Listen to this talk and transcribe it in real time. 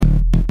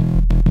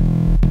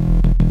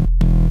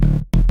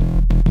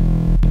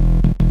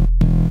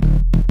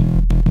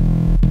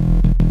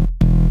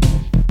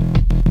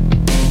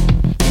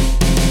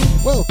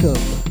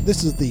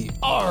This is the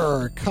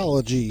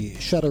Arcology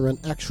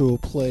Shadowrun Actual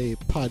Play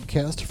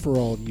podcast for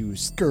all you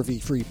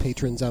scurvy-free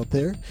patrons out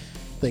there.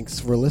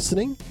 Thanks for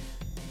listening.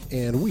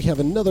 And we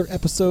have another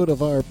episode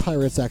of our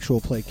Pirates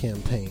Actual Play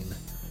campaign.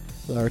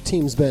 Our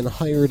team's been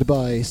hired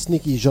by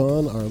Sneaky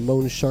Jean, our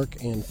loan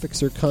shark and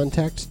fixer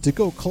contact, to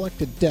go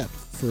collect a debt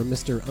for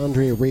Mr.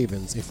 Andre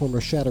Ravens, a former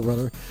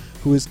Shadowrunner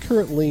who is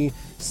currently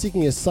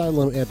seeking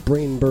asylum at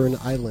Brainburn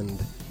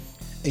Island,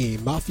 a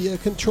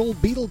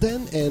mafia-controlled beetle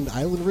den and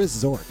island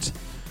resort.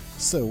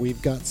 So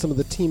we've got some of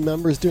the team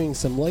members doing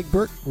some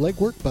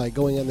legwork by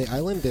going on the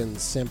island and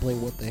sampling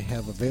what they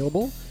have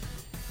available,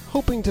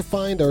 hoping to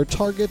find our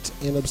target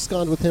and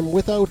abscond with him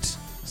without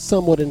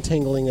somewhat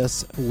entangling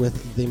us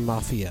with the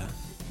mafia.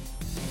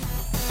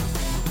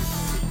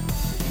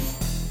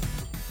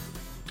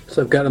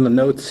 So I've got in the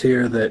notes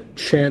here that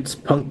Chance,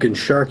 Punk, and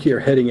Sharky are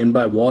heading in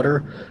by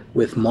water,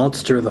 with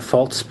Monster the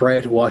Fault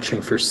Sprite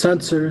watching for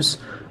sensors.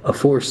 A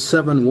Force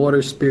 7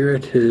 water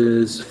spirit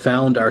has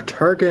found our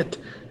target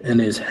and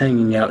is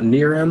hanging out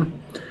near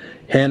him.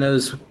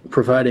 Hannah's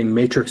providing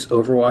Matrix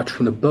overwatch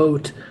from the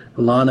boat.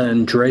 Lana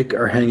and Drake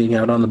are hanging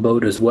out on the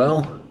boat as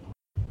well.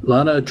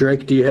 Lana,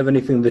 Drake, do you have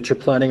anything that you're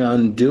planning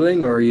on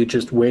doing, or are you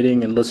just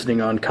waiting and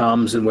listening on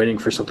comms and waiting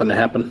for something to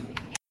happen?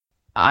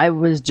 I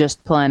was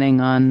just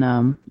planning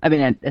on,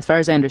 as far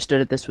as I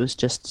understood it, this was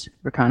just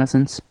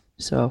reconnaissance,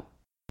 so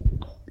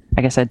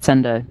I guess I'd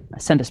send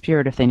a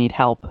spirit if they need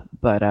help,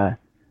 but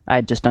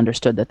I just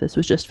understood that this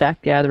was just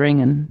fact gathering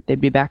and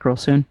they'd be back real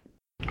soon.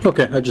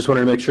 Okay, I just wanted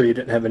to make sure you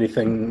didn't have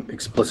anything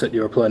explicit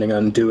you were planning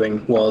on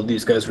doing while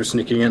these guys were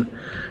sneaking in.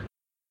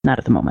 Not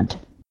at the moment.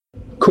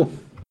 Cool.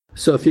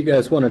 So if you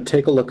guys want to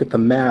take a look at the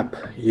map,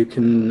 you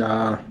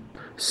can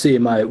see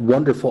my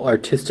wonderful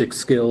artistic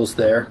skills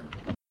there.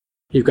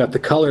 You've got the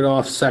colored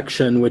off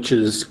section, which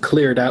is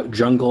cleared out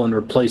jungle and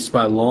replaced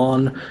by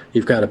lawn.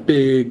 You've got a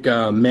big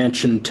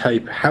mansion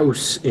type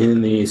house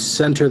in the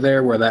center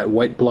there where that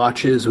white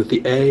blotch is with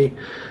the A.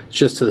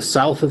 Just to the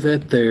south of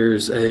it,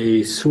 there's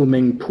a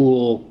swimming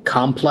pool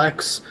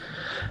complex.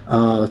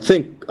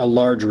 Think a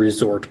large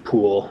resort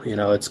pool. You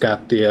know, it's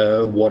got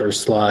the water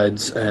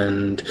slides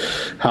and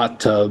hot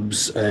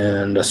tubs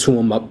and a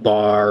swim up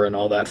bar and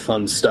all that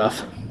fun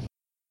stuff.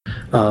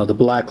 The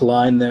black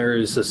line there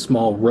is a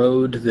small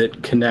road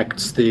that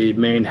connects the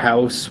main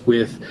house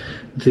with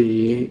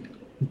the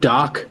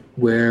dock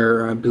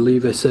where I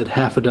believe I said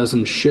half a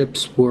dozen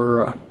ships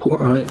were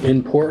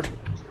in port.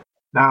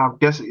 Now, I'm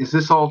guessing, is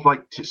this all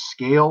like to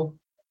scale?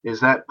 Is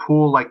that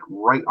pool like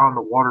right on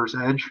the water's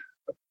edge?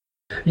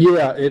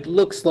 Yeah, it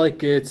looks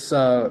like it's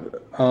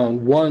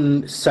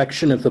one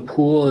section of the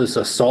pool is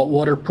a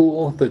saltwater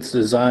pool that's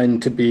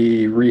designed to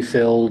be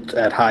refilled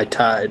at high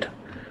tide.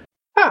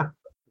 Huh.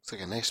 Looks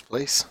like a nice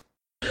place.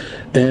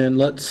 And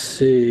let's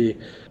see.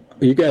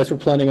 You guys were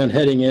planning on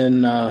heading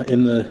in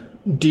the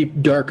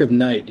deep dark of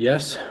night,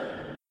 yes?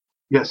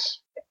 Yes.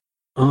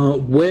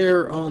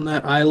 Where on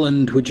that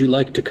island would you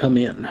like to come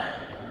in?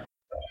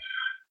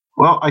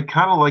 Well, I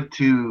kind of like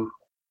to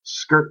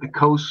skirt the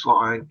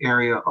coastline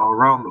area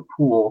around the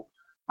pool.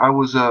 I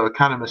was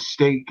kind of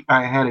mistake.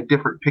 I had a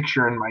different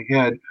picture in my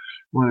head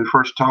when we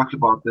first talked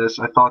about this.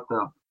 I thought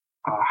the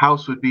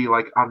house would be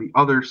like on the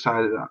other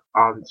side of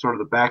on sort of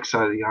the back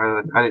side of the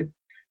island. I didn't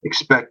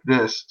expect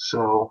this,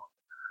 so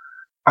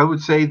I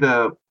would say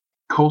the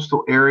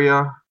coastal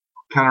area,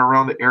 kind of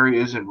around the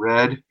area, is in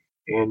red,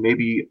 and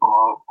maybe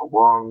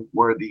along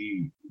where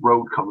the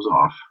road comes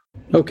off.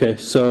 Okay,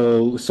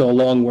 so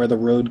along where the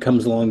road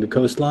comes along the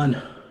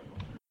coastline?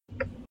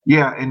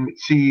 Yeah, and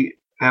see,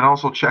 and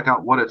also check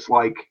out what it's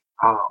like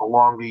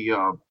along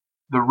the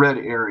red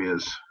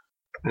areas.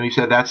 And you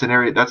said that's the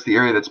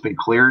area that's been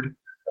cleared?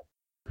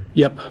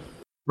 Yep.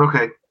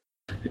 Okay.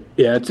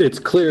 Yeah, it's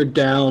cleared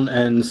down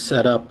and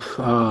set up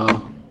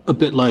a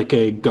bit like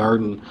a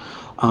garden.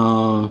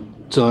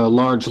 It's a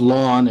large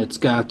lawn. It's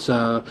got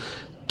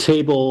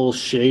table,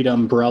 shade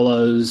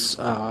umbrellas,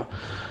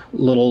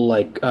 little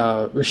like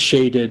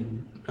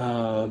shaded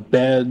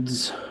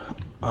beds,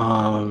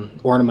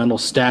 ornamental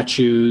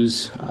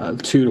statues,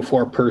 2 to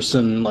 4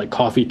 person like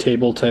coffee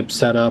table type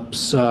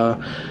setups,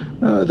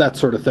 that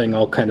sort of thing,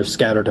 all kind of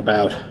scattered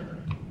about.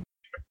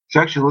 It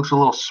actually looks a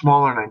little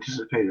smaller than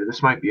anticipated.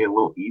 This might be a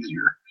little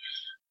easier.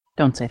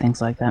 Don't say things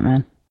like that,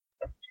 man.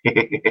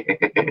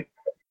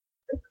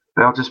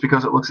 Well, just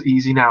because it looks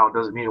easy now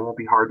doesn't mean it won't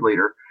be hard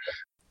later.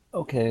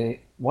 Okay,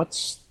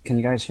 can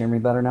you guys hear me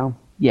better now?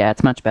 Yeah,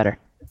 it's much better.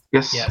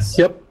 Yes.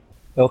 Yep.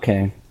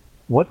 Okay.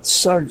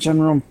 What's our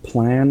general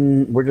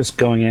plan? We're just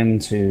going in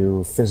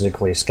to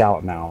physically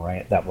scout now,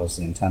 right? That was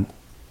the intent.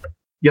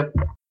 Yep.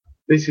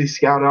 Basically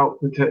scout out,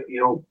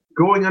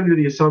 going under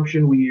the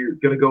assumption we're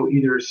going to go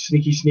either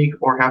sneak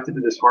or have to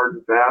do this hard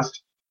and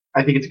fast.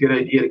 I think it's a good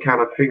idea to kind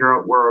of figure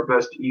out where our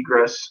best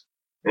egress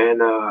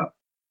and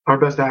our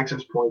best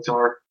access points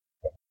are.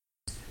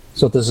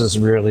 So this is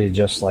really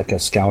just like a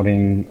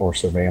scouting or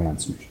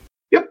surveillance mission?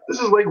 Yep, this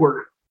is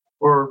legwork.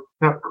 Or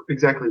not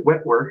exactly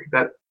wet work.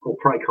 That will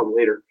probably come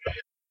later.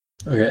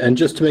 Okay, and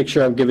just to make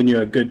sure I'm giving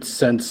you a good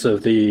sense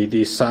of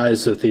the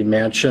size of the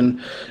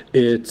mansion,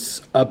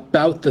 it's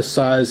about the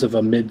size of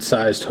a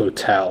mid-sized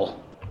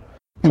hotel.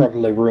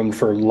 Probably room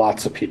for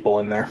lots of people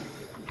in there.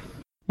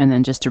 And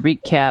then just to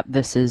recap,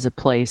 this is a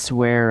place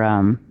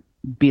where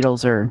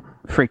beetles are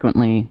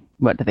frequently,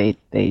 what do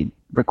they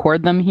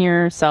record them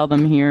here, sell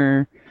them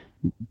here,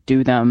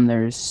 do them.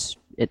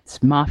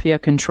 It's mafia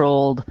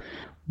controlled.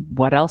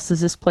 What else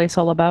is this place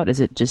all about? Is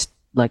it just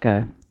like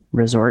a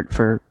resort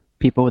for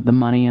people with the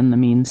money and the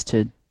means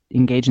to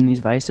engage in these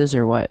vices,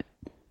 or what?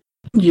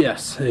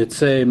 Yes,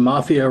 it's a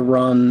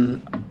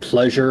mafia-run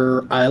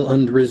pleasure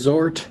island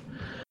resort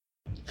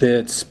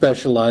that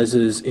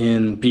specializes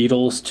in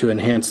beetles to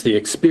enhance the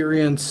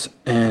experience,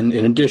 and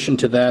in addition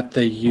to that,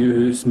 they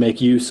make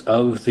use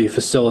of the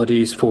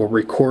facilities for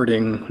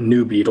recording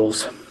new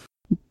beetles.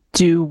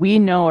 Do we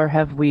know, or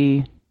have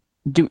we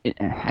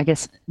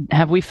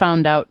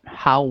found out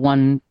how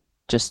one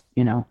just,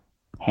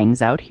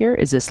 hangs out here?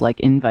 Is this like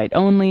invite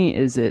only?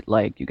 Is it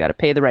like you got to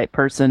pay the right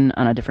person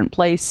on a different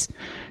place?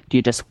 Do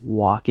you just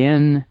walk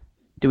in?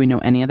 Do we know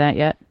any of that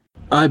yet?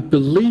 I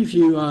believe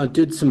you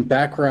did some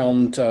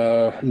background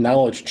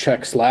knowledge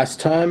checks last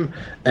time,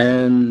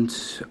 and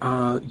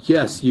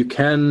yes, you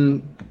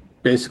can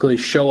basically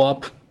show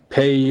up,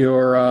 pay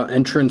your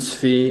entrance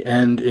fee,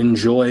 and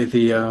enjoy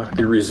the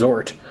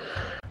resort.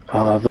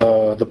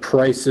 The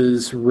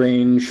prices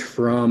range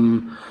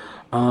from,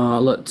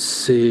 let's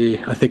see,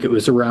 I think it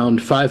was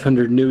around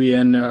 500 new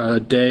yen a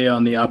day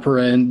on the upper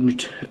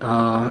end,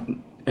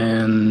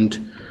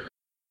 and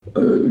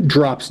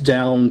drops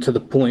down to the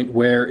point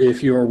where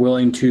if you're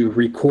willing to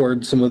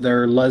record some of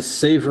their less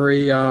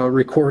savory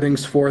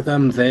recordings for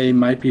them, they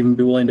might even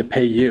be willing to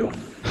pay you.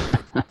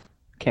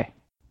 Okay.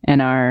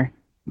 And our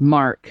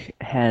Mark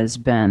has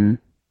been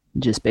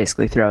just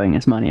basically throwing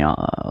his money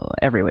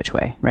every which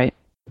way, right?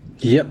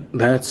 Yep,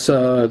 that's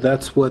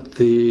what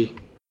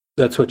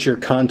your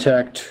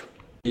contact,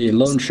 the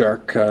loan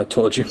shark,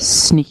 told you.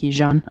 Sneaky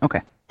Jean.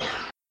 Okay.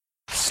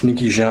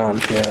 Sneaky Jean,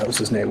 yeah, that was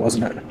his name,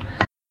 wasn't it?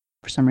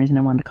 For some reason,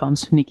 I wanted to call him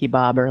Sneaky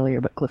Bob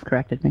earlier, but Cliff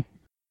corrected me.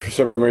 For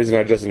some reason,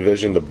 I just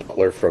envisioned the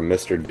butler from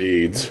Mr.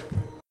 Deeds.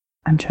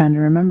 I'm trying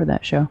to remember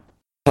that show.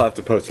 I'll have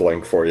to post a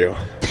link for you.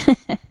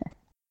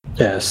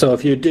 Yeah, so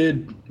if you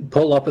did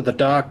pull up at the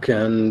dock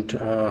and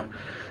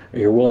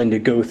you're willing to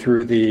go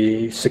through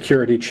the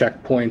security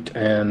checkpoint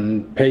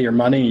and pay your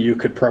money, you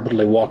could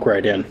probably walk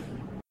right in.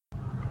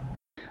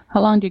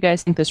 How long do you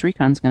guys think this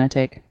recon's going to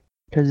take?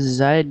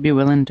 Because I'd be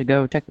willing to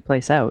go check the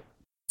place out.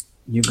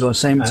 You go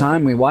same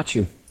time, we watch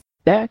you.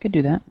 Yeah, I could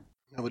do that.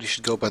 Nobody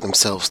should go by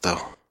themselves, though.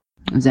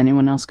 Is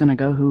anyone else going to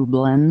go who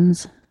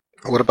blends?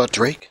 What about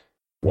Drake?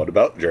 What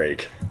about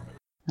Drake?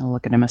 I'll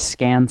look at him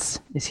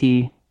askance. Is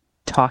he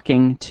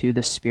talking to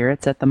the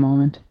spirits at the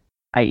moment?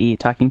 I.e.,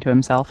 talking to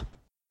himself?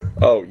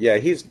 Oh yeah,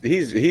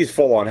 he's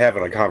full on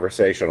having a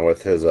conversation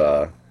with his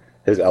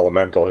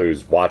elemental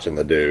who's watching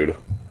the dude.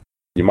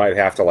 You might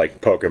have to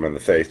poke him in the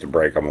face to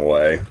break him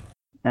away.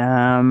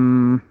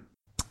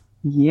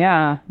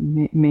 Yeah,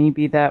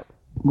 maybe that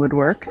would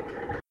work.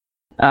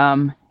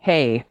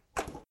 Hey,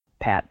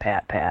 Pat.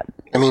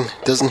 I mean,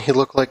 doesn't he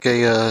look like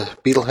a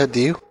beetlehead to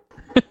you?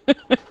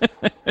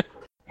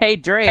 Hey,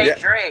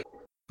 Drake.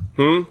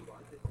 Hmm?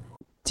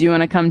 Do you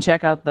want to come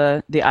check out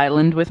the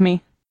island with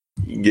me?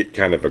 You get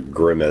kind of a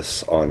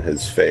grimace on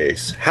his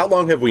face. How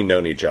long have we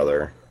known each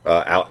other?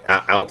 Out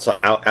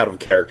of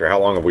character, how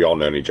long have we all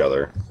known each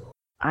other?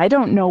 I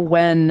don't know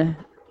when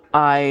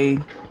I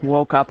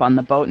woke up on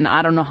the boat, and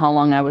I don't know how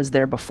long I was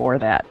there before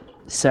that.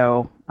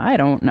 So, I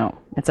don't know.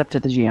 It's up to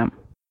the GM.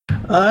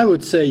 I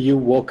would say you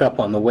woke up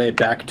on the way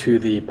back to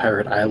the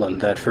pirate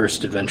island, that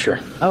first adventure.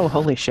 Oh,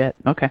 holy shit.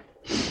 Okay.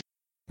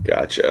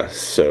 Gotcha.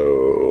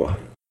 So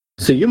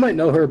you might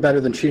know her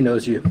better than she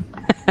knows you.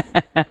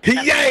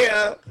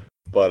 Yeah!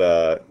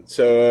 But,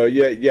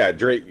 yeah,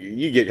 Drake,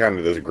 you get kind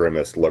of this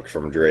grimace look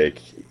from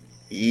Drake.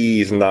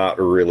 He's not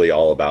really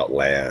all about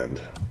land.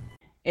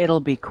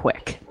 It'll be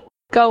quick.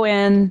 Go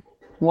in,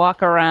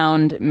 walk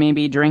around,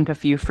 maybe drink a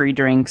few free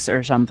drinks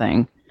or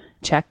something.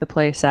 Check the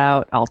place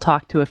out. I'll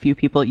talk to a few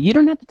people. You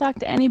don't have to talk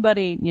to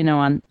anybody,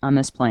 on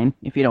this plane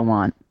if you don't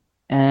want.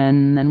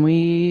 And then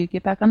we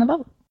get back on the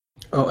boat.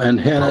 Oh, and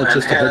Hannah,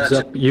 just a heads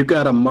up, you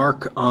got a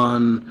mark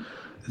on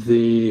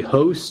the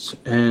host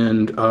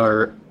and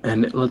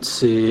let's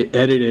see,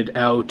 edited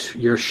out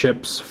your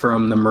ships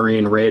from the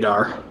marine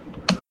radar.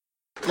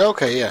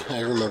 Okay, yeah, I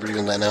remember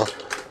doing that now.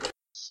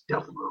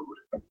 Stealth mode.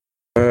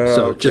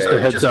 So just a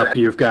heads up,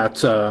 you've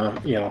got,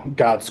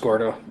 God score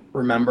to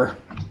remember.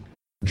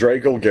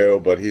 Drake will go,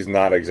 but he's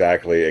not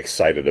exactly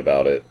excited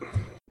about it.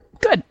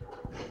 Good.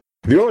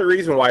 The only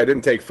reason why I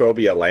didn't take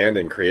Phobia Land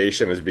in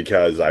Creation is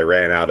because I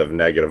ran out of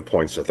negative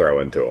points to throw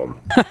into him.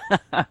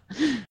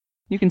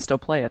 You can still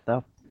play it,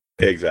 though.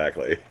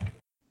 Exactly.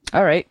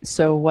 All right,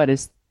 so what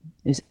is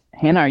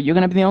Hannah, are you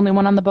going to be the only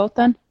one on the boat,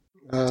 then?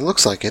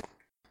 Looks like it.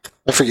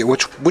 I forget,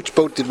 which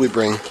boat did we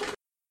bring?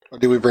 Or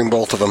did we bring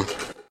both of them?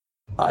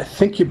 I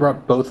think you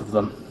brought both of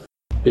them.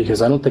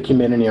 Because I don't think you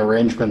made any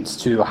arrangements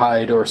to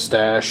hide or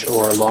stash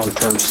or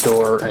long-term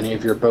store any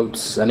of your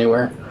boats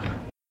anywhere.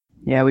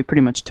 Yeah, we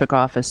pretty much took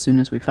off as soon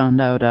as we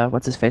found out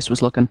what's-his-face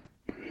was looking.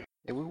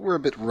 Yeah, we were a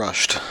bit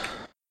rushed.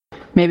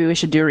 Maybe we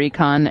should do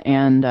recon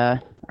and,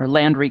 or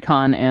land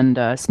recon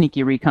and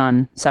sneaky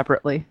recon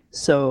separately,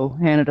 so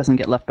Hannah doesn't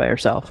get left by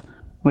herself.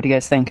 What do you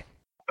guys think?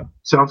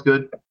 Sounds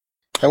good.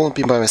 I won't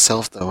be by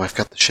myself, though. I've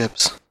got the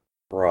ships.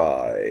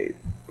 Right.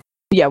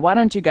 Yeah, why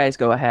don't you guys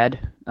go ahead?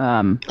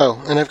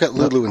 Oh, and I've got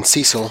Lulu and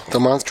Cecil. The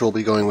monster will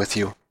be going with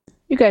you.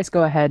 You guys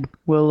go ahead.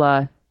 We'll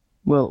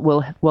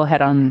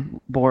head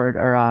on board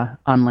or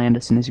on land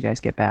as soon as you guys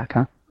get back,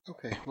 huh?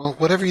 Okay, well,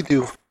 whatever you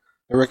do,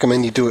 I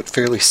recommend you do it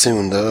fairly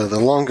soon. The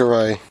longer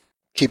I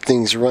keep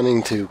things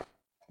running to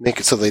make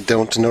it so they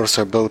don't notice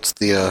our boats,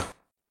 the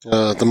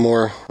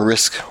more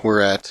risk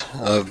we're at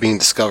of being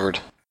discovered.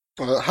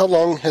 How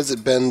long has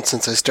it been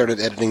since I started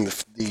editing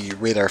the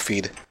radar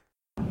feed?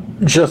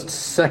 Just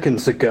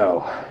seconds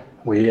ago,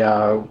 we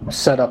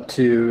set up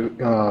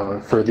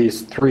to for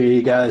these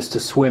 3 guys to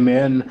swim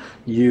in.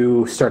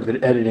 You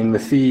started editing the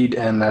feed,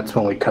 and that's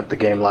when we cut the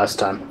game last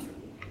time.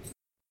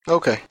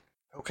 Okay,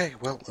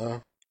 well,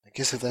 I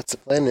guess if that's the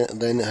plan,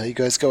 then you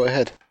guys go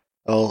ahead.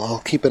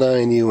 I'll keep an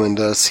eye on you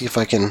and see if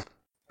I can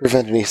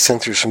prevent any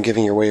sensors from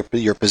giving away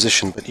your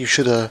position, but you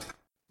should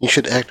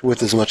act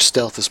with as much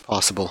stealth as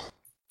possible.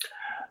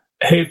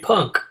 Hey,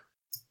 Punk.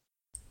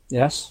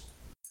 Yes?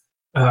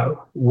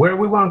 Where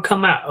we want to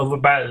come out? Over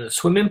by the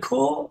swimming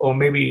pool? Or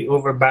maybe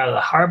over by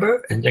the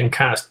harbor and then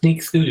kind of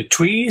sneak through the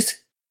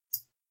trees?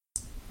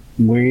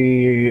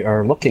 We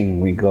are looking.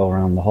 We go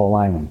around the whole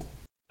island.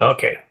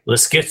 Okay,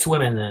 let's get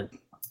swimming then.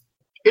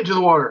 Into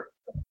the water.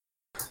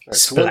 Right,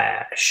 so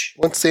Splash.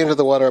 once they enter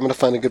the water, I'm going to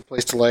find a good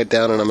place to lie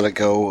down, and I'm going to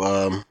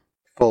go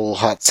full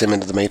hot sim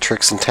into the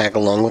Matrix and tag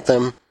along with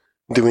them,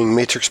 doing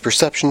Matrix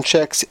perception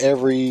checks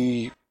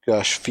every,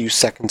 few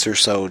seconds or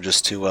so,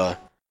 just to,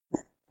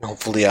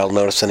 hopefully I'll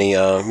notice any,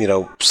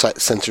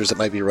 sensors that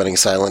might be running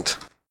silent.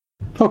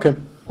 Okay.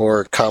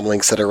 Or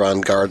comlinks that are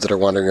on guards that are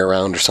wandering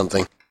around or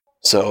something.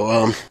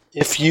 So,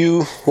 if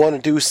you want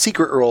to do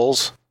secret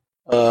rolls,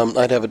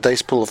 I'd have a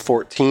dice pool of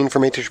 14 for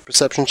Matrix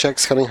perception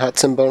checks, counting hot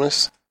sim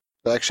bonus.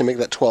 I'll actually make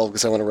that 12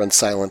 because I want to run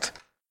silent.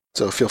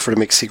 So feel free to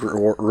make secret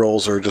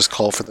rolls or just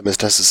call for them as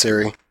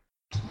necessary.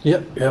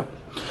 Yep.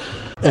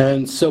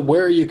 And so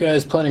where are you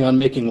guys planning on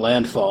making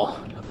landfall?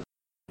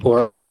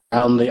 Or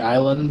around the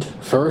island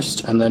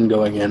first and then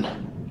going in?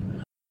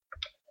 I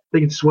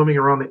think it's swimming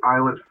around the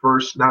island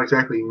first, not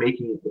exactly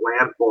making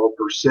landfall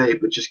per se,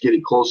 but just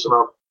getting close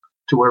enough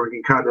to where we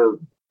can kind of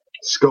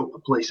scope the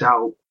place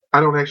out. I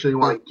don't actually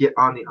want to get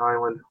on the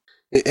island.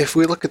 If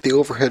we look at the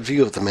overhead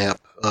view of the map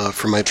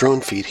from my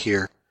drone feed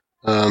here,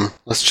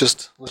 let's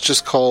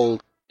just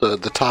call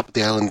the top of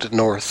the island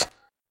north.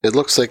 It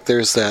looks like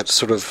there's that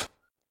sort of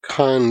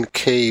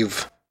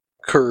concave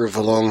curve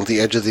along the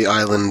edge of the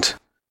island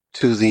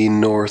to the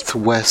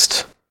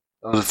northwest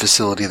of the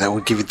facility that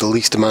would give you the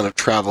least amount of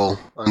travel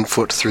on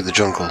foot through the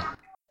jungle.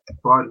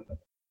 But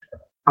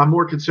I'm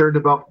more concerned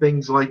about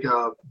things like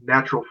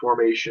natural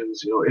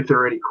formations, if there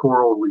are any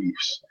coral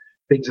reefs,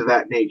 things of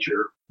that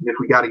nature. If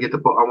we got to get the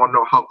boat, I want to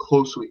know how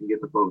close we can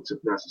get the boats if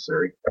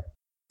necessary.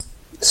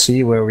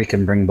 See where we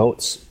can bring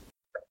boats.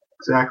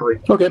 Exactly.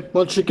 Okay,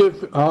 why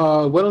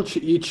don't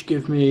you each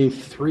give me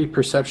 3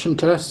 perception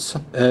tests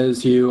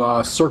as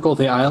you circle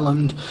the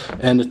island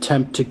and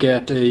attempt to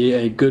get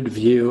a good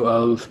view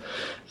of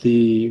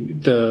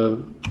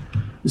the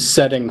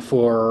setting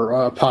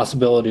for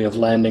possibility of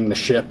landing the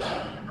ship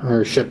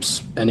or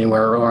ships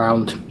anywhere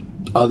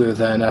around other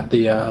than at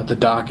the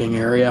docking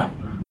area.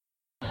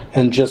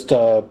 And just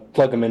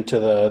plug them into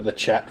the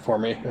chat for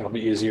me. It'll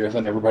be easier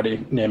than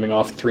everybody naming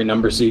off 3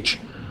 numbers each.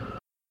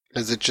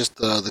 Is it just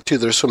the 2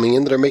 that are swimming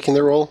in that are making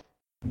their roll?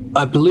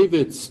 I believe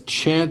it's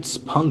Chance,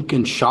 Punk,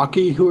 and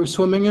Shocky who are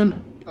swimming in.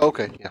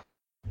 Okay, yeah.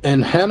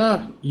 And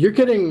Hannah, you're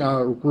getting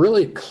a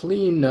really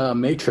clean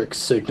matrix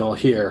signal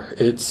here.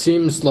 It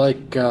seems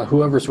like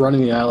whoever's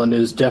running the island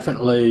is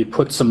definitely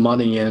put some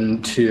money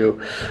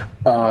into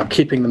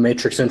keeping the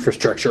matrix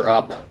infrastructure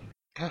up.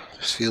 Oh,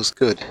 this feels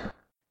good.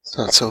 It's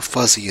not so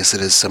fuzzy as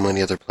it is so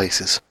many other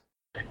places.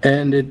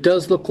 And it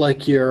does look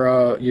like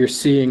you're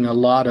seeing a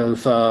lot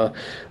of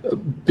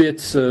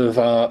bits of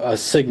a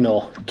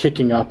signal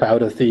kicking up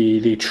out of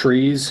the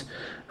trees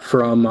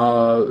from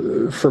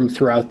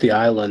throughout the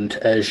island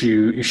as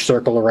you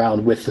circle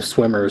around with the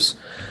swimmers.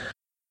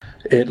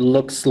 It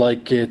looks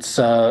like it's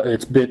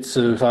bits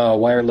of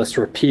wireless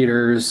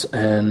repeaters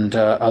and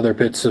other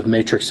bits of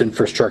matrix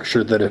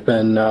infrastructure that have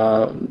been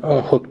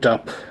hooked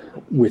up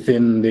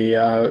within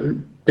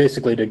the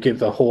basically to give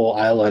the whole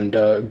island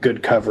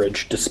good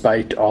coverage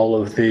despite all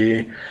of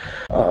the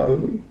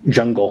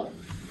jungle.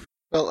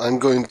 Well, I'm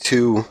going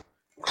to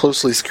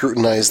closely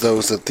scrutinize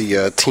those that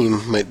the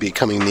team might be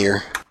coming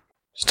near,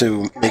 just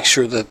to make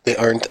sure that they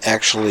aren't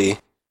actually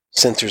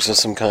sensors of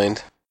some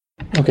kind.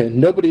 Okay,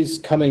 nobody's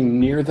coming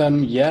near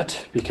them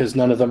yet because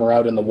none of them are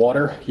out in the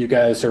water. You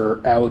guys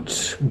are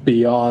out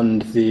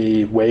beyond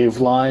the wave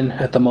line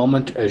at the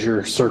moment as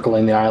you're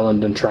circling the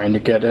island and trying to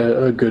get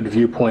a good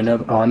viewpoint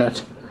on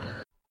it.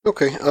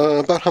 Okay,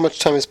 about how much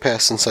time has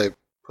passed since I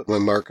put my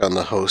mark on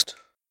the host?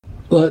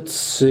 Let's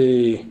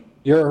see.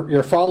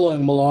 You're following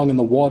them along in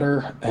the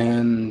water,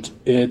 and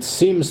it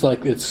seems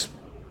like it's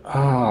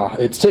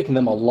taking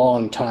them a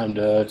long time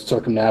to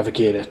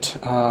circumnavigate it.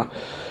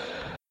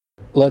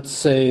 Let's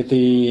say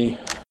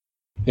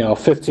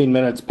 15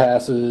 minutes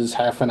passes,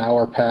 half an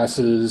hour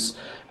passes.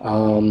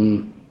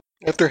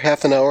 After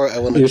half an hour, I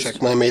want to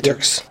check my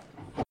matrix.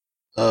 Yep.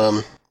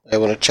 I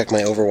want to check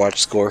my Overwatch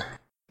score.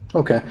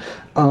 Okay.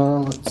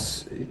 Let's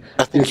see.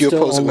 I think you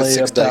oppose it with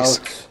 6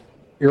 dice.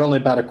 You're only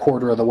about a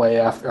quarter of the way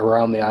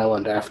around the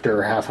island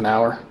after half an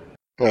hour.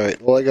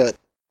 Alright, well I got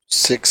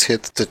 6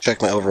 hits to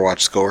check my Overwatch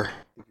score.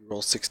 You can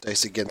roll 6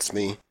 dice against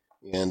me,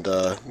 and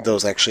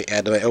those actually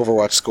add to my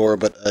Overwatch score,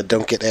 but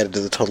don't get added to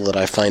the total that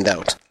I find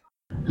out.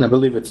 And I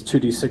believe it's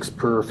 2d6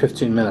 per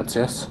 15 minutes,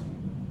 yes?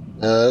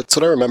 That's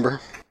what I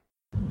remember.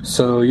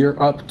 So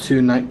you're up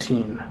to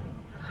 19.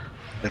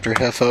 After a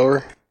half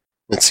hour?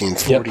 That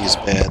seems 40 is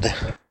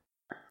bad.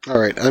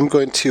 Alright, I'm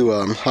going to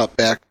hop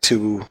back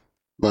to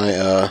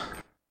my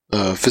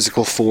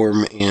physical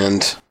form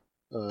and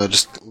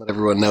just let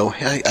everyone know.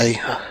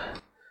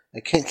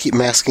 I can't keep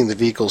masking the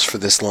vehicles for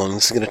this long.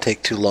 This is going to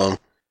take too long.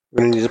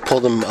 We're going to need to pull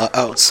them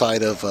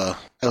outside of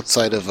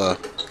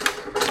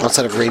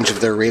range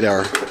of their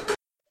radar.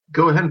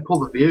 Go ahead and pull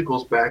the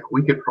vehicles back.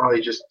 We could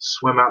probably just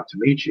swim out to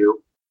meet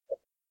you.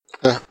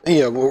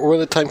 Yeah, when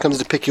the time comes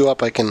to pick you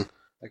up, I can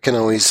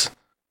always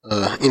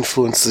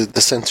influence the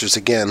sensors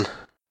again.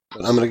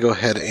 But I'm going to go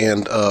ahead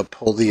and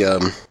pull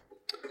the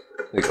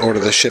order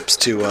the ships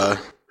to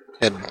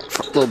head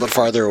a little bit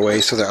farther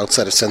away, so they're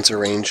outside of sensor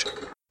range.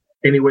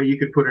 Any way you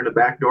could put in a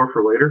back door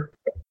for later?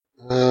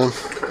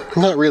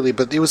 Not really,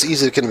 but it was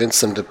easy to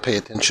convince them to pay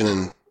attention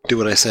and do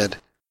what I said.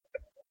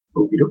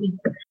 Okey-dokey.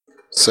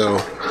 So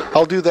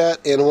I'll do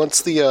that, and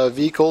once the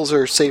vehicles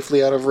are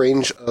safely out of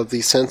range of the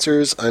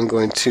sensors, I'm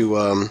going to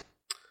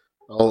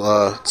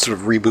I'll sort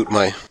of reboot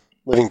my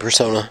living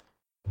persona.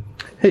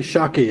 Hey,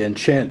 Shocky and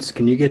Chance,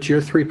 can you get your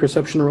 3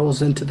 perception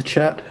rolls into the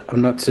chat?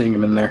 I'm not seeing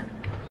them in there.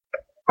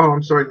 Oh,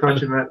 I'm sorry, I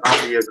thought you meant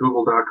on the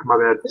Google Doc. My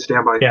bad.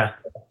 Stand by. Yeah,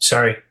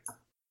 sorry.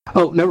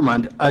 Oh, never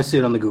mind. I see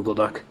it on the Google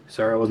Doc.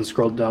 Sorry, I wasn't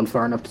scrolled down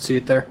far enough to see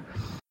it there.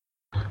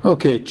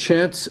 Okay,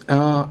 Chance,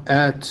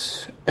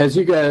 as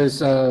you guys,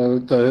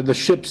 the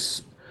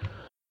ships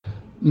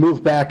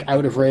move back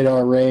out of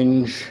radar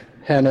range,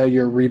 Hannah,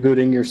 you're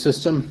rebooting your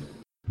system,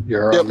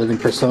 your living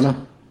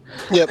persona.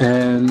 Yep.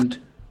 And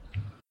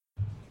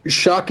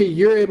Shocky,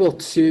 you're able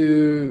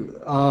to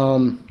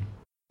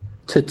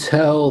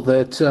tell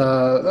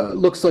that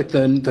looks like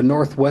the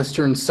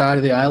northwestern side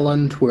of the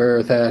island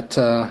where that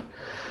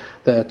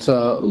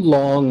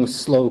long,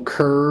 slow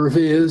curve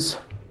is.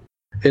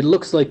 It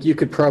looks like you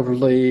could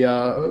probably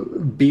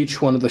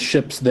beach one of the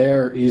ships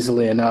there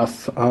easily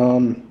enough.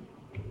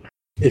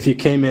 If you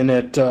came in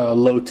at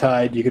low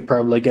tide, you could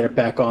probably get it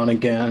back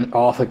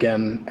off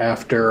again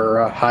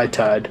after high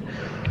tide,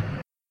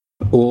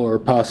 or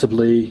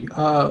possibly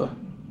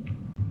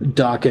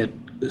dock it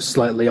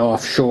slightly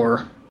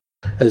offshore.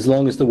 As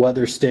long as the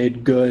weather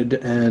stayed good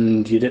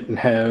and you didn't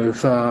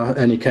have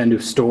any kind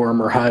of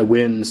storm or high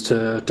winds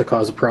to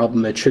cause a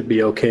problem, it should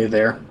be okay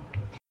there.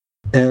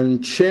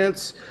 And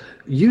Chance,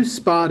 you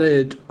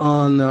spotted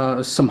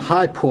on some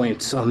high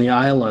points on the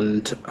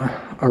island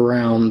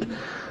around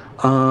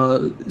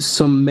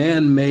some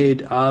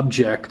man-made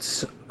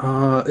objects.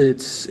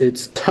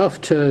 It's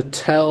tough to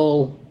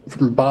tell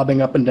from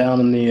bobbing up and down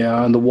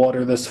in the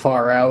water this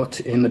far out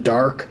in the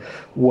dark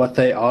what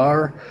they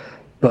are,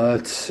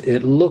 but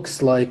it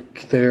looks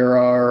like there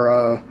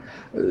are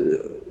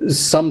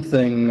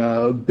something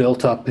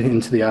built up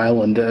into the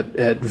island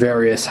at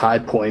various high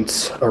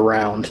points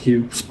around.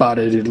 You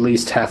spotted at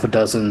least half a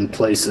dozen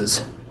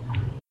places.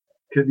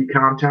 Could be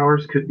comm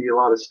towers, could be a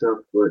lot of stuff,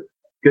 but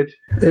good.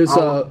 There's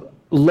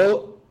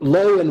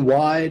low and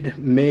wide,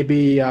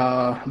 maybe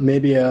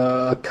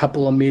a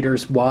couple of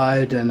meters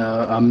wide and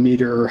a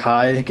meter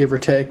high, give or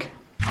take.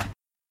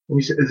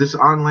 Is this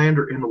on land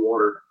or in the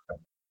water?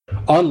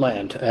 On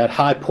land, at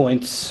high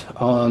points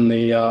on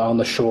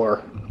the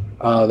shore.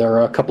 There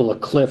are a couple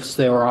of cliffs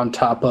they were on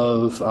top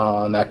of,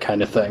 and that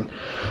kind of thing.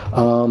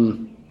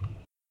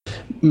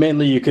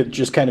 Mainly, you could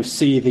just kind of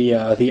see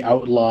the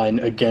outline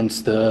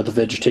against the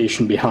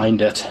vegetation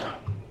behind it.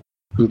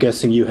 I'm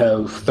guessing you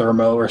have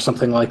thermo or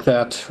something like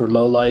that, or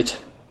low light.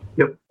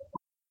 Yep.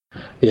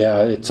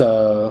 Yeah,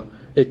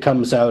 it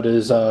comes out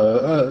as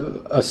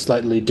a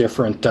slightly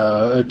different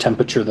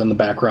temperature than the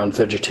background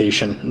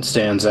vegetation and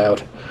stands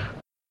out.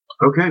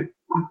 Okay,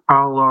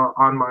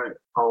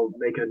 I'll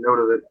make a note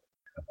of it.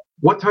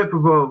 What type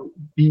of a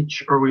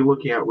beach are we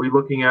looking at? Are we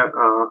looking at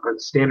a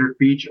standard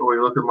beach, or are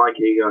we looking like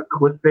a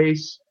cliff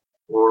face,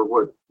 or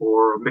what,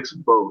 or a mix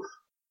of both?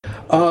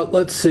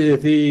 Let's see,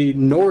 the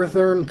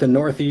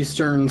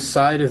northeastern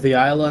side of the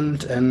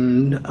island,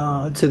 and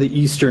to the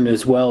eastern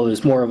as well,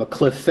 is more of a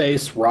cliff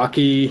face,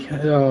 rocky,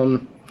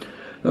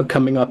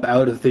 coming up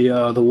out of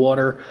the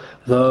water.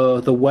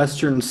 The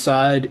western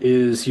side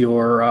is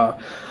your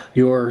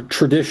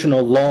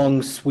traditional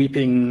long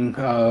sweeping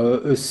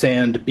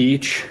sand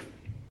beach,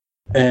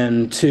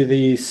 and to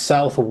the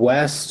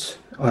southwest,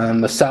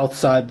 on the south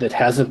side that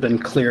hasn't been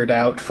cleared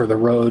out for the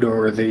road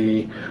or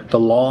the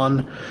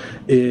lawn,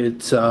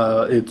 it's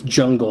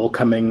jungle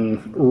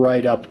coming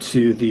right up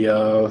to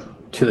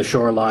the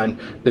shoreline.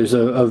 There's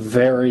a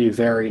very,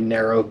 very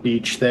narrow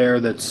beach there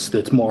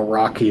that's more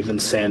rocky than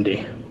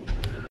sandy.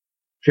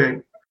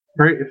 Okay.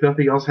 All right. If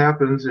nothing else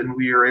happens and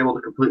we are able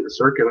to complete the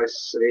circuit, I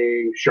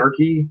say,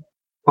 Sharky,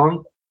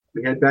 Punk,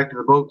 we head back to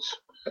the boats.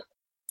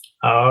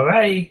 All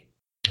right.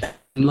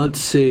 Let's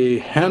see,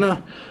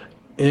 Hannah.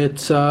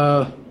 It's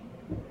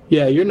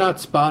you're not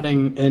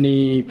spotting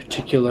any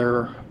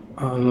particular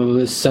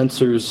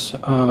sensors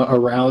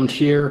around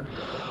here.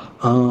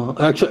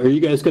 Actually, are you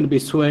guys going to be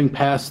swimming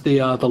past the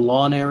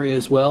lawn area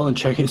as well and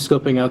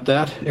scoping out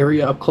that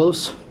area up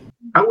close?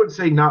 I would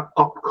say not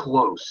up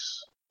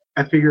close.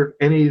 I figure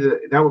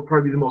that would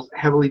probably be the most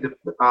heavily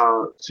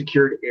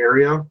secured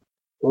area,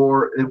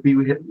 or it would be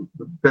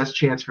the best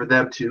chance for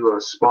them to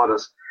spot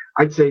us.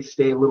 I'd say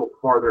stay a little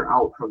farther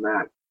out from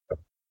that.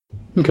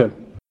 Okay.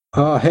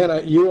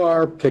 Hannah, you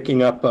are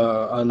picking up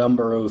a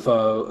number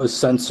of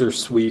sensor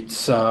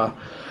suites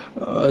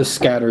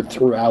scattered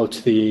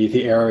throughout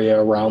the area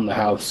around the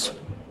house.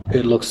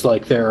 It looks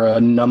like there are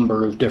a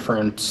number of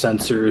different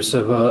sensors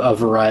of a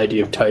variety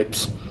of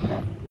types.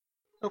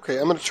 Okay,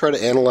 I'm going to try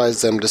to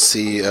analyze them to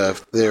see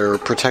if they're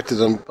protected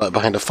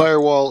behind a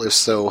firewall. If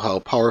so, how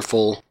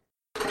powerful.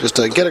 Just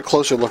to get a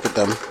closer look at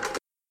them.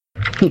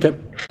 Okay.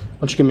 Why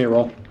don't you give me a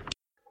roll?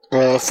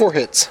 4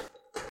 hits.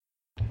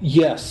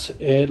 Yes,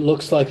 it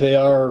looks like they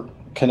are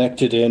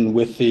connected in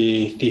with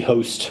the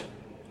host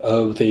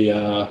of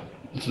the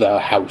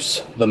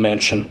house, the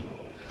mansion.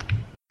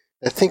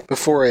 I think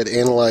before I had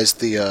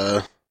analyzed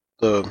the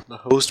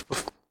host,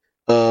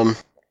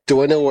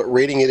 do I know what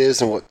rating it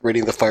is and what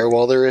rating the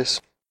firewall there is?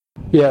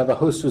 Yeah, the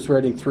host was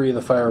rating 3,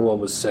 the firewall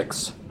was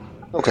 6.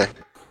 Okay,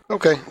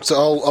 so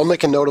I'll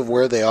make a note of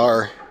where they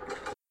are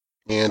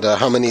and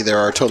how many there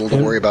are total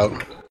to worry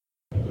about.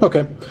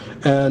 Okay,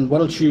 and why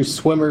don't you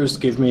swimmers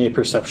give me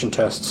perception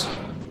tests?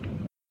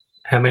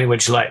 How many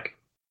would you like?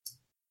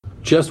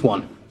 Just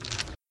one.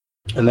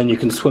 And then you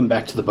can swim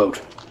back to the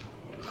boat.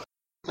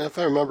 Now, if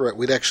I remember right,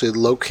 we'd actually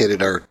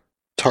located our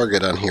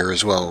target on here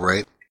as well,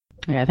 right?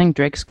 Yeah, I think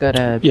Drake's got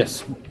a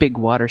big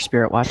water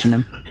spirit watching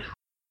him.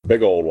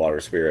 Big old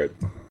water spirit.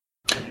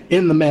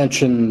 In the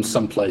mansion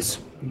someplace.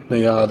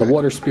 The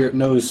water spirit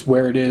knows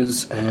where it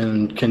is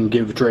and can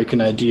give Drake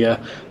an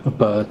idea,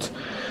 but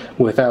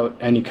without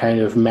any kind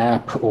of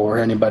map or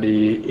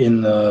anybody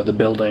in the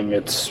building,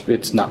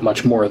 it's not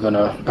much more than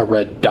a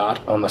red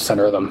dot on the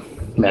center of the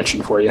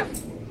mansion for you.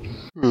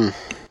 I'm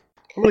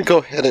going to go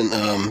ahead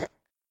and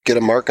get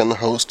a mark on the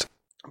host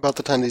about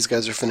the time these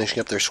guys are finishing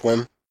up their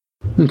swim.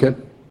 Okay.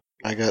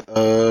 I got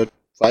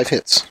 5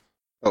 hits.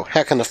 Oh,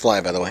 hack on the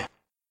fly, by the way.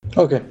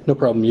 Okay, no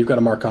problem. You've got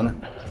a mark on it.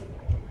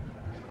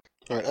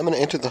 Alright, I'm going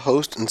to enter the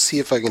host and see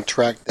if I can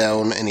track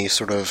down any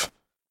sort of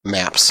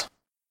maps.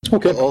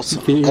 Okay. I'll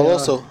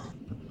also...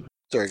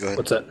 Sorry, go ahead.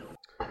 What's that?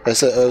 I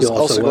was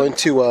also going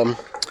to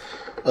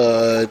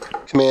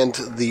command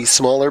the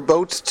smaller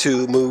boat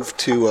to move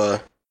to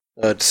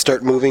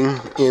start moving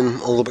in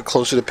a little bit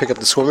closer to pick up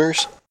the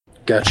swimmers.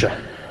 Gotcha.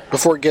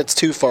 Before it gets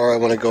too far, I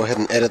want to go ahead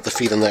and edit the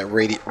feed on that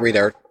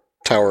radar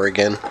tower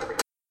again.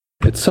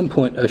 At some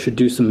point, I should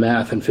do some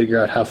math and figure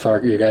out how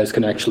far you guys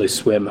can actually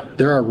swim.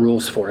 There are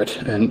rules for it,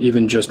 and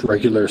even just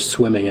regular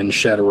swimming in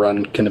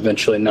Shadowrun can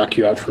eventually knock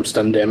you out from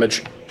stun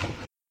damage.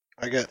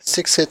 I got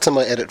 6 hits on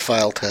my edit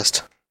file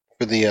test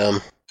for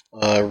the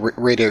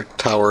radar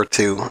tower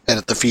to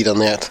edit the feed on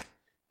that,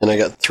 and I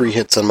got 3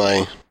 hits on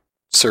my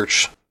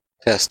search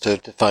test to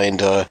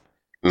find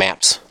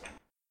maps.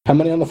 How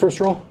many on the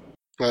first roll?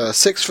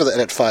 6 for the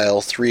edit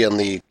file, 3 on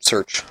the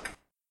search.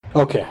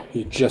 Okay,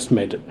 you just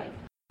made it.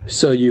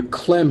 So you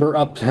clamber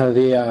up to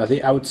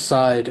the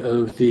outside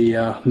of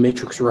the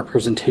matrix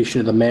representation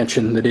of the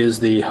mansion that is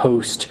the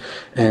host,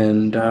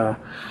 and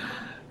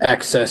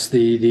access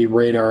the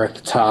radar at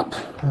the top,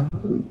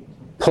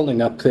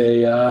 pulling up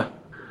the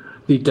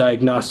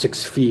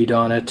diagnostics feed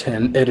on it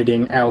and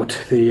editing out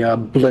the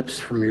blips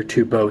from your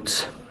 2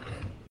 boats.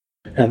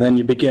 And then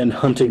you begin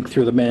hunting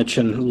through the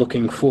mansion,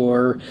 looking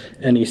for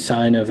any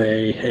sign of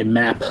a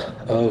map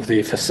of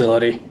the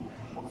facility.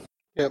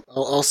 Yep,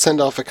 I'll send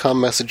off a comm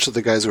message to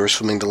the guys who are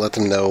swimming to let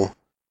them know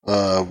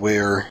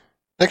where...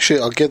 Actually,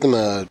 I'll give them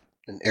an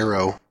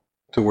arrow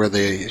to where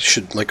they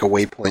should, like a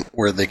waypoint,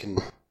 where they can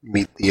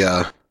meet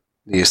the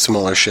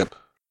smaller ship.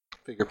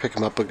 Figure pick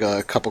them up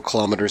a couple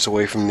kilometers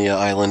away from the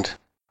island.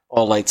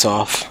 All lights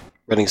off.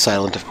 Running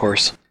silent, of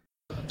course.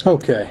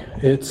 Okay,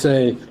 it's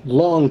a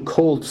long,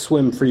 cold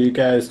swim for you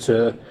guys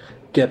to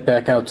get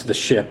back out to the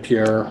ship.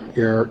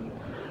 You're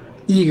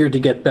eager to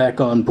get back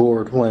on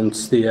board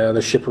once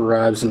the ship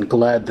arrives, and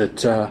glad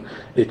that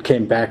it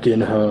came back in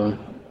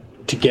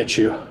to get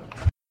you.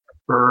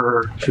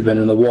 You've been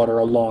in the water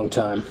a long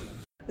time.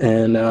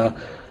 And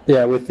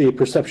with the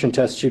perception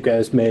test you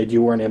guys made,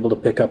 you weren't able to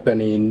pick up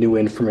any new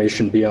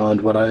information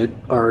beyond what I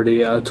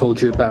already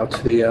told you about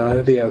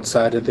the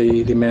outside of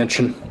the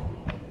mansion.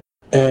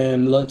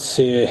 And let's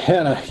see,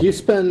 Hannah, you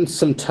spend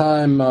some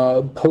time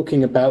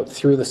poking about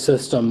through the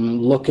system,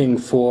 looking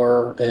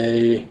for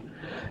a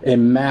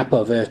map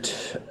of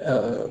it,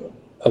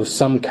 of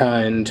some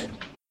kind,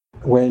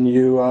 when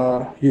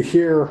you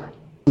hear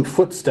some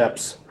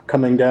footsteps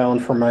coming down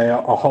from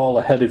a hall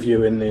ahead of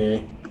you in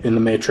the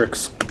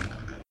Matrix.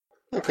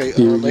 Okay,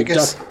 You I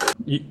guess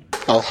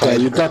I'll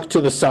hide. You duck to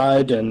the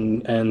side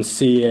and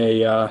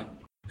see a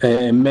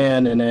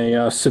man in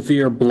a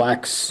severe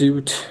black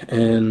suit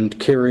and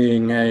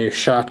carrying a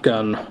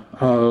shotgun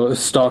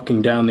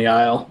stalking down the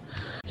aisle.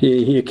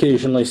 He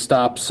occasionally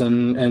stops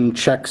and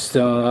checks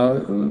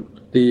the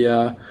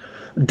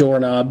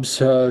doorknobs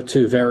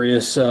to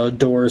various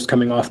doors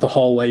coming off the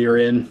hallway you're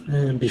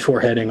in before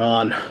heading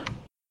on.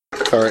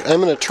 All right,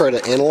 I'm going to try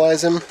to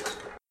analyze him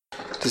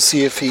to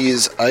see if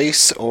he's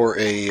ice or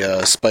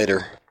a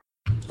spider.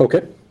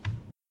 Okay.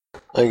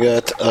 I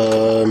got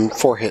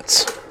 4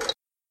 hits.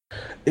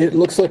 It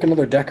looks like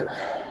another Decker.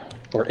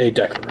 Or a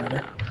Decker,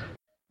 rather.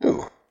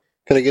 Ooh.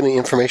 Can I get any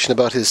information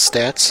about his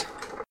stats?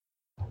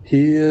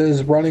 He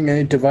is running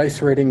a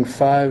device rating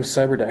 5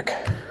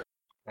 cyberdeck.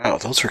 Wow,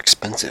 those are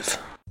expensive.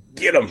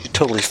 Get him! You should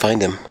totally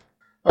find him.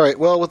 All right,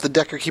 well, with the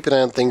Decker keeping an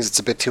eye on things, it's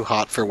a bit too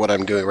hot for what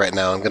I'm doing right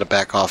now. I'm going to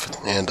back off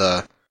and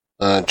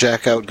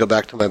jack out, go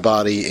back to my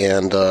body,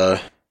 and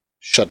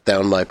shut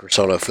down my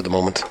persona for the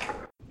moment.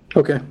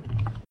 Okay.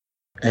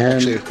 And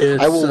actually,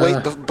 I will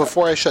wait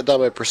before I shut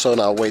down my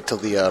persona. I'll wait till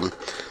the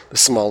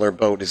smaller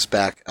boat is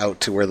back out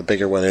to where the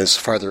bigger one is,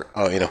 farther,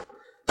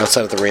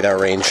 outside of the radar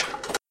range.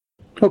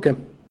 Okay.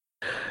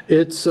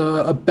 It's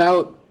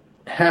about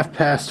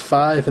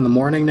 5:30 in the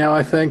morning now,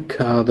 I think.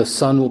 The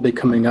sun will be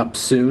coming up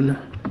soon.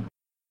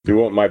 Do you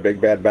want my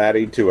big bad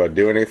baddie to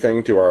do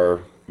anything to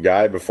our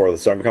guy before the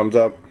sun comes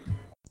up?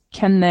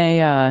 Can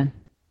they, I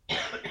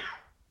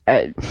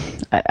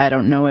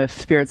don't know if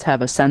spirits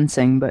have a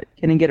sensing, but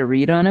can he get a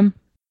read on him?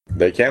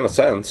 They can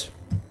sense.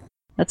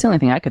 That's the only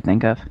thing I could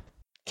think of.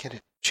 Can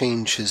it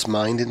change his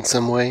mind in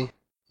some way?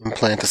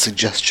 Implant a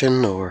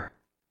suggestion or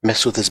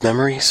mess with his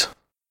memories?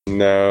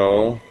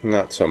 No,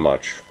 not so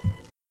much.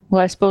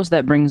 Well, I suppose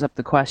that brings up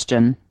the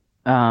question,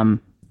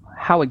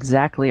 how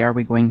exactly are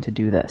we going to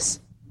do this?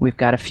 We've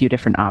got a few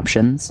different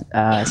options.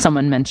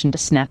 Someone mentioned a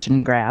snatch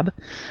and grab,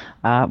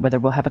 whether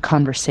we'll have a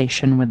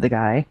conversation with the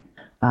guy.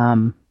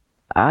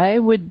 I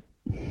would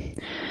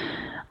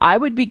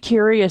be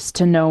curious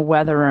to know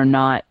whether or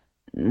not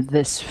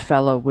this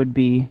fellow would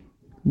be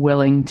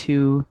willing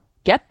to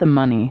get the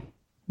money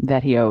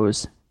that he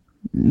owes.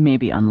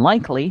 Maybe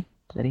unlikely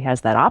that he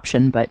has that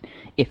option, but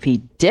if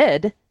he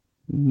did,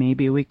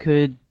 maybe we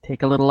could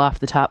take a little off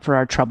the top for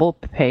our trouble,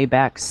 pay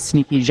back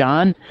Sneaky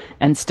John,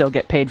 and still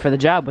get paid for the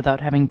job without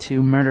having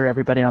to murder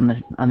everybody on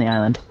the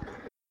island.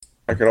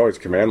 I could always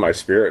command my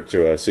spirit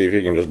to see if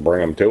he can just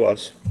bring them to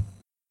us.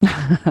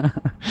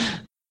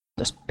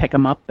 Just pick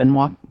him up and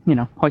walk,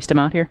 hoist him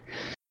out here?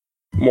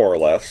 More or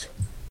less.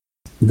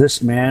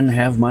 This man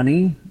have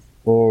money?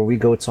 Or we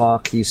go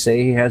talk, he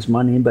say he has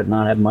money but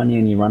not have money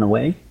and he run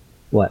away?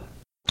 What?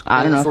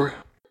 I don't know.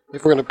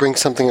 If we're going to bring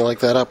something like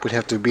that up, we'd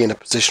have to be in a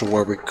position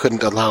where we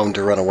couldn't allow him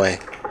to run away.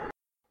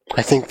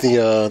 I think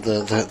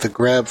the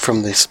grab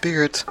from the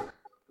spirit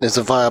is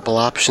a viable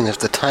option if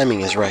the timing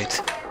is right.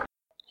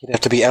 He'd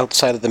have to be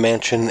outside of the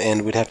mansion,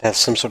 and we'd have to have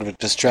some sort of a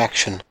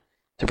distraction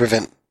to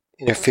prevent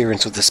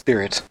interference with the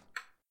spirit.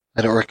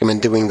 I don't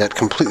recommend doing that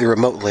completely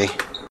remotely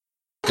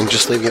and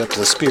just leaving it up to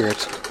the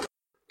spirit.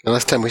 The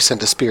last time we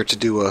sent a spirit to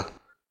do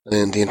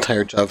the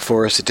entire job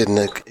for us, it didn't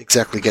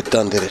exactly get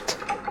done, did it?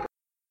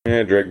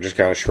 Yeah, Drake just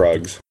kind of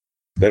shrugs.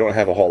 They don't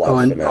have a whole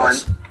lot of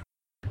finesse.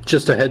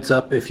 Just a heads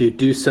up, if you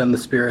do send the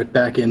spirit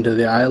back into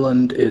the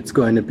island, it's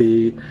going to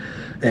be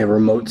a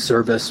remote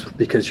service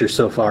because you're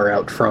so far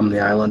out from the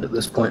island at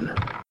this point.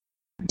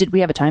 Did we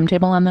have a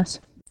timetable on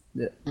this?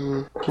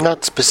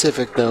 Not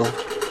specific, no.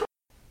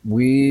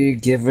 We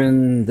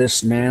given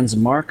this man's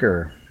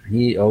marker.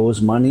 He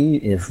owes money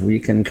if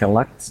we can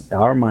collect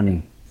our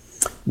money.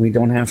 We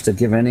don't have to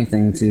give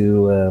anything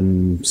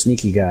to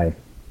Sneaky Guy.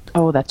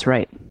 Oh, that's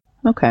right.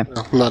 Okay.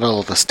 Well, not all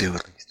of us do,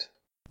 at least.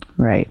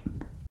 Right.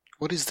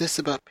 What is this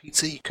about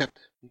pizza you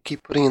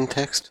keep putting in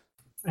text?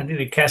 I need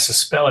to cast a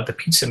spell at the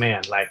pizza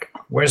man, like,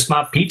 where's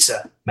my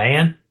pizza,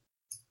 man?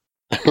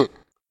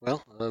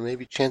 Well,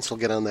 maybe Chance will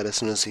get on that as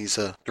soon as he's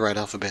dried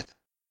off a bit.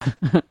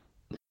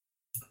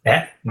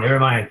 Never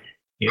mind.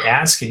 You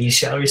ask and you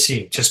shall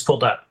receive. Just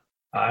pulled up.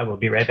 I will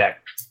be right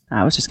back.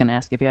 I was just going to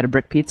ask if you had a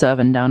brick pizza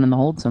oven down in the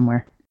hold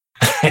somewhere.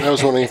 I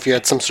was wondering if you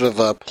had some sort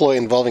of ploy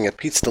involving a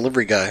pizza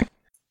delivery guy.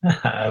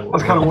 I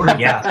was kind of wondering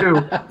too.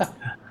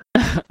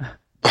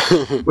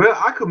 Well,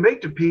 I could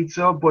make the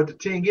pizza, but the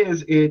thing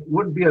is, it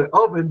wouldn't be an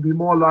oven. It'd be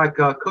more like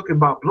cooking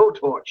by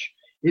blowtorch.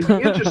 It'd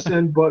be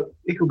interesting, but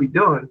it could be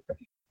done.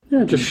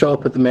 Yeah, just show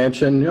up at the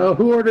mansion. Oh,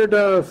 who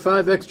ordered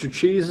 5 extra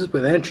cheeses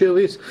with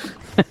anchovies?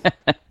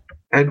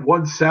 And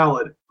 1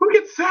 salad. Who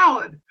gets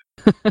salad?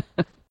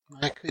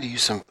 I could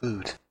use some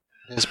food.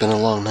 It's been a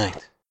long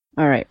night.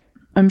 All right.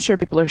 I'm sure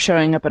people are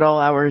showing up at all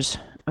hours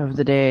of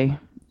the day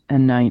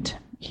and night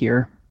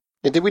here.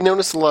 Hey, did we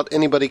notice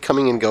anybody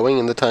coming and going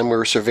in the time we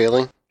were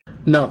surveilling?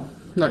 No,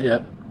 not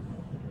yet.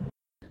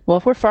 Well,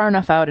 if we're far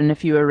enough out and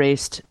if you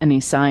erased any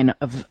sign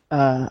of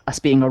us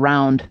being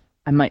around,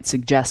 I might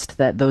suggest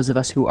that those of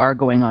us who are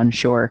going on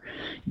shore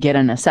get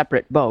in a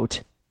separate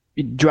boat,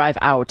 drive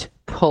out,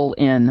 pull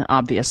in,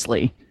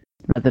 obviously,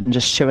 rather than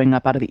just showing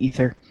up out of the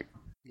ether.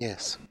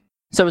 Yes.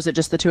 So is it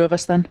just the 2 of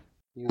us then?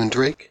 You and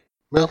Drake?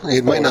 Well,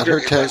 it might not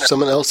hurt to have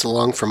someone else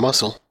along for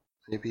muscle.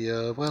 Maybe,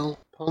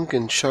 Punk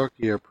and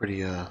Sharky are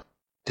pretty,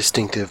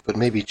 distinctive, but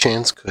maybe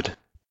Chance could.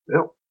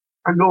 Well,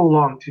 I go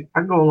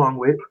along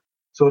with,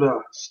 sort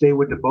of stay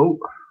with the boat.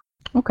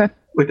 Okay.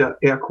 With the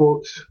air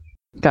quotes.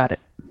 Got it.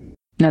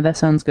 Now that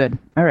sounds good.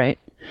 All right.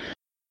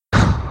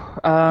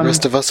 The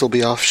rest of us will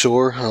be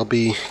offshore. I'll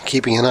be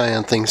keeping an eye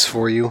on things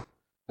for you,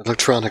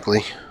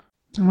 electronically.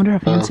 I wonder how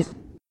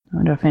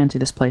fancy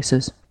this place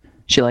is.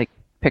 She,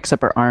 picks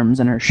up her arms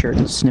and her shirt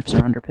and sniffs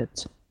her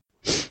underpits.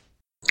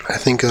 I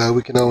think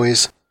we can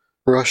always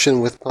rush in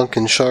with Punk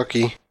and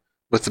Sharky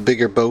with the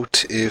bigger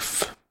boat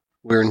if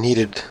we're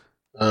needed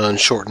on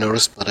short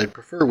notice, but I'd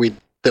prefer we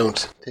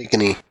don't take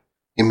any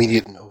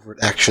immediate and overt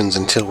actions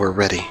until we're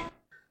ready.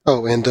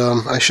 Oh, and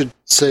I should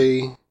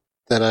say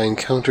that I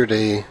encountered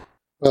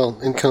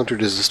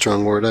encountered is a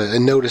strong word. I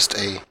noticed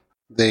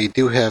they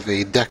do have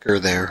a decker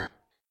there,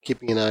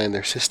 keeping an eye on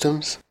their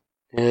systems,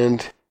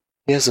 and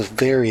he has a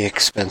very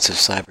expensive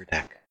cyber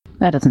deck.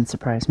 That doesn't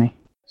surprise me.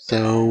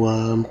 So,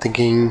 I'm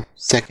thinking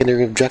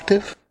secondary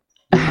objective?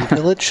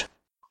 Village?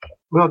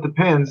 Well, it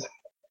depends.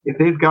 If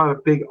they've got a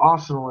big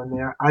arsenal in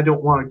there, I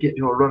don't want to get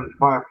into a running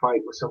firefight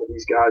with some of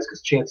these guys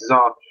because chances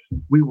are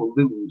we will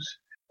lose.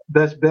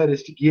 Best bet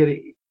is to get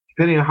it,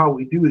 depending on how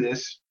we do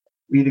this,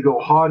 we either go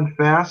hard and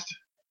fast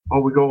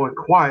or we go in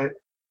quiet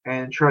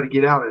and try to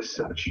get out as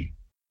such.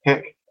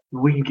 Heck, if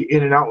we can get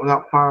in and out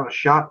without firing a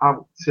shot, I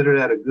would consider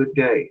that a good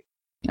day.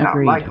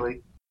 Agreed. Not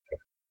likely.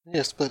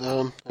 Yes, but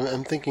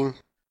I'm thinking,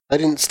 I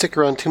didn't stick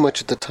around too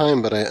much at the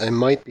time, but I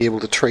might be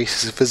able to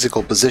trace his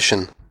physical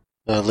position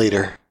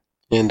later.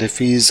 And if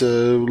he's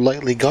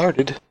lightly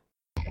guarded...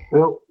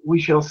 Well, we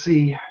shall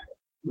see.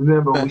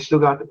 Remember, we still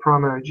got the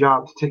primary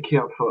job to take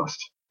care of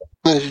first.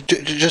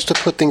 Just to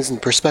put things in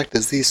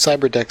perspective, these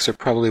cyber decks are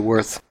probably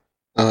worth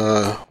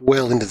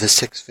well into the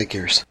 6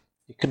 figures.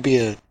 It could be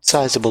a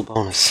sizable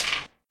bonus.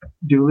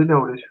 Duly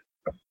noted.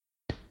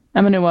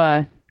 I'm going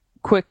to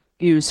quick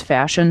use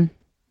fashion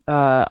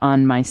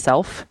on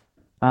myself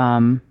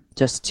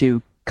just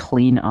to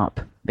clean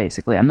up,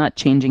 basically. I'm not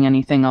changing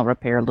anything. I'll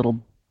repair little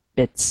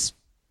bits,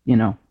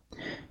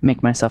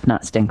 make myself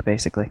not stink,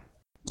 basically.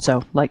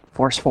 So,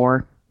 Force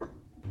 4,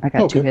 I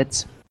got 2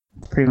 hits.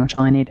 That's pretty much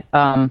all I need.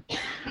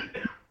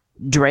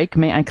 Drake,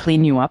 may I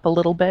clean you up a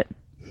little bit?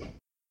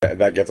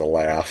 That gets a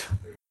laugh.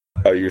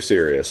 Are you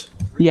serious?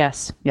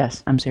 Yes,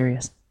 I'm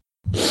serious.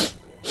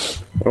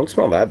 I don't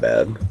smell that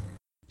bad.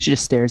 She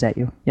just stares at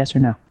you. Yes or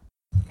no?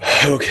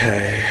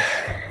 Okay.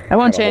 I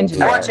won't change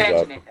anything.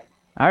 anything.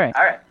 All right.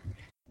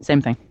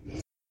 Same thing.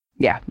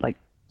 Yeah,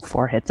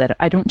 4 hits.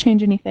 I don't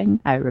change anything.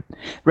 I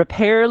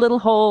repair little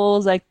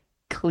holes. I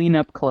clean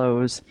up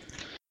clothes.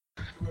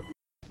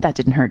 That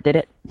didn't hurt, did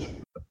it?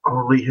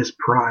 Only his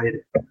pride.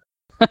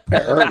 I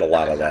earned a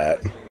lot of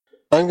that.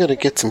 I'm going to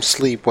get some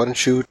sleep. Why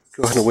don't you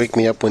go ahead and wake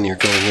me up when you're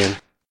going in?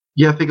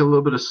 Yeah, I think a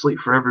little bit of sleep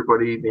for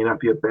everybody may not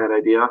be a bad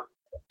idea.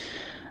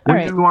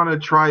 We do want to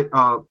try,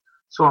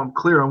 so I'm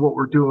clear on what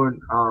we're doing.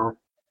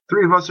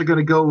 3 of us are going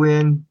to go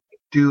in,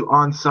 do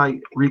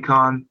on-site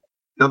recon.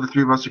 The other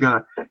 3 of us are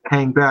going to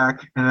hang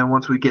back, and then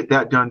once we get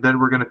that done, then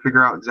we're going to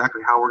figure out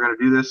exactly how we're going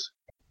to do this.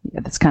 Yeah,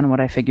 that's kind of what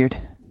I figured.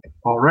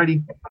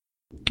 Alrighty.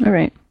 All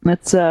right,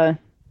 let's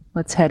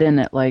head in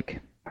at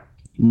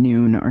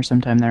noon or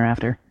sometime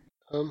thereafter.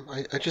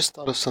 I just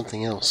thought of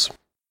something else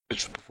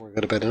just before I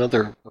go to bed.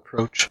 Another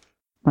approach.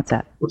 What's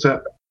that?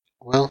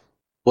 Well,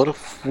 what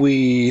if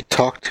we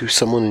talk to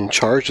someone in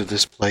charge of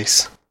this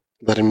place?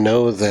 Let him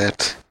know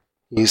that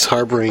he's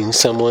harboring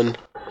someone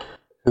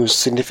who's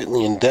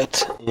significantly in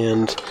debt,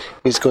 and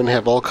he's going to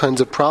have all kinds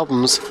of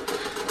problems.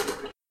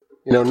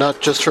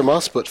 Not just from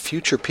us, but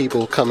future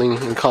people coming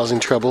and causing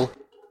trouble.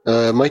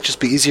 It might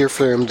just be easier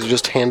for him to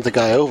just hand the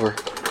guy over.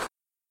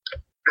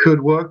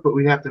 Could work, but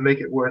we have to make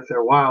it worth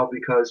their while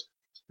because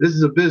this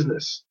is a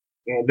business,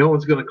 and no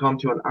one's going to come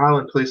to an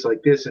island place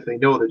like this if they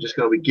know they're just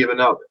going to be giving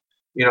up,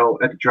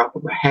 at the drop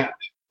of a hat.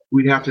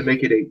 We'd have to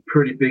make it a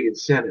pretty big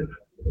incentive.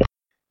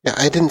 Yeah,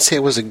 I didn't say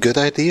it was a good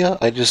idea.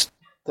 I just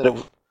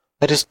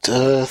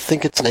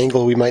think it's an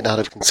angle we might not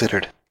have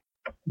considered.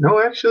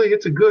 No, actually,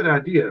 it's a good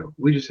idea.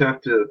 We just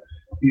have to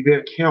be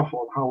very careful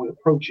on how we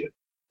approach it.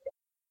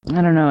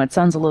 I don't know. It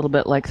sounds a little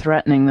bit like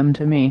threatening them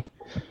to me.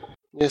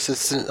 Yes,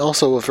 it's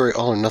also a very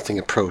all-or-nothing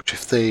approach.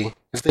 If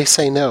they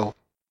say no,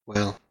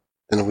 well,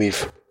 and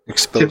we've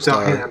exposed Tipped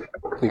our our... hand.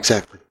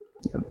 Exactly.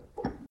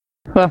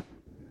 Well,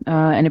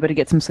 anybody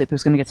get some sleep?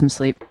 Who's going to get some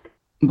sleep?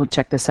 We'll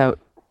check this out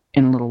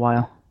in a little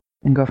while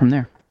and go from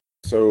there.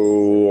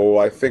 So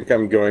I think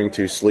I'm going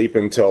to sleep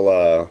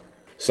until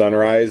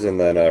sunrise and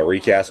then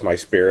recast my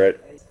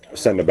spirit,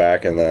 send it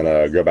back, and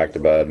then go back to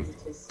bed.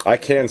 I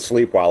can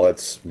sleep while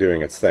it's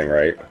doing its thing,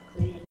 right?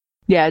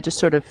 Yeah, it just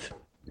sort of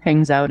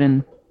hangs out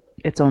in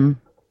its own,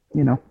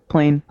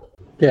 plane.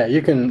 Yeah,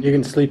 you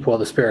can sleep while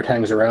the spirit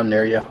hangs around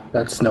near you.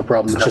 That's no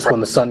problem. It's just when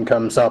the sun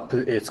comes up,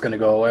 it's going to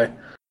go away.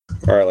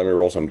 All right, let me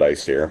roll some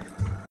dice here.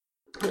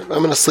 I'm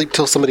going to sleep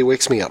till somebody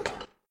wakes me up.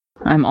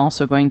 I'm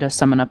also going to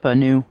summon up a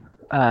new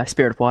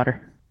spirit of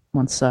water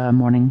once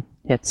morning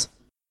hits.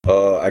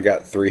 I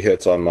got 3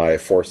 hits on my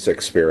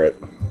 4/6 spirit.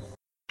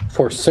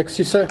 4/6,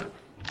 you say?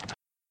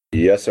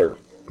 Yes, sir.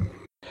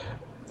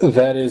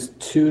 That is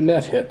 2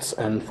 net hits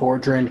and 4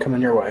 drain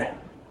coming your way.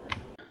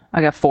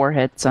 I got 4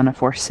 hits on a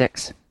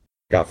 4/6.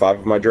 Got 5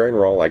 of my drain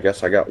roll. I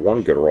guess I got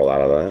 1 good roll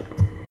out of that.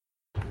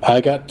 I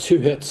got 2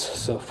 hits,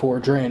 so 4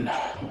 drain.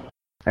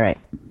 All right.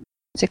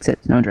 6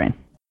 hits, no drain.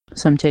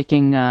 So I'm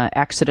taking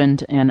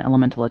accident and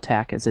elemental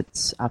attack as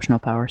its optional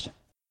powers.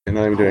 And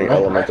I'm doing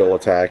elemental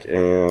attack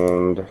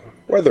and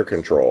weather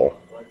control.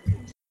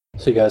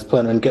 So you guys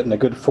plan on getting a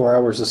good 4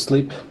 hours of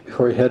sleep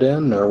before you head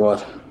in, or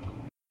what?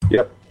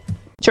 Yep.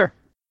 Sure.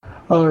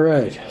 All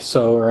right,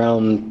 so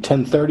around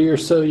 10:30 or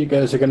so, you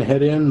guys are going to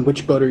head in.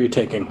 Which boat are you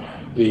taking?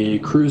 The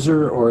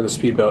cruiser or the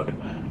speedboat?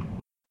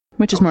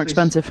 Which is more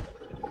expensive?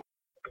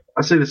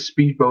 I say the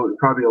speedboat is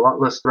probably a lot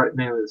less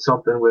threatening than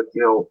something with,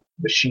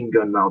 machine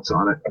gun mounts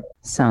on it.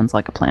 Sounds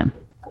like a plan.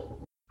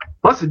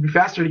 Plus, it'd be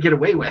faster to get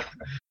away with.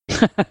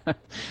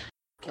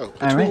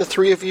 Between the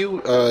 3 of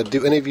you,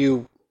 do any of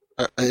you...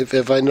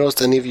 have I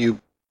noticed any of you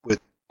with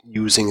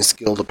using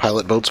skill to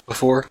pilot boats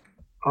before?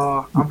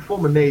 I'm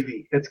former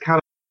Navy. It's kind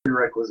of a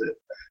prerequisite.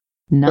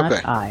 Not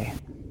Okay. I.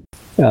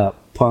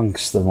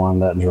 Punk's the one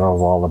that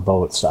drove all the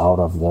boats out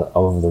of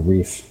over the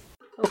reef.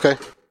 Okay.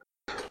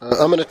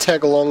 I'm going to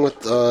tag along with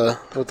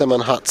them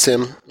on Hot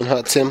Sim,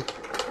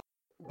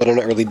 but I'm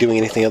not really doing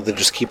anything other than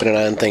just keeping an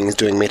eye on things,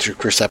 doing matrix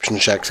perception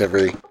checks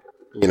every,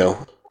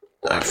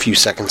 a few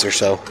seconds or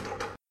so.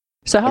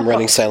 So I'm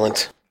running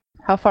silent.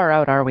 How far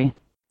out are we?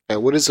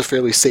 What is a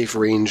fairly safe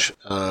range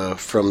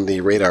from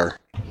the radar?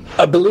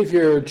 I believe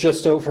you're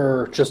just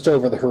over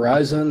the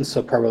horizon,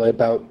 so probably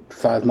about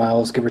 5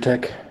 miles, give or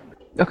take.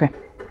 Okay.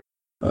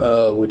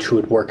 Which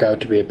would work out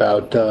to be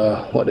about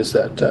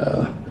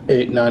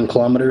 8-9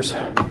 kilometers.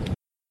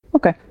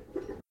 Okay.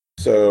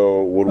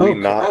 So would we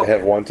not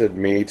have wanted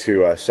me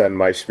to send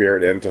my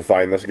spirit in to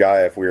find this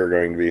guy if we were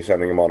going to be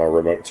sending him on a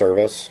remote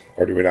service?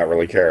 Or do we not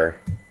really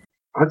care?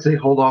 I'd say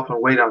hold off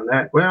and wait on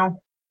that.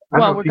 Well, I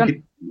don't know if you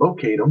could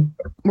locate him.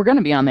 We're going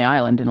to be on the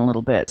island in a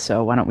little bit,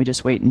 so why don't we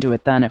just wait and do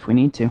it then if we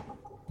need to?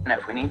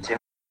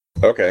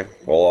 Okay.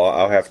 Well,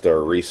 I'll have to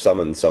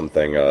resummon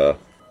something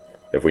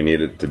if we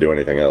needed to do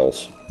anything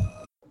else.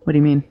 What do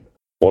you mean?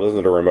 Well, isn't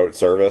it a remote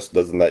service?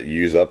 Doesn't that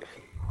use up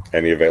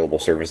any available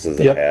services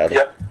it had?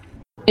 Yep.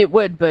 It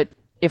would, but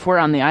if we're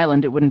on the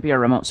island, it wouldn't be a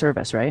remote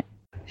service, right?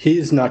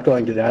 He's not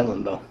going to the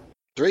island, though.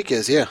 Drake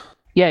is, yeah.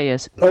 Yeah, he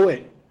is. Oh,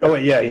 wait,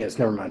 yeah, he is.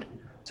 Never mind.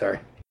 Sorry.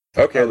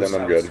 Okay, then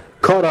I'm good.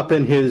 Caught up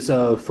in his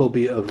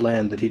phobia of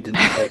land that he didn't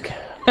take.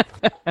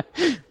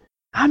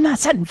 I'm not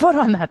setting foot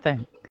on that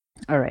thing.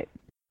 All right.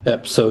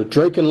 Yep, so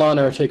Drake and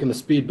Lana are taking the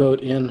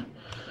speedboat in.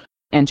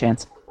 And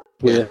Chance.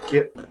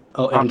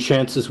 And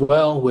Chance as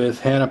well,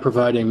 with Hannah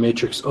providing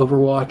Matrix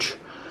Overwatch.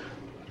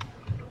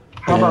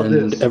 How about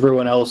and this?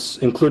 Everyone else,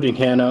 including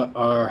Hannah,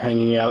 are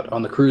hanging out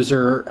on the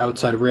cruiser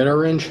outside of radar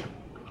range.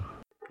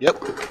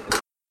 Yep.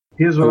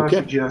 Here's what I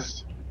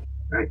suggest.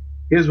 Right.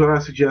 Here's what I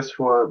suggest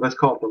for, let's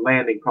call it the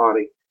landing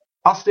party.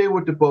 I'll stay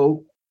with the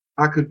boat.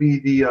 I could be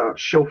the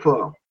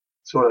chauffeur,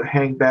 sort of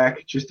hang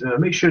back, just to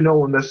make sure no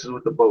one messes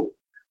with the boat.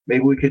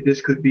 Maybe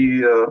this could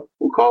be,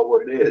 we'll call it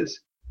what it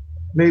is.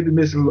 Maybe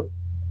Miss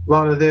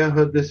Lana there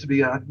heard this would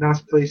be a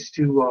nice place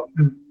to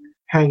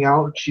hang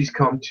out. She's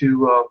come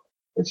to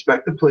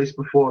inspect the place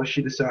before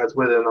she decides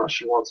whether or not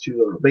she wants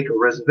to make a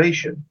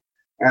reservation.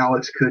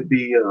 Alex could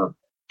be,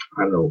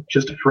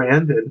 just a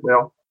friend, and,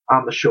 well,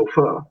 I'm the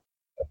chauffeur.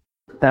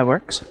 That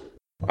works.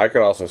 I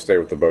could also stay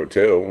with the boat,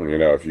 too,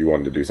 if you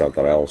wanted to do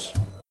something else.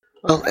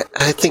 Well,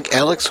 I think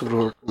Alex would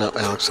work... No,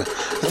 Alex. I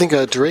think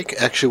Drake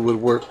actually would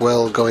work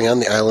well going on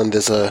the island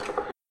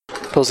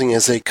posing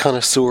as a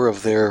connoisseur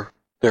of their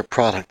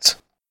products.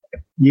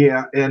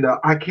 Yeah, and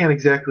I can't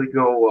exactly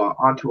go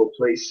onto a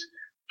place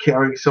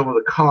carrying some of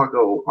the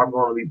cargo I'm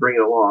going to be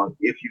bringing along,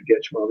 if you get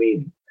my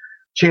meaning.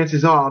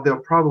 Chances are they're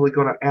probably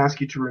going to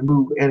ask you to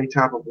remove any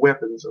type of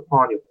weapons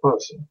upon your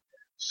person.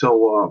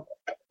 So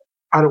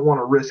I don't want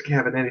to risk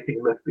having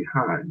anything left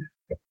behind.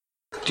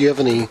 Do you have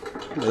any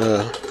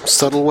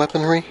subtle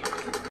weaponry?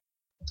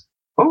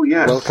 Oh,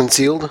 yes. Well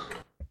concealed?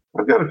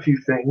 I've got a few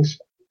things.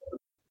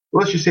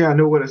 Let's just say I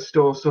know where to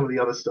store some of the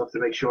other stuff to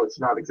make sure it's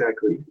not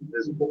exactly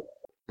visible.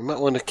 You might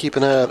want to keep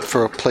an eye out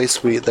for a place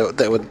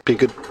that would be a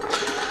good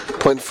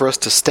point for us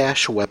to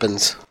stash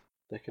weapons.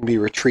 That can be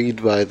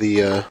retrieved by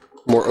the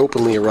more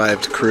openly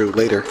arrived crew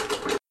later.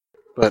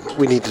 But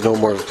we need to know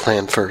more of the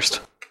plan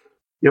first.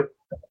 Yep.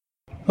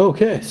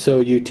 Okay, so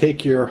you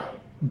take your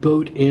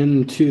boat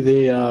into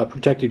the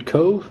protected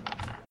cove,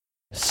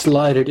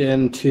 slide it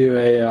into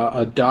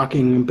a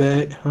docking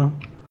bay. Huh?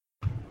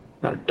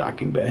 Not a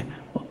docking bay.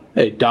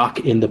 A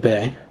dock in the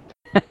bay.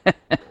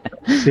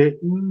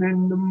 Sitting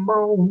in the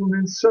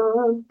morning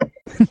sun.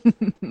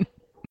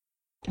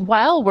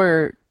 While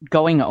we're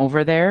going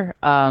over there,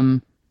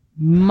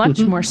 much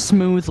more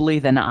smoothly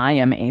than I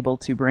am able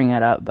to bring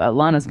it up,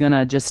 Lana's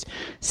gonna just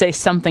say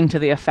something to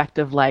the effect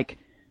of like,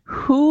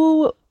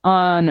 who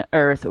on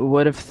earth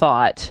would have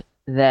thought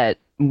that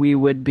we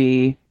would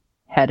be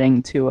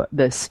heading to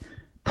this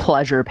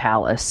pleasure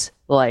palace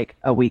like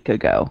a week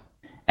ago?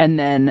 And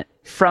then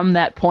from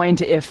that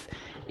point, if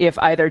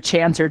either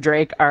Chance or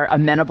Drake are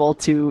amenable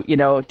to,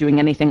 doing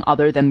anything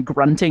other than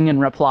grunting in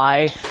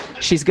reply,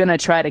 she's going to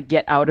try to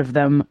get out of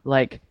them,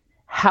 like,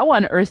 how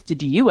on earth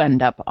did you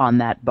end up on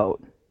that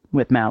boat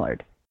with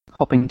Mallard?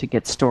 Hoping to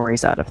get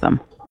stories out of them.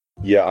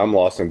 Yeah, I'm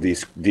lost in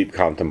deep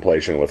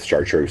contemplation with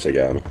Chartreuse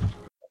again.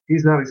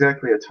 He's not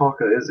exactly a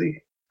talker, is he?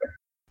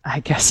 I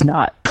guess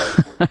not.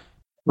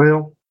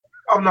 Well,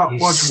 I'm not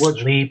He's much.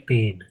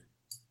 sleeping.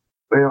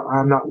 Well,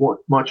 I'm not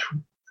much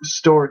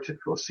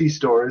for sea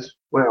stories.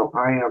 Well,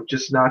 I am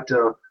just not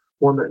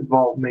one that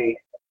involved me,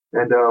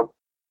 and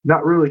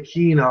not really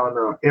keen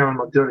on airing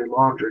my dirty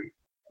laundry.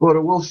 But I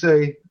will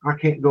say I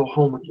can't go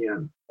home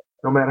again,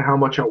 no matter how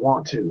much I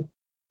want to.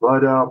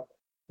 But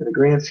in the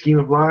grand scheme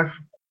of life,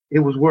 it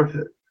was worth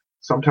it.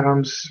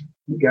 Sometimes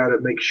you got to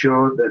make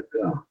sure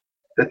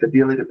that the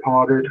dearly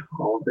departed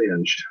are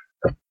avenged.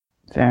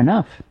 Fair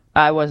enough.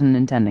 I wasn't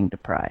intending to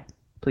pry.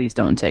 Please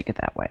don't take it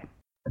that way.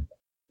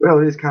 Well,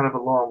 it is kind of a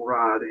long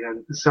ride,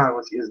 and the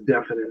silence is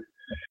deafening.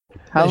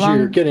 How As long?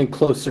 you're getting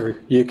closer,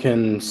 you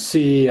can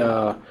see,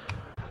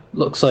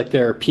 looks like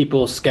there are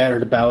people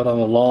scattered about on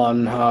the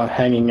lawn,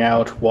 hanging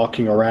out,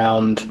 walking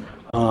around.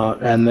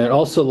 And it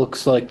also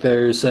looks like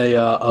there's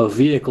a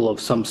vehicle of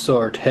some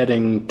sort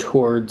heading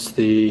towards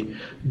the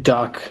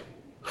dock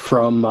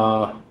from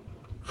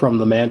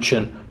the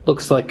mansion.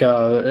 Looks like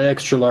an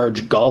extra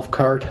large golf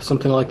cart,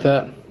 something like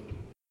that.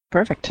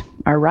 Perfect.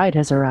 Our ride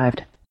has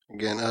arrived.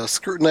 Again,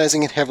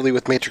 scrutinizing it heavily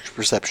with matrix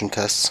perception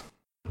tests.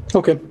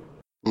 Okay.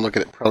 I'm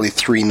looking at probably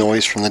 3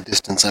 noise from the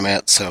distance I'm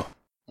at, so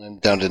I'm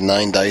down to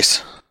 9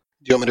 dice.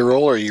 Do you want me to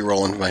roll, or are you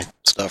rolling my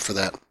stuff for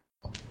that?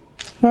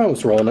 I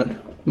was rolling it.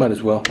 Might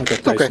as well. I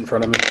got dice Okay. in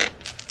front of me.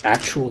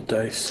 Actual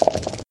dice.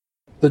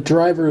 The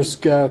driver's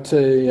got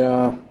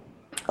a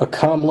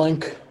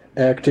comlink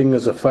acting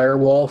as a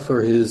firewall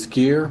for his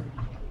gear.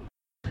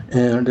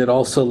 And it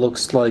also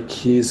looks like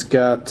he's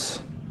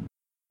got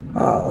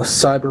a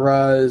cyber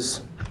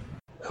eyes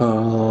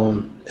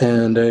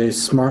and a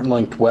smart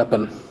linked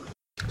weapon.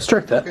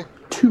 Strike that. Okay.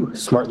 2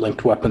 smart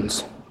linked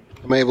weapons.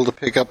 Am I able to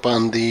pick up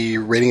on the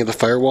rating of the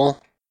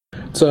firewall?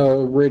 It's a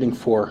rating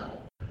 4.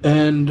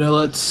 And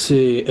let's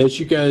see, as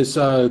you guys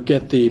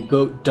get the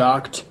boat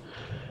docked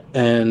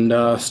and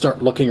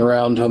start looking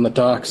around on the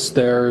docks,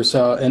 there's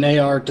an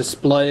AR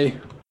display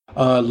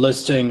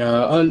listing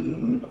a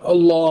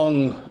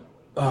long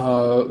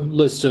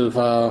list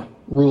of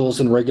rules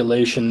and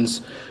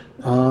regulations.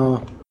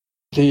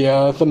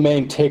 The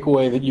main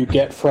takeaway that you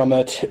get from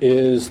it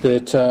is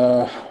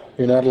that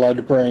you're not allowed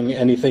to bring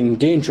anything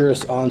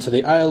dangerous onto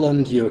the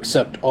island. You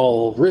accept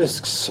all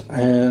risks,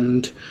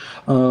 and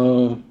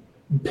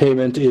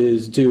payment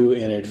is due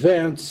in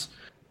advance.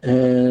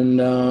 And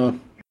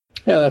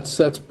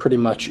that's pretty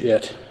much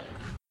it.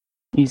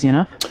 Easy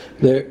enough.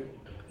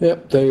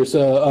 There's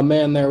a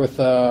man there with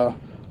a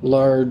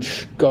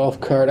large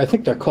golf cart. I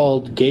think they're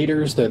called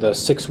Gators. They're the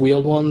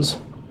 6-wheeled ones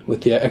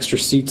with the extra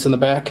seats in the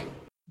back.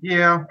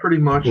 Yeah, pretty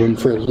much. Room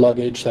for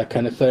luggage, that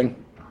kind of thing.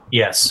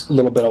 Yes. A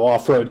little bit of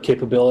off-road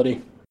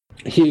capability.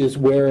 He is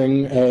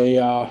wearing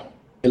a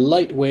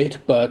lightweight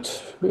but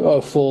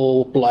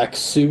full black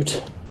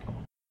suit,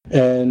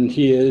 and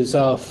he is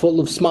full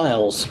of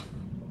smiles.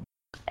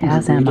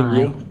 As He's am greeting I.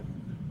 you.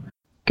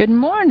 Good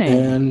morning.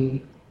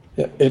 And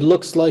it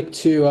looks like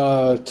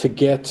to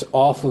get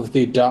off of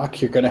the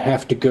dock, you're going to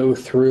have to go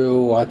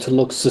through to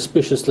look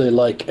suspiciously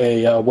like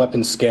a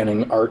weapon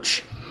scanning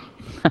arch.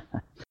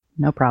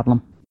 No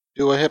problem.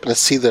 Do I happen to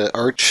see the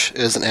arch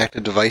as an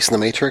active device in the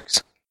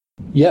Matrix?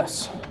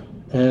 Yes,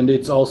 and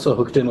it's also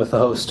hooked in with the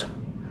host.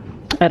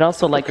 I'd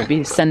also like to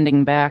be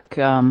sending back,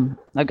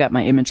 I've got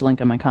my image link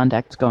on my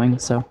contacts going,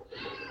 so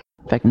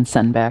if I can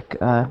send back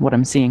what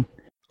I'm seeing.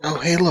 Oh,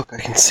 hey, look, I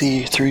can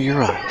see through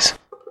your eyes.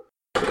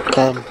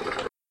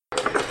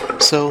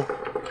 So,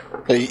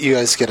 you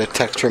guys get a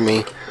text from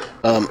me.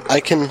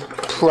 I can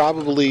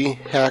probably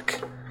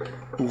hack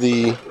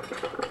the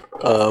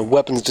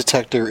weapons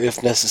detector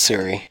if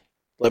necessary.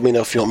 Let me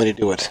know if you want me to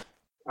do it.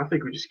 I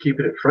think we're just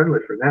keeping it friendly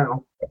for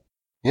now.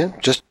 Yeah,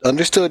 just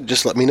understood.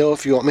 Just let me know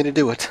if you want me to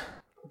do it.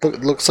 It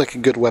looks like a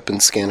good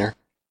weapons scanner.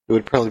 It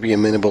would probably be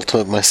amenable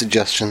to my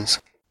suggestions.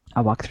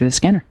 I'll walk through the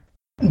scanner.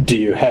 Do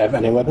you have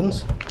any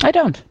weapons? I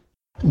don't.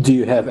 Do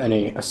you have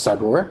any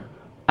cyberware?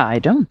 I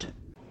don't.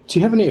 Do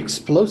you have any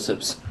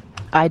explosives?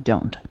 I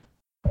don't.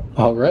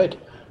 All right.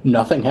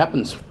 Nothing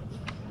happens.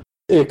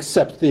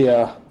 Except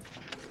the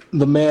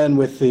man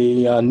with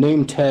the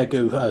name tag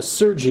of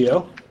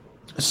Sergio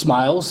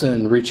smiles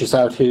and reaches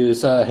out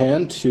his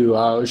hand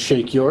to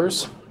shake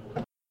yours.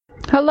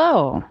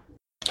 Hello.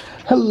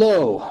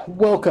 Hello.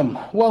 Welcome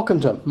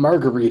to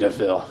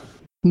Margaritaville.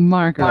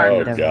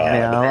 Margaritaville. Oh,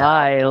 God.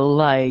 I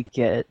like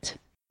it.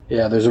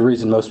 Yeah, there's a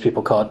reason most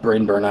people call it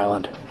Brainburn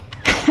Island.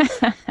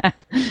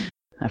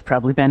 I've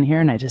probably been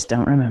here and I just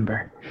don't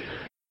remember.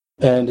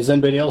 And is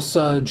anybody else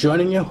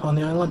joining you on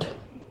the island?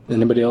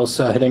 Anybody else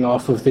heading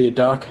off of the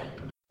dock?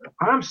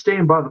 I'm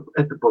staying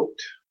at the boat.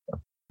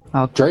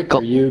 Drake,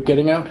 are you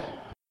getting out?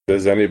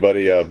 Does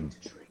anybody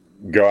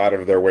go out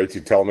of their way to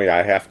tell me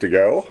I have to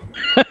go?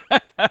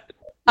 I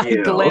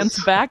Yes.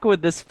 glance back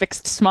with this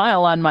fixed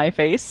smile on my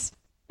face.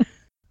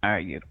 Are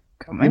you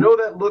coming? You know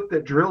that look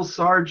that drill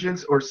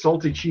sergeants or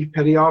salty chief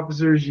petty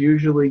officers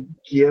usually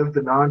give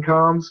the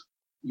non-coms?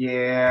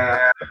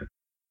 Yeah.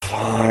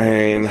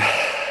 Fine.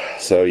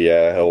 So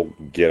yeah, he'll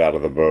get out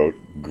of the boat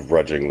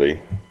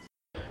grudgingly.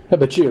 How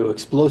about you?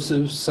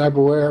 Explosives,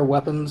 cyberware,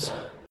 weapons?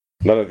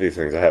 None of these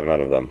things. I have none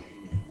of them.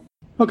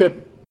 Okay.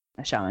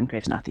 A shaman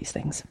craves not these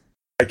things.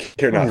 I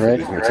care not for Alright.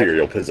 these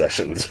material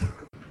possessions.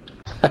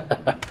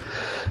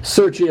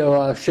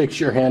 Sergio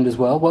shakes your hand as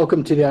well.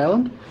 Welcome to the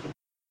island.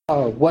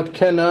 What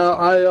can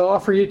I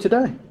offer you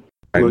today?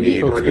 I Will need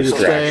you a be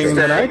staying distraction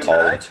the from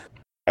night?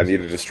 I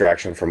need a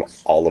distraction from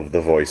all of the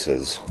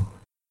voices.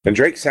 And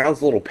Drake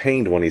sounds a little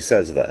pained when he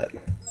says that.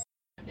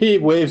 He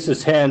waves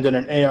his hand and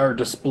an AR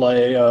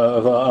display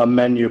of a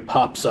menu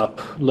pops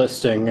up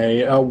listing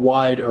a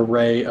wide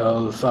array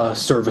of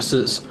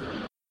services.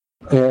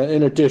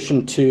 In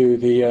addition to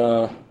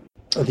the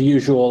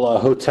usual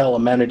hotel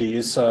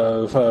amenities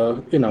of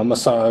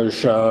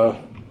massage,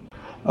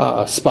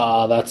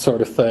 spa, that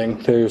sort of thing.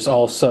 There's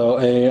also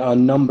a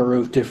number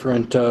of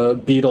different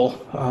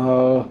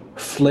beetle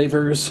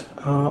flavors,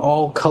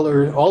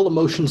 all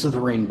emotions of the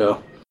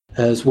rainbow,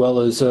 as well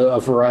as a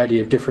variety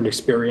of different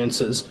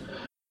experiences.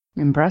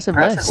 Impressive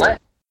list.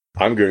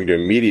 I'm going to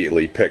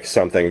immediately pick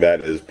something that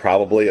is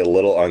probably a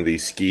little on the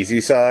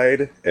skeezy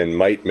side and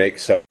might make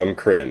some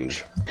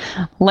cringe.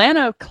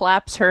 Lana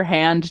claps her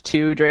hand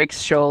to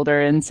Drake's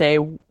shoulder and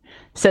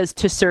says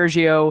to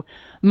Sergio,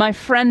 "My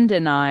friend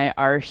and I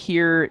are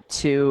here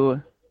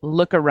to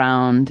look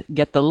around,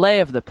 get the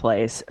lay of the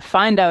place,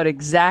 find out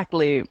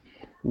exactly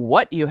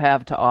what you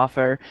have to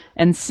offer,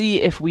 and see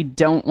if we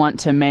don't want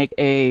to make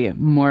a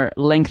more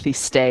lengthy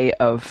stay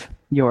of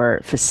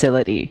your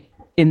facility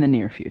in the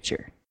near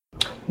future."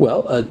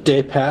 Well, a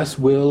day pass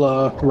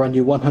will run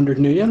you 100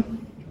 new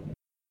yen.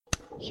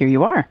 Here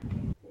you are.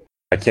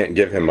 I can't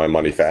give him my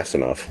money fast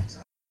enough.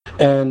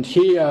 And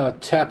he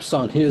taps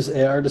on his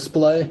AR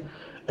display,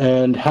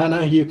 and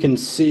Hannah, you can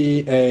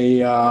see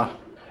a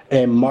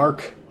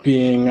mark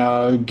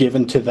being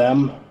given to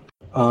them,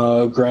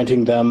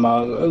 granting them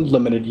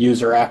limited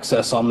user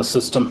access on the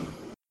system.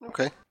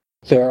 Okay.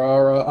 There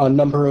are a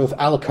number of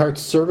a la carte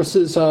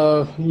services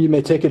you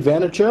may take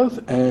advantage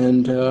of,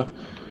 and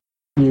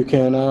you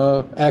can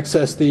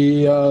access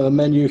the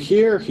menu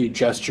here. He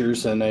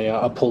gestures, and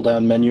a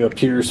pull-down menu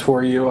appears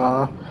for you.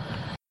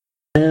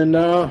 And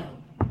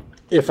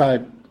if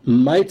I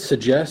might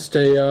suggest,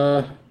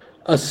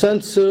 a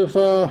sense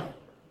of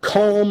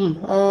calm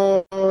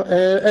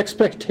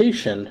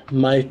expectation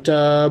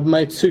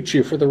might suit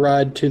you for the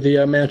ride to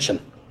the mansion.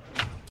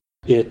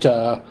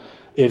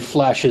 It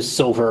flashes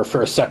silver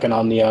for a second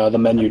on the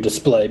menu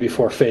display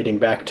before fading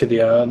back to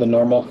the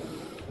normal.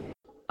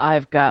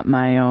 I've got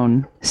my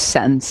own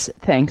sense.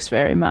 Thanks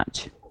very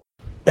much.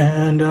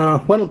 And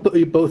why don't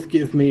you both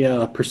give me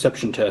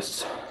perception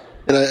tests?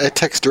 And I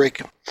text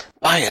Drake,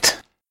 buy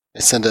it. I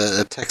send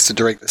a text to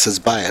Drake that says,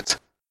 buy it.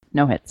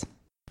 No hits.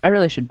 I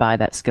really should buy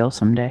that skill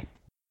someday.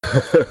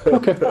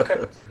 Okay.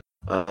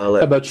 How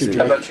about you,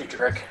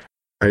 Drake?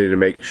 I need to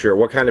make sure.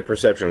 What kind of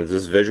perception? Is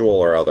this visual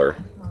or other?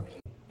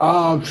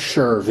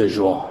 Sure,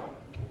 visual.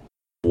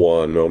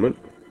 One moment.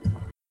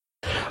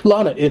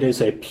 Lana, it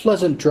is a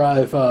pleasant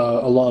drive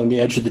along the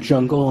edge of the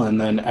jungle and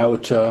then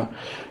out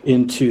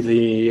into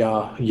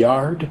the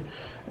yard,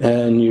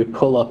 and you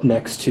pull up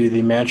next to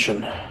the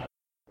mansion.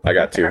 I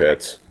got 2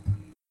 hits.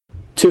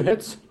 2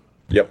 hits?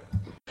 Yep.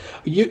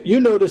 You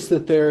notice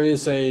that there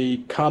is a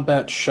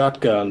combat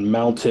shotgun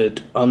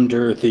mounted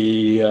under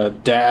the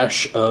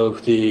dash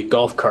of the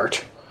golf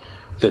cart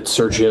that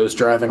Sergio is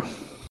driving.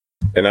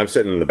 And I'm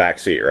sitting in the back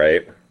seat,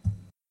 right?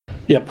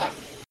 Yep.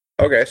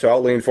 Okay, so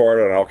I'll lean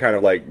forward and I'll kind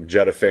of like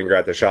jet a finger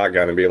at the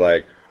shotgun and be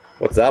like,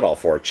 "What's that all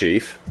for,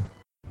 Chief?"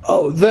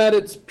 Oh, that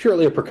it's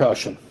purely a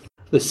precaution.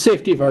 The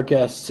safety of our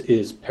guests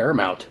is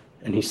paramount,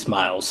 and he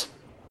smiles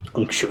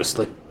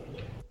unctuously.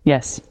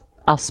 Yes,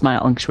 I'll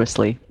smile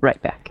unctuously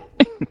right back.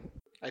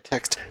 I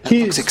text, that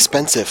looks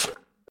expensive.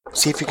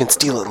 See if you can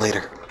steal it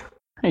later.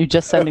 Are you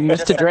just sending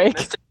this to Drake?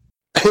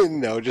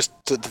 No, just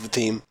to the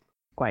team.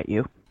 Quite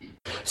you.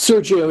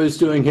 Sergio is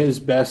doing his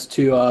best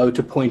to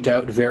point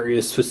out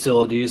various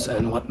facilities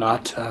and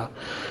whatnot.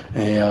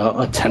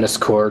 A tennis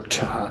court,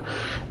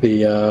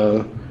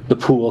 the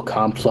pool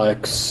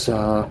complex.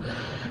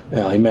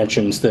 He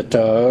mentions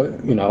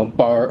that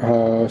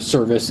bar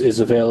service is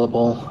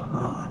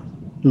available.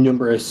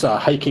 Numerous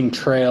hiking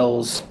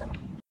trails.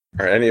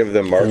 Are any of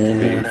them marked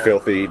the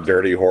filthy,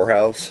 dirty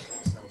whorehouse?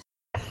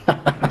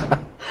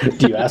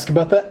 Do you ask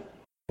about that?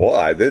 Well,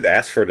 I did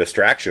ask for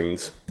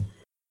distractions.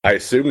 I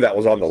assume that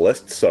was on the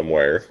list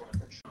somewhere.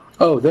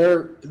 Oh,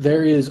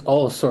 there is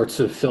all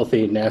sorts of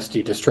filthy,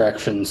 nasty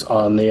distractions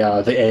on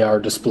the AR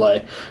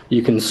display.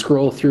 You can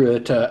scroll through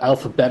it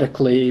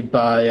alphabetically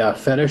by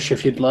fetish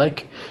if you'd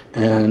like,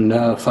 and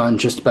find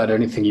just about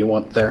anything you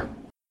want there.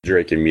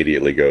 Drake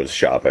immediately goes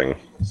shopping.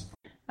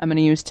 I'm going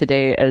to use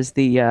today as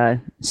the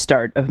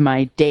start of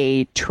my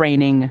day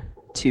training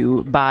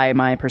to buy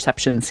my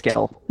perception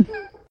skill.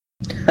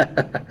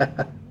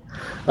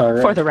 All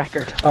right. For the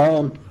record.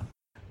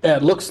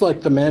 It looks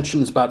like the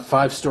mansion's about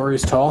 5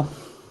 stories tall.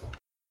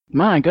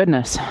 My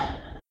goodness.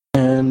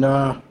 And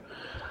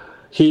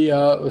he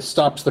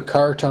stops the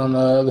cart on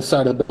the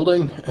side of the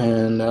building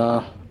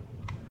and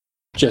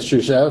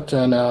gestures out.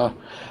 And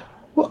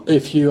well,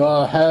 if you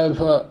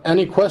have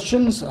any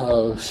questions,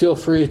 feel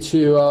free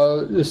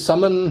to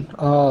summon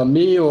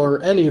me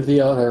or any of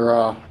the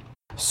other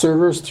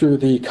servers through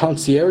the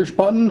concierge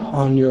button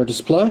on your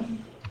display.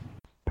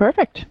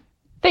 Perfect.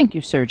 Thank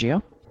you,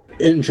 Sergio.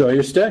 Enjoy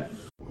your stay.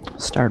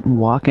 Start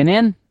walking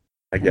in.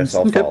 I guess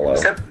I'll follow.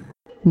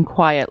 And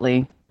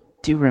quietly,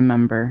 do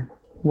remember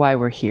why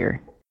we're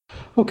here.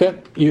 Okay,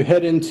 you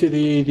head into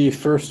the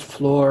first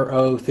floor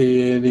of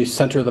the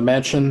center of the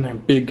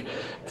mansion. Big,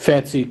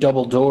 fancy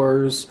double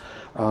doors,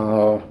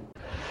 and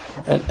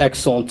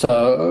excellent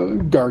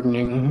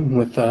gardening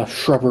with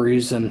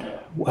shrubberies and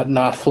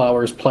whatnot,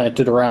 flowers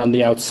planted around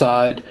the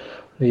outside.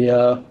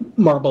 The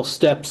marble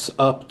steps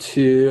up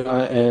to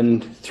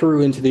and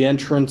through into the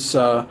entrance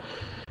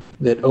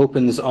that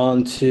opens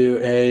onto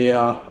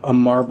a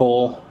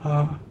marble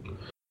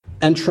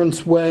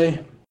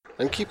entranceway.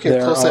 I'm keeping a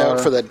close eye out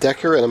for that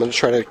Decker, and I'm going to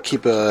try to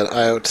keep an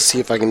eye out to see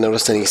if I can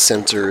notice any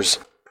sensors,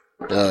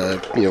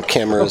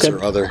 cameras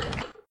or other.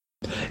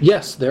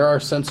 Yes, there are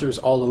sensors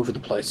all over the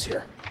place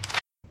here.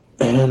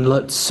 And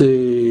let's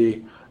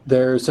see,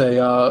 there's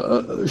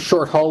a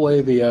short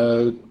hallway,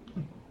 the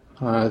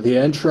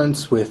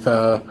entrance with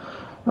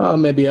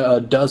maybe a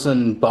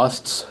dozen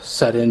busts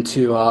set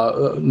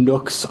into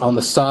nooks on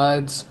the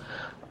sides,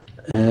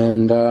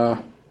 and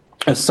a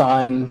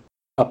sign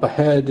up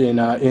ahead in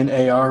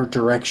AR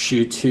directs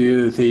you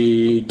to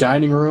the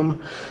dining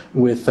room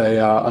with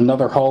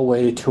another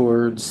hallway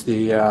towards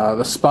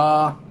the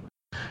spa,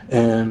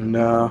 and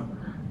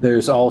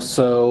there's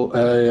also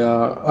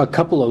a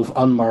couple of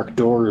unmarked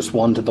doors,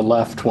 one to the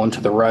left, one to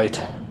the right.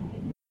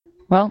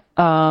 Well,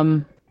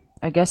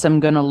 I guess I'm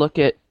gonna look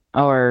at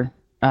our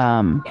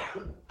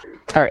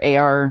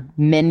AR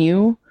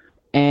menu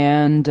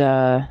and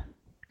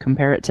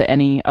compare it to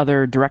any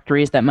other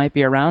directories that might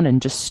be around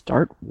and just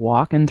start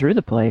walking through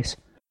the place.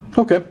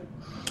 Okay.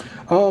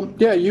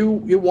 Yeah,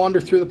 you wander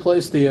through the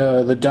place.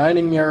 The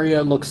dining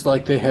area looks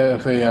like they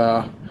have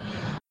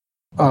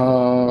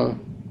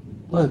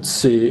let's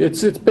see.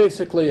 It's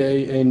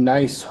basically a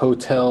nice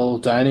hotel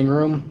dining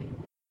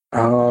room.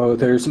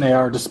 There's an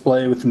AR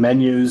display with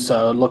menus.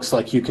 Looks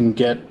like you can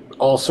get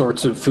all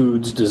sorts of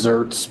foods,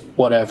 desserts,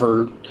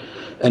 whatever,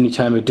 any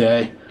time of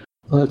day.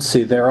 Let's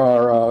see, there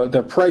are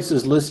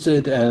prices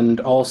listed, and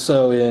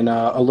also in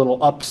a little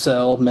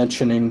upsell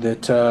mentioning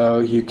that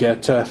you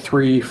get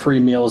 3 free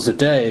meals a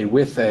day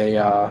with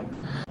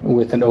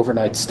an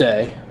overnight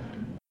stay,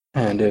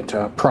 and it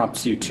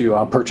prompts you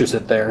to purchase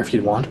it there if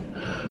you want.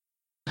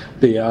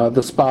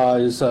 The spa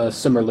is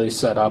similarly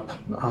set up.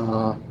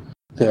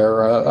 There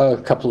are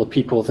a couple of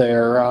people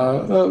there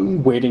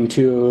waiting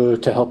to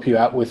help you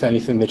out with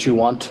anything that you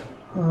want,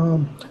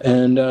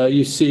 and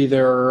you see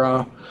there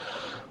are.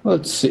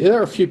 Let's see, there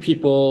are a few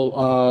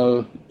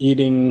people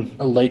eating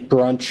a late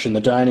brunch in the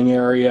dining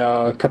area,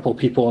 a couple of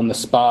people in the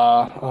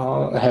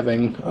spa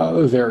having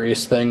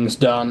various things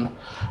done.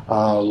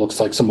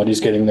 Looks like somebody's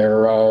getting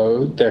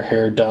their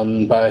hair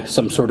done by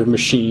some sort of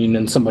machine,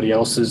 and somebody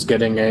else is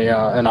getting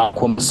an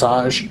aqua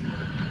massage,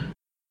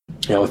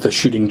 with the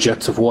shooting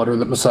jets of water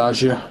that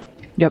massage you.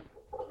 Yep.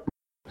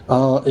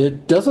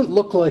 It doesn't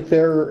look like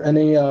there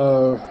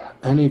are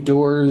any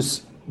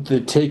doors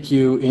that take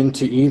you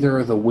into either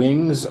of the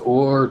wings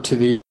or to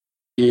the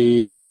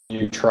you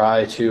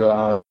try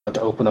to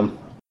open them.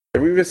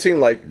 Have we even seen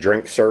like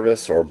drink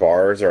service or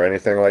bars or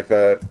anything like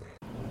that?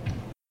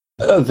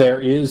 There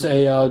is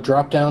a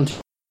drop down to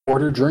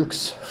order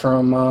drinks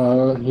from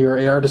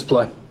your AR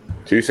display.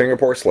 2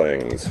 Singapore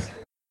slings.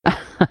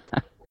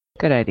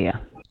 Good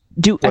idea.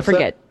 What's I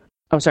forget?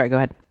 That? Oh, sorry. Go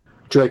ahead.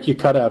 Drake, you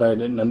cut out. I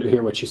didn't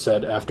hear what you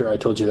said after I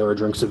told you there were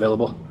drinks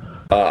available.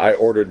 I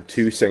ordered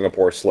 2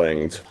 Singapore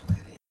slings.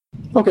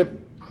 Okay.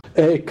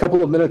 A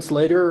couple of minutes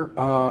later,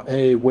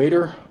 a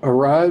waiter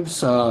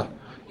arrives.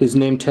 His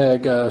name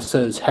tag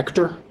says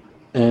Hector,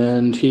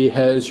 and he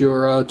has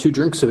your 2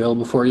 drinks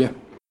available for you.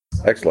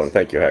 Excellent.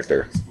 Thank you,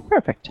 Hector.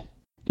 Perfect.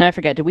 Now, I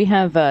forget, do we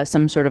have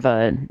some sort of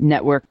a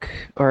network,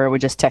 or are we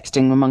just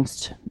texting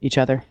amongst each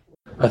other?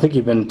 I think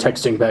you've been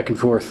texting back and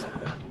forth.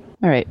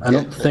 All right. I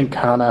don't think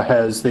Hana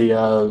has the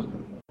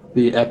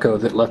echo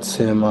that lets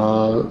him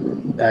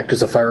act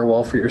as a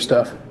firewall for your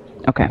stuff.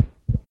 Okay.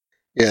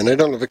 Yeah, and I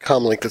don't have a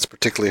comm link that's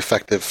particularly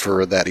effective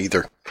for that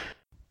either.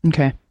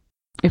 Okay.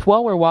 If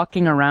while we're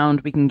walking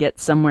around, we can get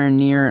somewhere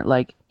near,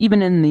 like,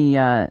 even in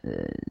the,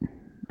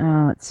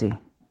 let's see,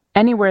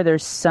 anywhere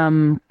there's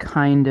some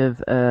kind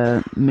of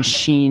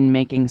machine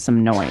making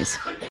some noise.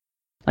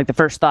 Like, the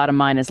first thought of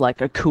mine is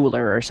like a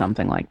cooler or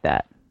something like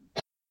that,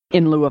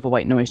 in lieu of a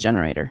white noise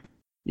generator,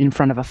 in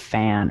front of a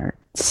fan or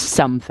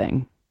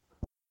something.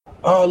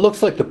 Oh, it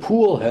looks like the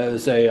pool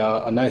has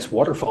a nice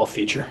waterfall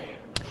feature.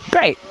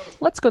 Great.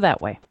 Let's go that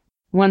way.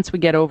 Once we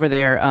get over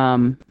there,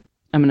 I'm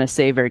going to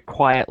say very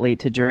quietly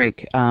to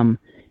Drake,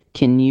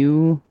 can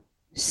you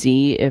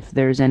see if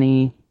there's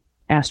any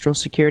astral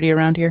security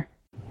around here?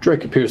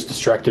 Drake appears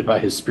distracted by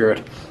his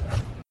spirit.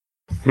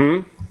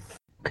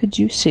 Could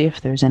you see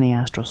if there's any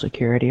astral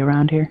security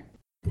around here?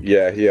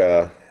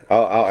 Yeah.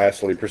 I'll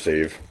astrally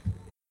perceive.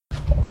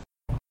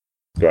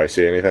 Do I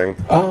see anything?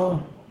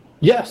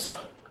 Yes.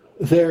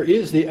 There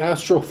is the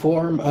astral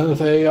form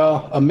of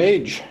a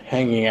mage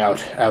hanging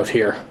out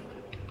here.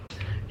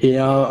 He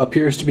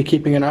appears to be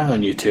keeping an eye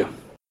on you two.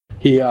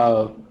 He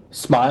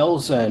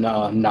smiles and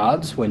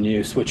nods when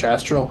you switch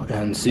astral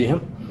and see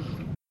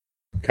him.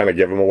 Kind of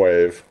give him a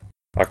wave.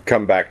 I'll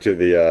come back to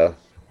the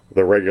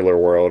regular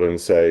world and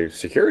say,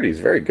 security's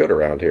very good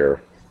around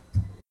here.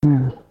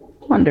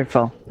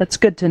 Wonderful. That's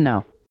good to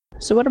know.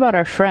 So what about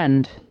our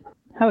friend?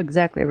 How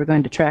exactly are we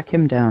going to track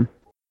him down?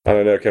 I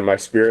don't know, can my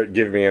spirit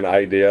give me an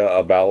idea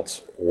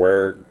about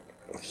where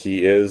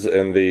he is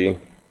in the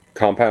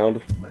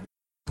compound?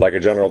 Like a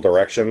general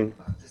direction?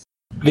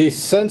 The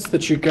sense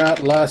that you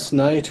got last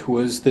night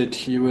was that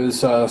he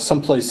was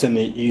someplace in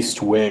the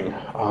east wing,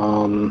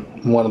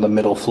 one of the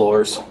middle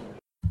floors.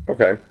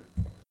 Okay.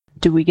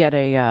 Do we get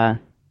a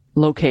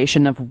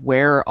location of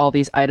where all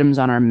these items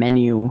on our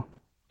menu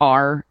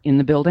are in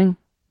the building?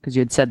 Because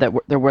you had said that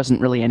there wasn't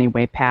really any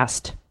way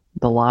past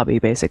the lobby,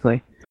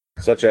 basically.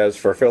 Such as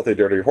for filthy,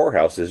 dirty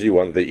whorehouses, you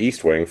want the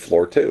East Wing,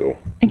 floor 2.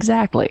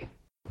 Exactly.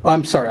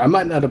 I'm sorry, I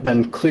might not have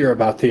been clear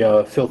about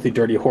the filthy,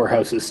 dirty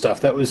whorehouses stuff.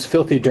 That was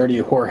filthy, dirty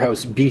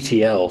whorehouse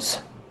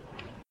BTLs.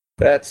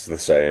 That's the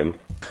same.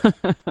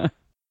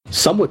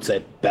 Some would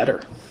say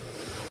better.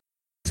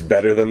 It's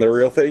better than the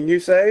real thing, you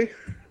say?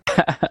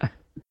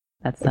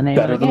 That's the name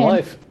Better of the than game.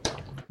 life.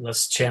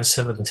 Less chance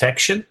of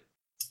detection.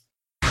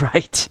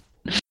 Right.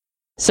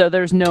 So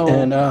there's no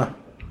And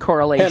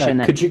correlation.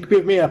 Hannah, could you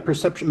give me a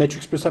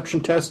matrix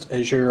perception test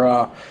as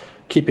you're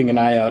keeping an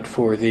eye out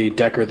for the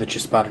Decker that you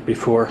spotted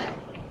before?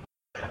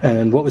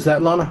 And what was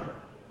that, Lana?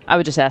 I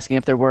was just asking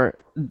if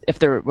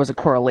there was a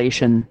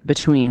correlation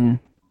between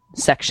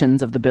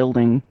sections of the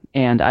building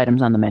and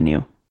items on the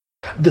menu.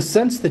 The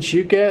sense that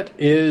you get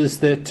is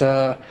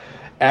that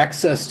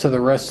access to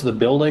the rest of the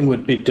building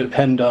would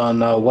depend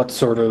on what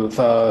sort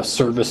of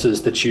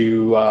services that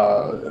you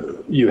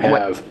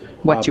have.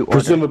 What you order.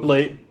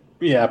 Presumably,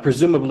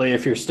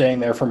 if you're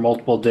staying there for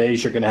multiple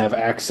days, you're going to have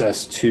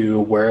access to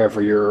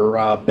wherever your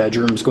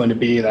bedroom's going to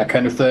be, that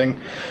kind of thing.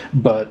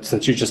 But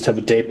since you just have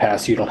a day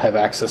pass, you don't have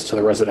access to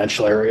the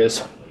residential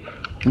areas.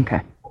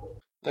 Okay.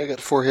 I got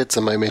 4 hits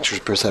on my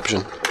matrix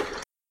perception.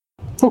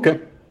 Okay.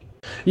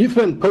 You've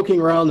been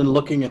poking around and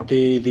looking at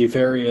the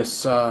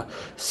various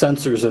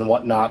sensors and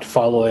whatnot,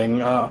 following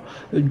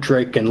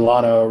Drake and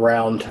Lana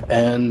around,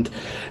 and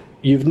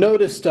you've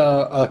noticed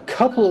a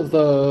couple of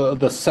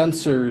the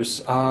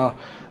sensors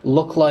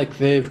look like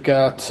they've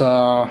got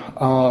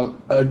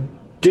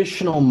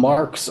additional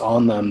marks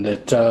on them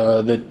that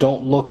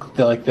don't look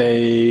like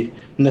they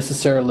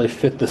necessarily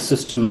fit the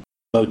system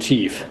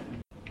motif.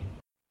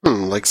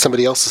 Like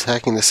somebody else is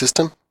hacking the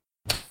system?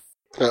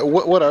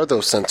 What are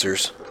those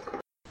sensors?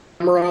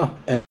 Camera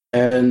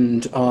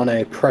and on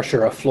a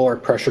floor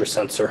pressure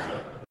sensor.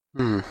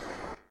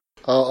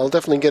 I'll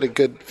definitely get a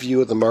good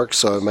view of the marks,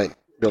 so I might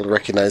be able to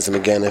recognize them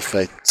again if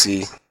I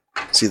see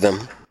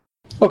them.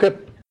 Okay.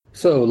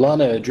 So,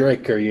 Lana,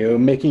 Drake, are you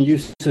making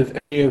use of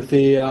any of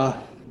the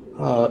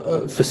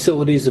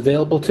facilities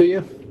available to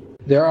you?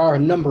 There are a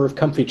number of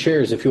comfy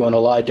chairs if you want to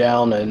lie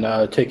down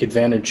and take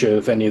advantage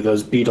of any of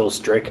those beetles,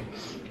 Drake.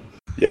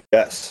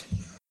 Yes,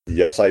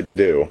 I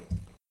do.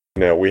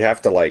 We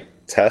have to,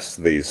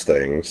 test these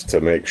things to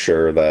make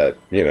sure that,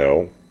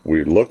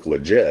 we look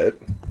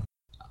legit.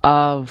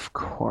 Of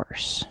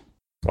course.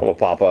 I'm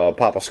gonna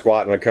pop a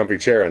squat in a comfy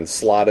chair and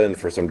slot in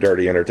for some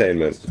dirty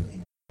entertainment.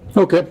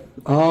 Okay.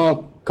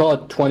 Call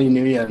it 20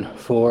 new yen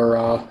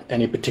for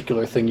any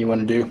particular thing you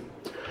want to do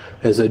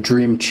as a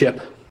dream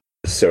chip.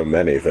 So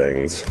many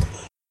things.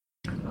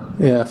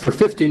 Yeah, for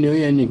 50 new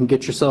yen, you can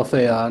get yourself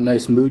a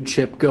nice mood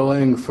chip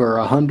going. For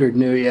 100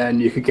 new yen,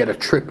 you could get a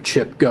trip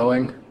chip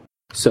going.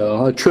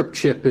 So a trip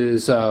chip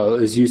is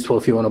useful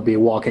if you want to be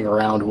walking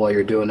around while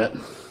you're doing it.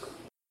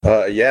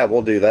 Yeah,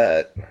 we'll do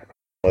that.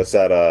 Unless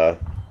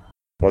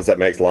that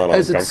makes Lana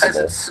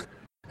uncomfortable.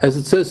 As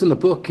it says in the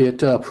book, it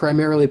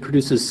primarily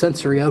produces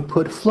sensory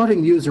output,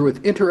 flooding the user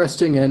with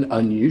interesting and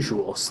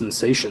unusual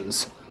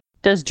sensations.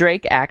 Does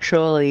Drake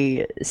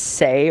actually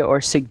say or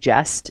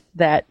suggest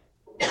that,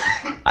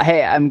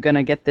 hey, I'm going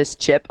to get this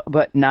chip,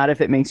 but not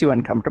if it makes you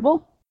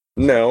uncomfortable?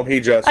 No, he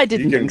just... I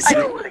didn't think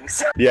so.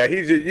 Yeah,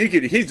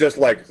 he's just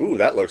like, ooh,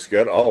 that looks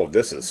good. Oh,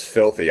 this is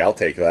filthy. I'll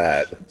take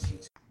that.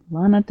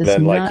 Lana does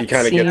then, not he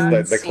kind of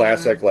gets the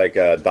classic,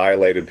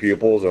 dilated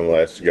pupils and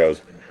just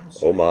goes,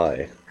 oh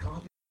my.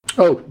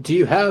 Oh, do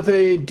you have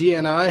a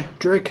DNI,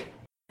 Drake?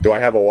 Do I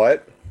have a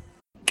what?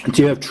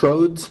 Do you have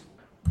trodes?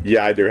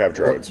 Yeah, I do have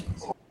trodes.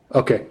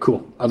 Okay,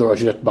 cool.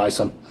 Otherwise, you'd have to buy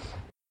some.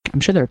 I'm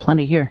sure there are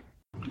plenty here.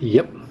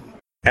 Yep.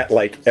 At,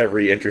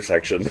 every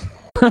intersection.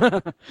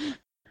 All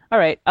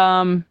right.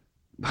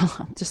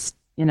 Just,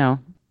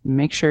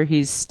 make sure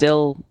he's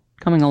still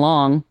coming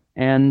along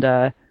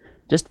and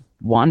just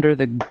wander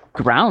the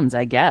grounds,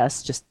 I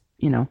guess. Just,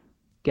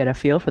 get a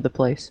feel for the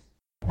place.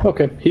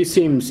 Okay. He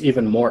seems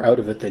even more out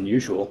of it than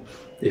usual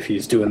if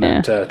he's doing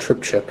that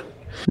trip chip.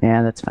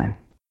 Yeah, that's fine.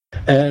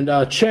 And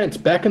Chance,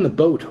 back in the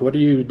boat, what are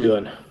you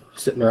doing?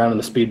 Sitting around in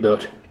the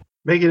speedboat?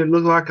 Making it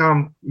look like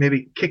I'm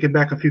maybe kicking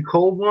back a few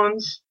cold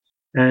ones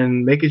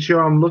and making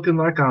sure I'm looking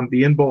like I'm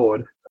being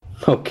bored.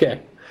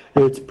 Okay.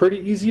 It's pretty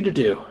easy to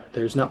do.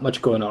 There's not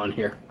much going on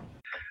here.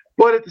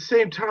 But at the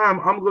same time,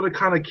 I'm going to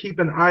kind of keep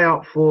an eye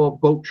out for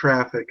boat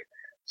traffic,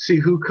 see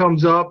who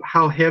comes up,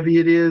 how heavy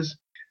it is,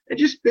 and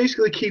just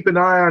basically keep an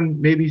eye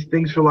on maybe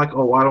things for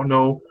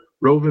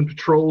roving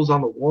patrols on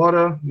the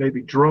water,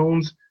 maybe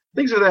drones,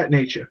 things of that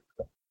nature.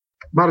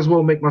 Might as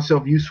well make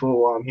myself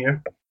useful while I'm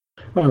here.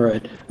 All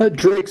right.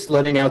 Drake's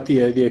letting out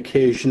the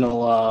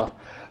occasional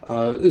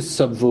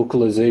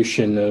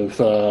subvocalization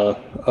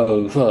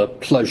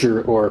of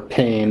pleasure or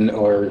pain,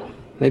 or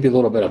maybe a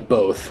little bit of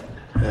both,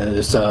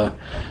 as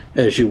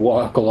you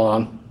walk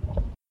along.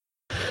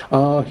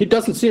 He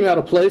doesn't seem out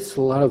of place.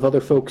 A lot of other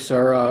folks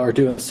are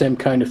doing the same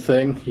kind of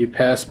thing. You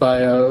pass by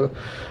a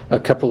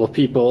couple of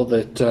people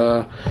that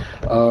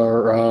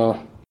are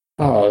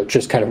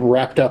just kind of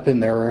wrapped up in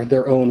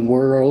their own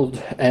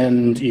world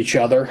and each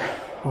other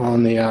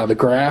on the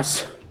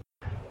grass,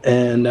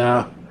 and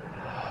there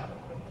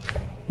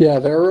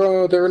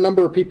are a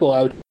number of people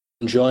out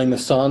enjoying the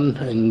sun,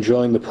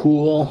 enjoying the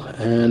pool,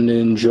 and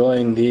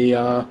enjoying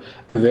the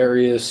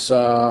various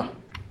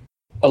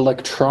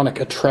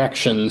electronic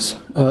attractions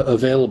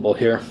available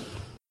here.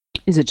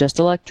 Is it just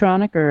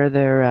electronic, or are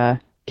there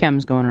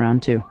chems going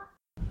around too?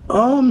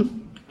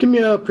 Give me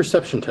a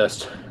perception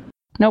test.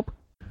 Nope.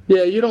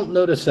 Yeah, you don't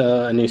notice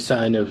any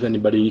sign of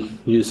anybody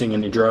using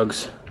any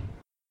drugs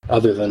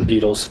other than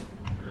beetles.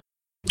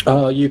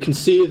 You can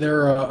see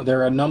there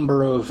are a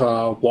number of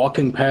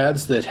walking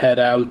paths that head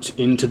out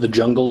into the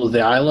jungle of the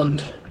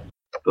island.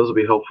 Those will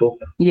be helpful.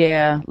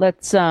 Yeah,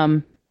 let's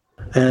And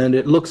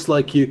it looks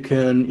like you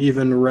can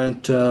even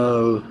rent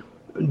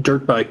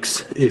dirt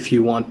bikes if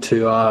you want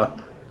to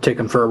take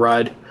them for a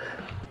ride.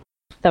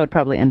 That would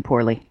probably end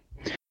poorly.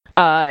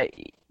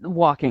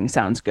 Walking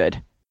sounds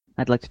good.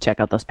 I'd like to check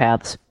out those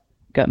paths.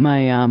 Got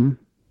my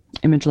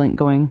image link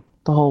going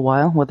the whole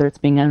while. Whether it's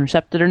being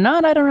intercepted or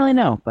not, I don't really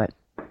know, but...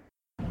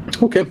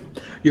 Okay.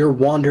 You're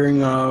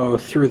wandering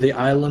through the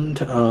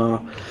island.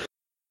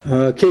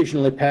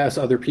 Occasionally pass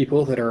other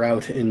people that are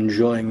out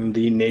enjoying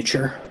the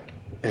nature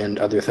and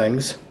other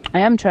things. I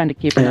am trying to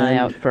keep an eye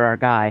out for our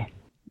guy.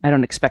 I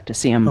don't expect to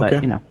see him,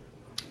 okay. But,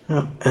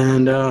 Yeah.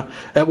 And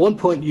at one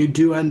point you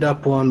do end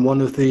up on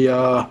one of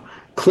the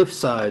cliff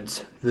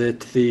sides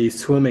that the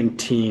swimming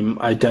team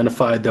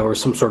identified there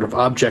was some sort of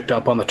object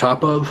up on the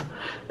top of,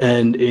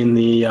 and in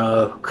the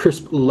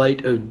crisp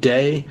light of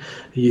day,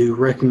 you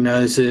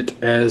recognize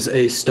it as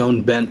a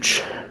stone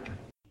bench.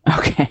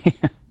 Okay.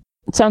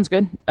 Sounds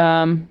good.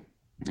 I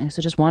guess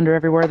I just wander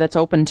everywhere that's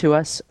open to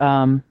us.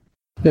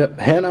 Yeah,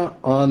 Hannah,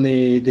 on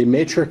the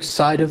Matrix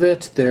side of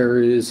it, there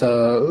is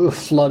a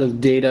flood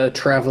of data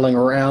traveling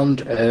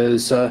around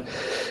as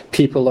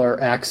people are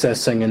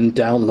accessing and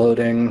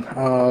downloading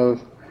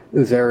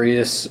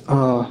various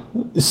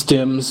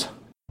stims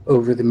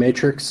over the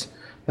Matrix.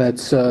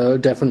 That's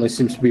definitely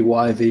seems to be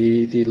why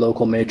the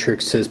local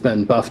Matrix has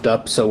been buffed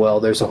up so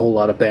well. There's a whole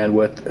lot of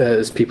bandwidth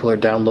as people are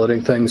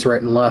downloading things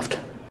right and left.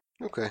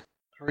 Okay.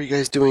 How are you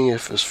guys doing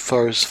as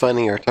far as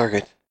finding our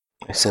target?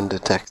 I send a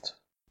text.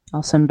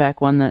 I'll send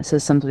back one that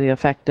says something to the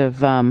effect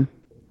of,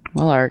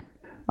 our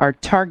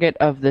target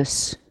of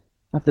the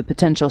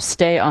potential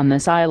stay on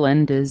this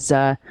island is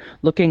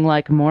looking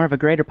like more of a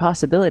greater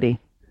possibility.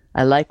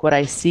 I like what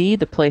I see.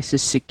 The place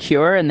is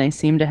secure, and they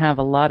seem to have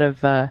a lot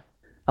of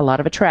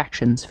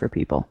attractions for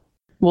people.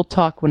 We'll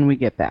talk when we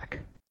get back.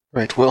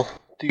 Right. Well,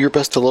 do your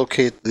best to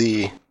locate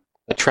the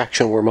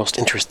attraction we're most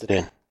interested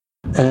in.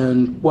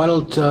 And why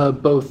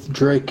don't both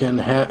Drake and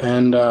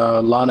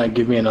Lana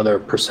give me another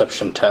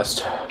perception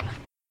test?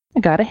 I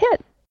got a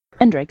hit.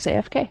 And Drake's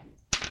AFK.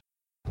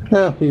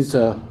 Yeah, he's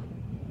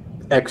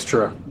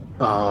extra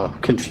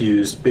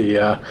confused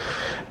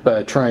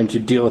by trying to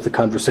deal with the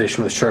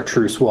conversation with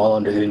Chartreuse while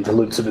under the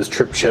influence of his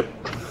trip chip.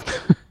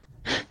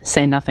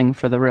 say nothing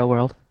for the real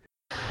world.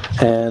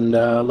 And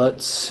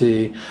let's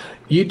see.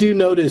 You do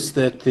notice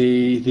that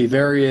the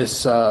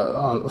various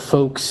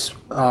folks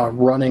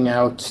running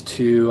out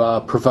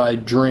to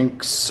provide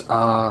drinks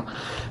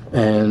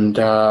and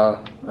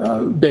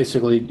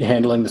basically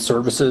handling the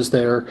services,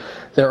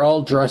 they're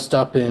all dressed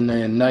up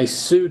in nice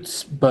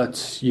suits,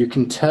 but you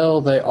can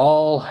tell they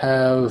all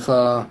have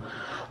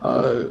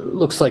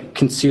looks like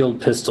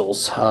concealed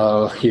pistols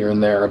here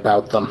and there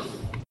about them.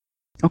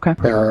 Okay.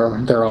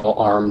 They're all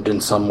armed in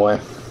some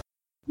way.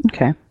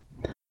 Okay.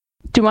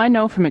 Do I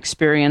know from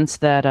experience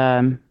that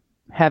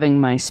having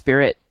my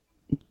spirit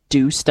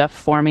do stuff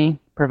for me,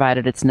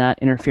 provided it's not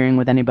interfering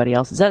with anybody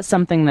else, is that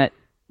something that,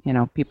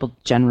 people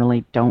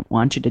generally don't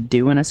want you to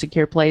do in a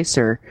secure place?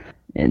 Or,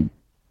 I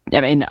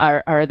mean,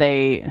 are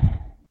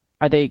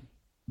they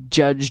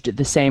judged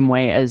the same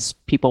way as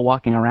people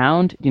walking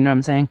around? Do you know what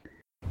I'm saying?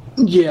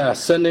 Yeah,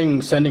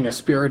 sending a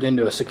spirit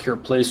into a secure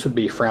place would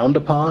be frowned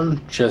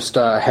upon. Just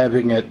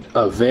having it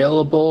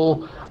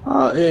available,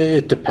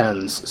 it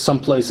depends. Some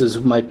places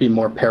might be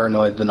more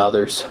paranoid than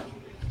others.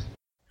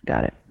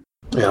 Got it.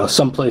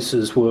 Some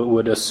places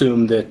would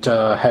assume that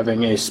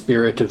having a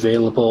spirit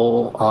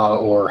available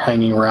or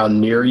hanging around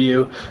near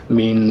you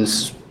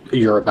means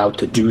you're about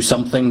to do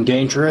something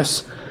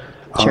dangerous.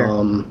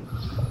 Sure.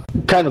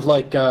 Kind of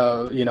like,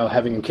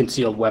 having a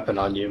concealed weapon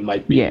on you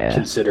might be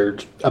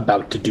considered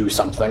about to do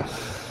something.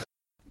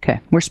 Okay.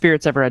 Were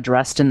spirits ever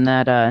addressed in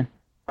that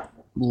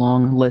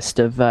long list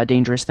of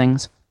dangerous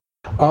things?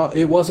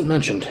 It wasn't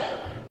mentioned.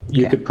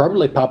 You could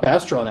probably pop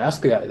astral and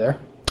ask the guy there.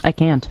 I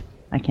can't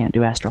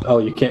do astral. Oh,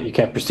 you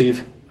can't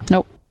perceive?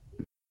 Nope.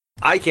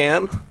 I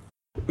can.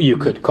 You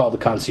could call the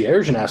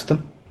concierge and ask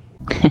them.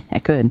 I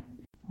could.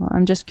 Well,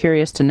 I'm just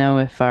curious to know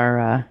if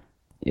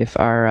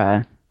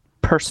our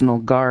personal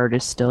guard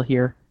is still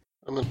here.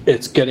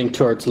 It's getting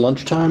towards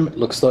lunchtime. It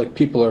looks like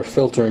people are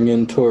filtering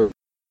in toward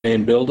the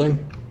main building.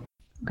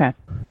 Okay.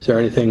 Is there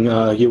anything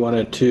you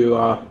wanted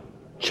to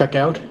check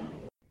out?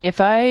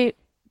 If I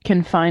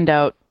can find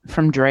out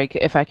from Drake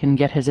if I can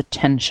get his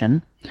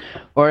attention,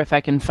 or if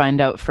I can find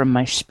out from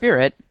my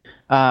spirit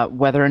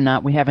whether or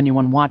not we have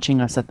anyone watching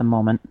us at the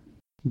moment,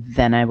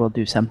 then I will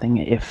do something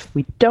if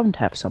we don't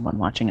have someone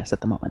watching us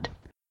at the moment.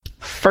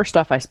 First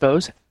off, I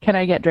suppose, can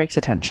I get Drake's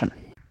attention?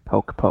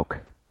 Poke, poke.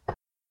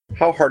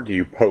 How hard do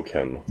you poke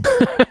him?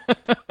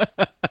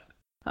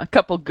 A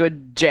couple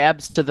good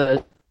jabs to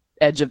the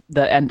edge of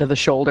the end of the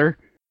shoulder.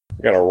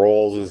 Kind of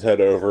rolls his head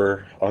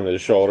over on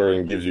his shoulder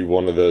and gives you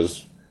one of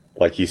those,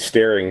 like he's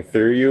staring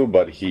through you,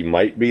 but he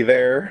might be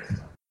there.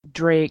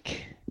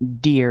 Drake,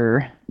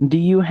 dear, do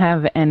you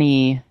have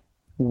any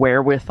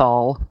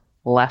wherewithal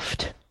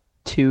left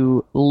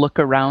to look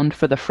around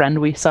for the friend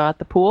we saw at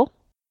the pool?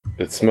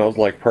 It smells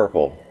like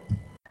purple.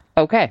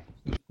 Okay.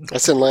 I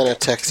sent Lana a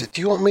text.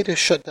 Do you want me to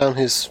shut down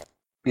his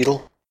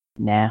beetle?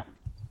 Nah.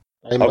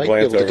 I'll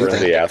glance over into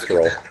the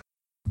astral.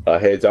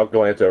 Hades, I'll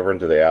glance over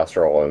into the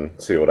astral and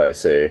see what I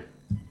see.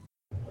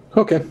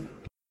 Okay.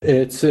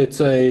 It's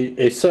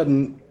a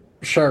sudden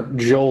sharp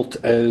jolt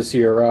as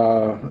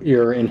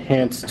your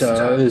enhanced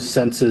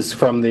senses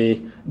from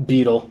the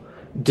beetle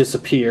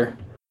disappear,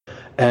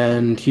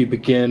 and you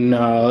begin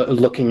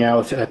looking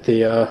out at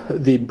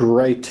the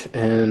bright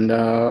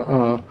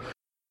and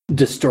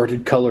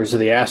distorted colors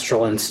of the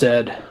astral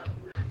instead.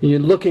 You're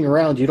looking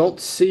around. You don't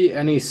see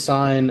any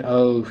sign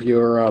of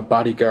your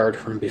bodyguard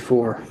from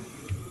before.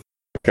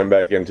 Come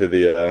back into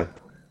the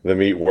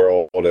meat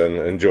world and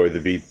enjoy the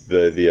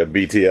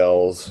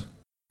BTLs.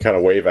 Kind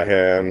of wave a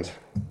hand.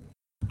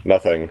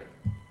 Nothing.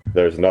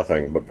 There's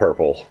nothing but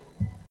purple.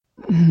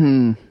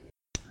 All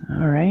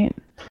right.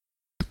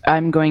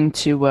 I'm going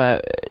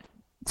to...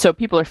 So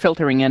people are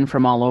filtering in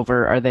from all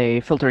over. Are they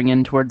filtering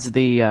in towards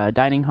the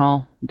dining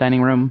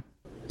room?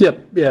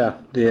 Yep, yeah.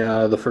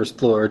 The first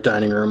floor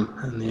dining room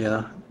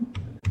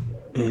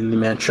in the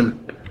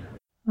mansion.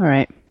 All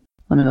right.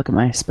 Let me look at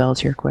my spells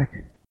here quick.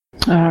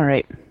 All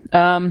right.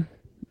 I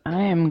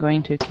am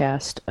going to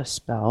cast a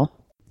spell.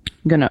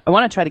 I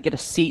want to try to get a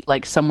seat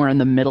like somewhere in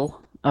the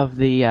middle of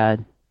the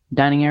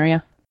dining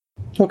area.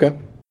 Okay.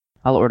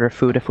 I'll order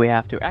food if we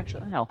have to.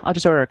 Actually, hell, I'll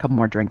just order a couple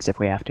more drinks if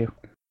we have to.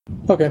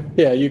 Okay.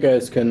 Yeah, you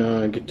guys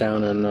can get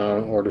down and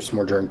order some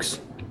more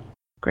drinks.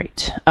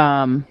 Great.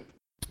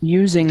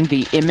 Using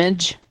the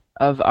image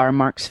of our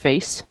Mark's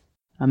face,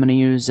 I'm going to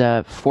use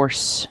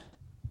Force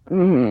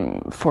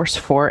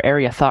 4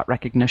 area thought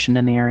recognition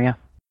in the area.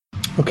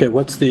 Okay,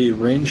 what's the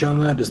range on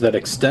that? Is that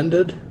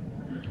extended?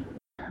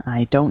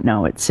 I don't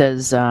know. It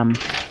says,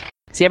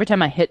 see, every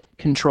time I hit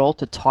control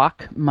to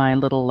talk, my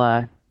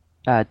little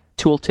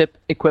tooltip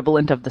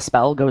equivalent of the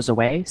spell goes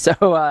away. So,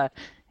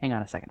 hang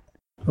on a second.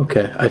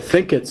 Okay, I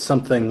think it's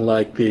something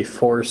like the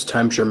force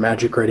times your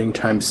magic rating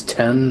times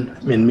 10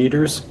 in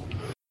meters.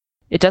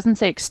 It doesn't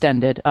say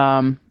extended.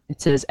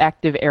 It says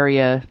active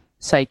area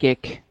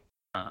psychic.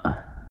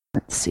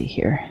 Let's see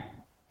here.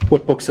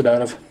 What book's it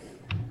out of?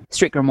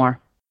 Street Grimoire.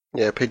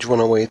 Yeah, page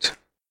 108.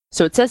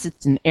 So it says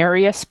it's an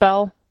area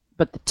spell,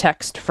 but the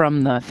text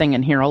from the thing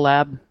in Hero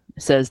Lab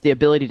says the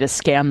ability to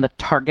scan the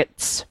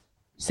target's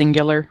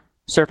singular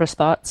surface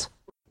thoughts.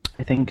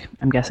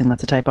 I'm guessing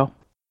that's a typo.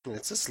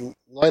 It's this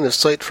line of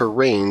sight for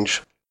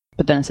range.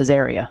 But then it says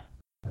area.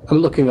 I'm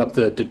looking up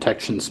the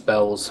detection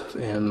spells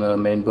in the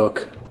main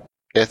book.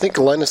 Yeah, I think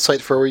a line of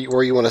sight for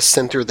where you want to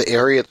center the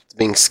area that's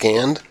being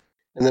scanned,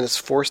 and then it's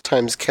force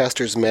times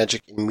caster's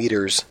magic in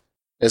meters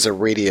as a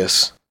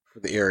radius for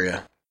the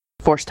area.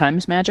 Force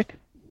times magic?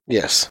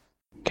 Yes.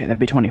 Okay, that'd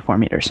be 24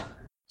 meters.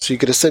 So you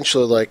could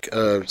essentially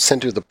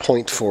center the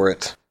point for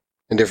it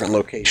in different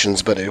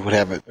locations, but it would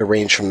have a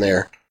range from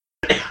there.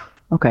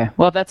 Okay,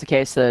 well if that's the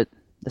case, the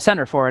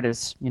center for it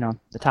is,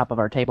 the top of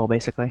our table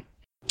basically.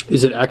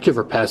 Is it active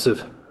or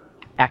passive?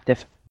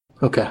 Active.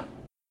 Okay.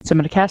 So I'm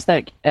going to cast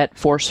that at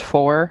Force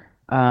 4,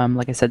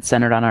 like I said,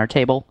 centered on our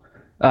table.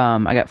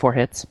 I got 4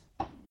 hits,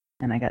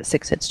 and I got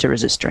 6 hits to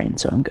resist strain,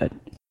 so I'm good.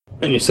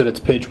 And you said it's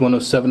page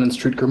 107 in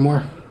Street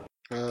Grimoire?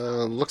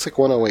 Looks like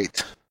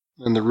 108.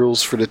 And the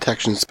rules for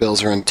detection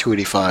spells are on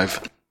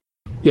 285.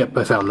 Yep,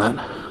 I found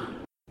that.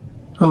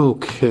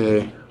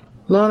 Okay.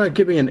 Lana,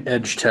 give me an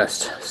edge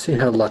test. See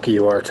how lucky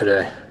you are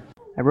today.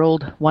 I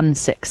rolled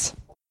 1-6.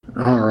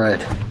 All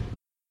right.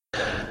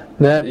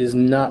 That is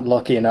not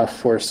lucky enough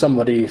for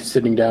somebody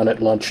sitting down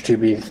at lunch to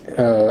be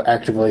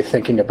actively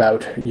thinking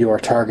about your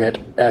target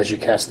as you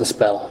cast the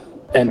spell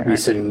and be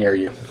sitting near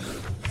you.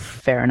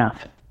 Fair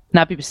enough.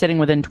 Not be sitting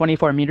within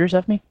 24 meters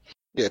of me?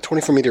 Yeah,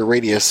 24-meter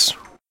radius.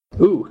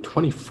 Ooh,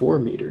 24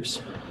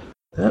 meters.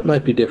 That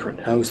might be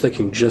different. I was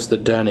thinking just the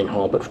dining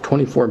hall, but for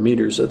 24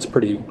 meters, that's a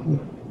pretty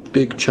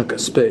big chunk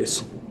of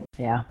space.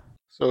 Yeah.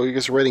 So you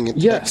guys are writing it.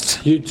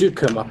 Yes, you do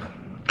come up.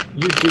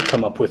 You do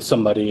come up with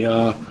somebody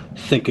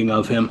thinking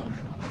of him.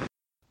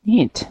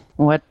 Neat.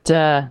 What's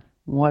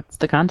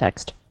the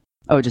context?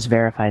 Oh, it just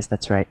verifies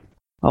that's right.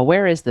 Well,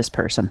 where is this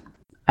person?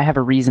 I have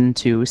a reason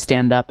to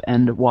stand up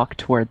and walk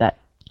toward that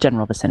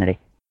general vicinity.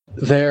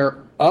 They're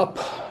up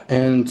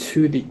and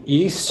to the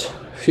east.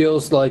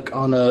 Feels like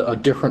on a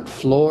different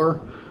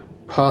floor.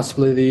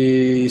 Possibly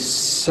the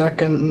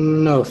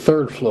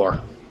third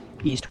floor.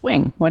 East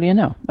wing. What do you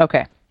know?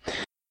 Okay.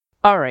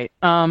 All right.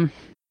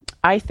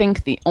 I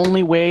think the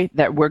only way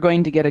that we're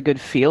going to get a good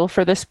feel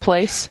for this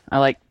place,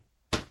 I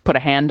put a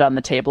hand on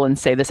the table and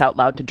say this out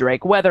loud to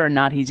Drake, whether or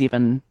not he's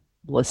even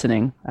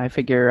listening. I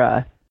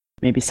figure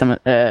maybe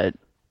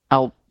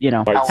I'll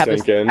Might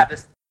sink in. have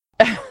this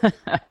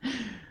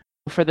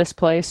for this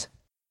place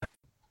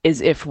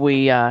is if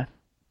we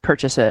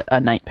purchase a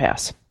night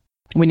pass.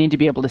 We need to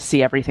be able to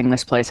see everything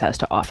this place has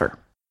to offer.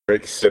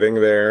 Drake's sitting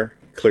there,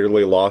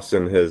 clearly lost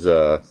in his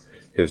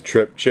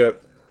trip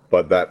chip,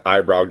 but that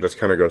eyebrow just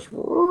kind of goes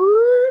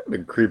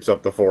and creeps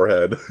up the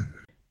forehead.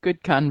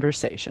 Good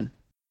conversation.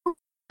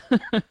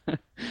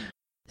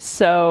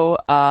 So,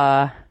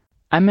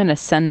 I'm going to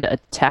send a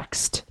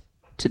text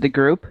to the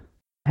group,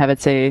 have it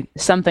say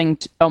something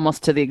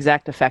almost to the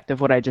exact effect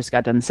of what I just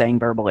got done saying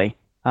verbally.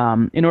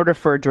 In order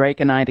for Drake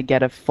and I to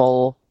get a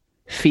full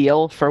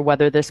feel for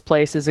whether this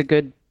place is a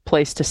good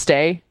place to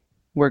stay,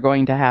 we're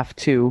going to have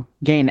to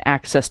gain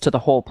access to the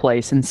whole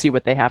place and see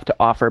what they have to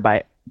offer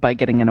by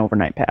getting an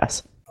overnight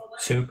pass.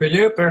 Super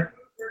duper.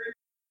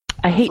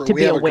 I hate to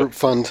be have a away. group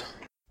fund.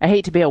 I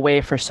hate to be away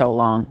for so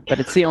long,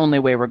 but it's the only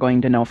way we're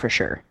going to know for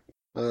sure.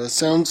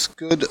 Sounds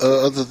good,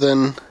 other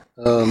than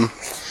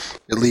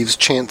it leaves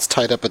Chance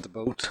tied up at the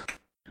boat.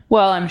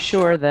 Well, I'm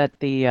sure that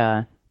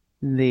the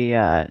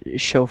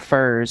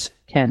chauffeurs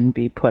can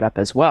be put up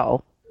as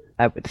well,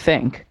 I would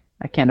think.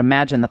 I can't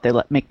imagine that they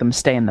make them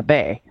stay in the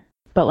bay.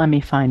 But let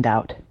me find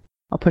out.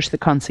 I'll push the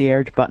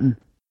concierge button.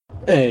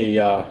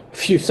 A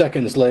few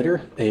seconds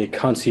later, a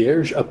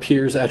concierge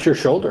appears at your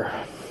shoulder.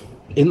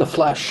 In the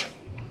flesh.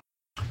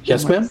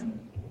 Yes, ma'am?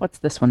 What's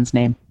this one's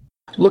name?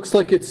 Looks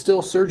like it's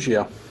still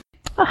Sergio.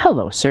 Oh,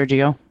 hello,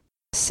 Sergio.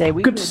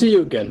 Good to see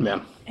you again,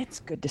 ma'am. It's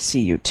good to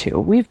see you, too.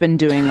 We've been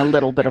doing a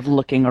little bit of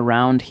looking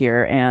around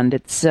here, and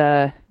it's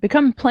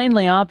become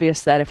plainly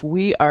obvious that if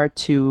we are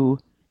to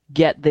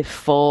get the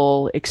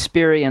full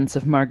experience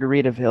of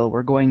Margaritaville,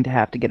 we're going to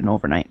have to get an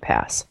overnight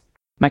pass.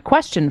 My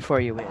question for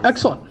you is...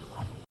 Excellent.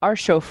 Our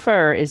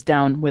chauffeur is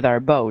down with our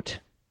boat.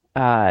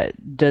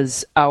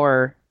 Does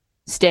our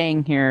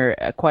staying here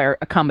acquire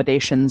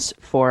accommodations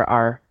for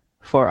our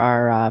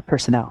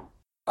personnel?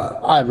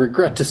 I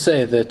regret to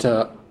say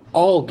that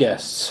all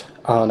guests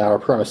on our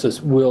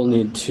premises will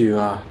need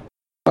to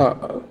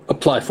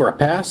apply for a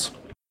pass.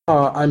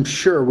 I'm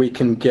sure we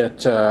can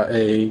get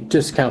a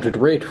discounted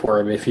rate for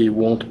him if he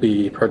won't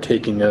be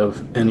partaking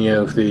of any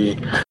of the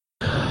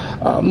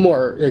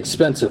more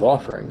expensive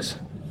offerings.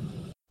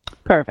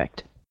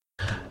 Perfect.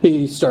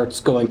 He starts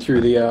going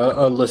through the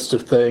a list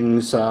of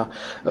things,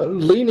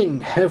 leaning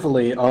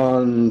heavily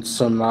on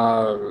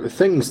some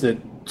things that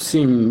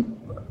seem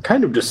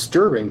kind of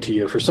disturbing to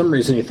you. For some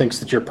reason, he thinks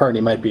that your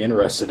party might be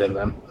interested in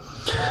them.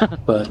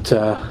 But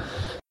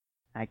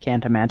I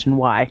can't imagine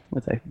why,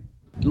 with a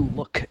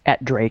look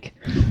at Drake.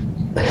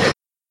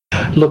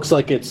 Looks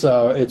like it's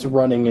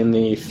running in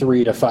the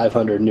 300 to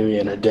 500 new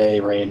yen a day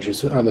range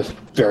are the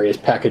various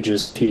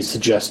packages he's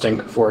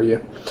suggesting for you.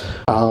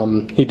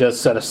 He does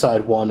set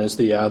aside one as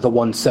the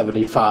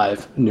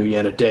 175 new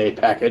yen a day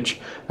package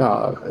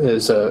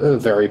is a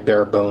very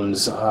bare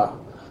bones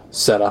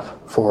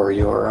setup for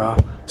your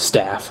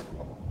staff.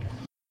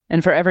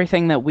 And for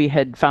everything that we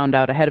had found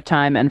out ahead of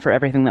time, and for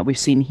everything that we've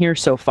seen here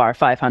so far,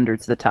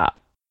 500's the top.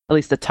 At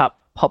least the top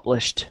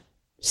published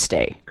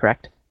stay,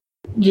 correct?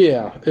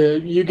 Yeah,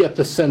 you get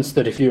the sense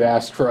that if you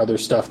asked for other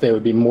stuff, they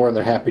would be more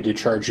than happy to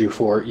charge you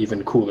for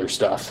even cooler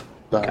stuff.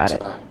 But, Got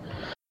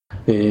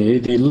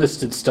it. The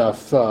listed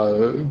stuff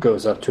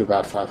goes up to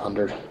about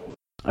 500.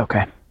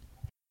 Okay.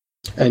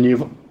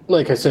 And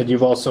like I said,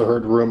 you've also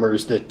heard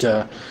rumors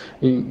that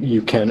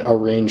you can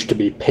arrange to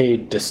be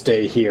paid to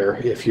stay here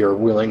if you're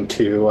willing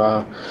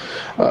to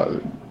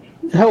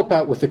help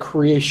out with the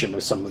creation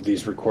of some of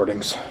these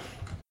recordings.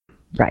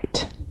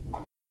 Right.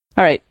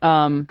 All right.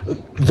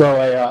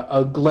 Though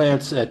a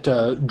glance at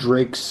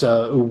Drake's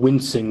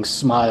wincing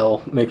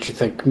smile makes you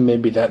think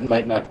maybe that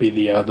might not be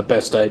the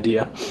best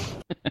idea.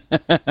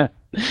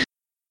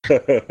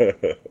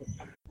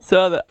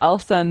 So I'll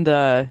send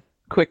a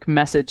quick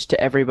message to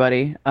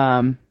everybody.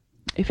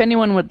 If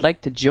anyone would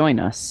like to join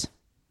us,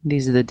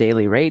 these are the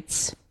daily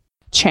rates.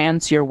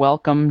 Chance, you're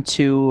welcome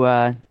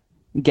to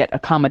get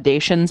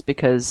accommodations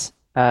because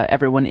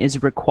everyone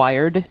is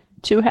required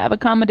to have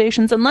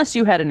accommodations unless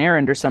you had an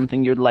errand or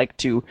something you'd like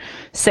to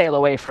sail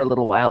away for a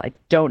little while. I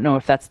don't know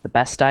if that's the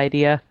best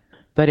idea,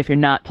 but if you're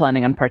not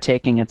planning on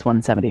partaking, it's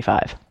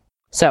 175.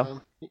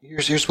 So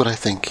here's what I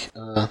think.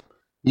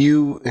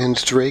 You and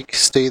Drake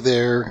stay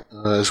there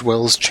as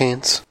well as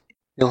Chance.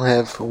 He'll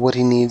have what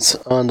he needs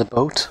on the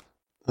boat.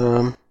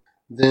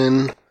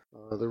 Then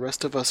the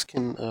rest of us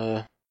can,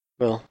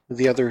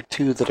 the other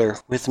two that are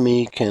with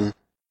me can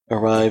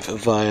arrive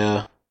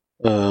via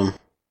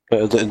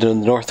the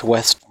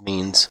northwest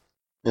means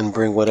and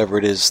bring whatever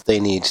it is they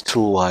need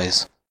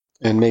tool-wise,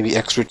 and maybe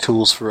extra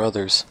tools for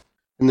others.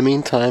 In the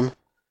meantime,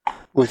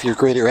 with your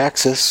greater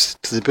access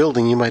to the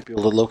building, you might be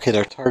able to locate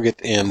our target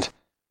and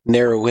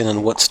narrow in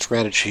on what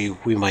strategy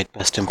we might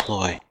best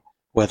employ.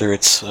 Whether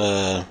it's,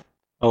 you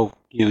know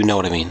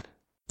what I mean.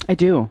 I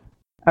do.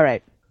 All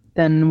right.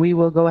 Then we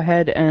will go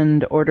ahead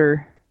and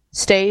order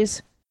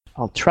stays.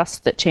 I'll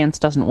trust that Chance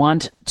doesn't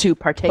want to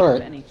partake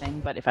of anything,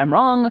 but if I'm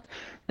wrong,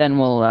 then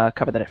we'll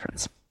cover the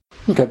difference.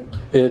 Okay.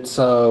 It's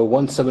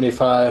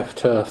 175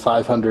 to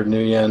 500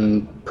 new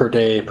yen per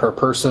day per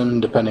person,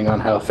 depending on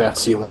how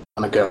fast you want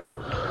to go.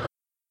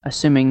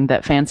 Assuming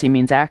that fancy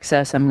means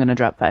access, I'm going to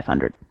drop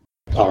 500.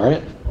 All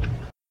right.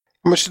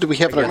 How much did we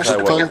have in our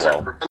group fund?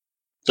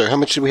 Sorry, how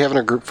much did we have in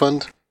our group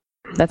fund?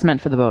 That's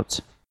meant for the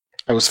boats.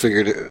 I was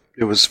figured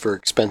it was for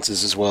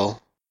expenses as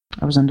well.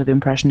 I was under the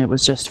impression it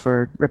was just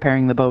for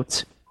repairing the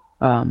boats,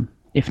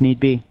 if need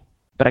be.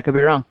 But I could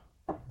be wrong.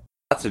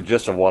 That's the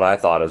gist of what I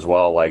thought as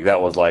well. Like,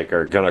 that was like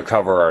going to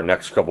cover our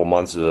next couple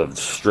months of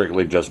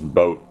strictly just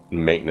boat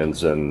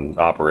maintenance and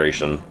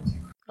operation.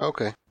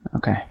 Okay.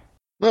 Okay.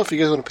 Well, if you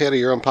guys want to pay out of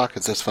your own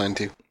pockets, that's fine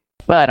too.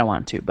 Well, I don't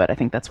want to, but I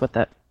think that's what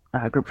that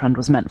group fund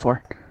was meant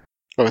for.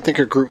 Oh, I think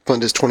our group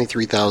fund is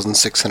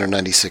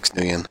 23,696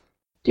 new yen.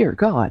 Dear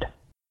God.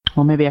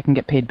 Well, maybe I can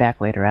get paid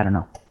back later. I don't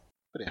know.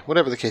 But yeah,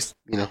 whatever the case,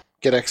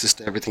 get access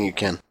to everything you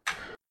can.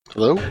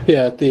 Hello?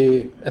 Yeah, at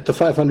the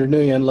 500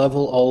 new yen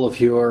level, all of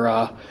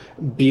your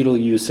beetle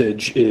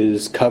usage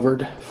is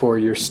covered for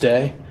your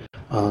stay,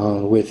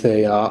 with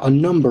a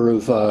number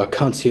of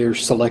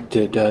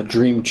concierge-selected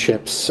dream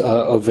chips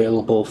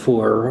available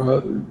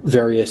for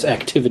various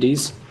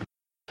activities,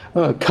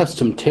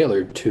 custom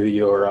tailored to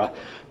your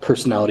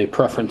personality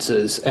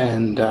preferences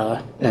and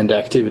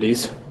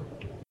activities.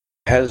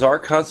 Has our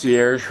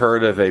concierge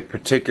heard of a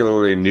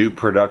particularly new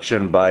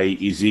production by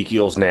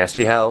Ezekiel's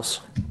Nasty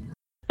House?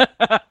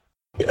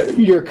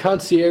 Your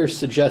concierge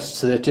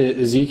suggests that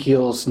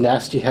Ezekiel's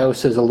Nasty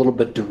House is a little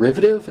bit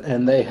derivative,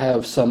 and they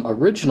have some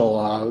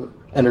original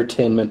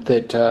entertainment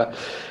that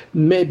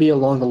may be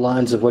along the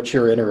lines of what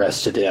you're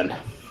interested in.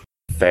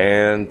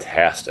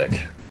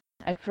 Fantastic.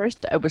 At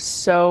first, I was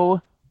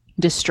so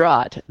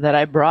distraught that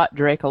I brought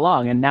Drake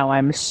along, and now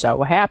I'm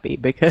so happy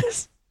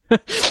because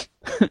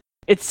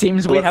it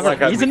seems we have a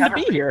reason to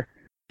be here.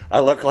 I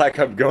look like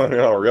I'm going on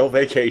a real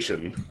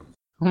vacation.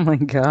 Oh my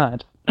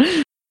God.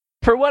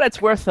 For what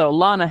it's worth, though,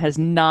 Lana has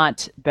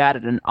not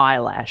batted an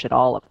eyelash at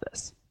all of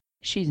this.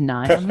 She's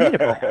nigh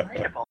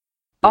unreadable.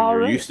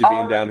 You're used to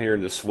being down here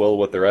in the swill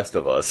with the rest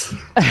of us.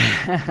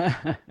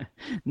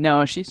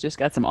 No, she's just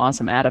got some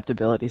awesome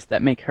adaptabilities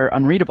that make her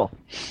unreadable.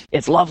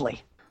 It's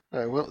lovely. All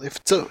right, well, if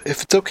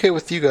it's okay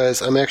with you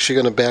guys, I'm actually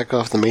going to back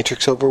off the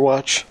Matrix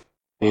Overwatch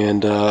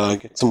and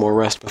get some more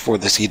rest before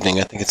this evening.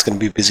 I think it's going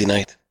to be a busy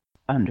night.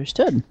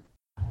 Understood.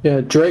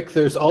 Yeah, Drake,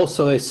 there's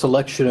also a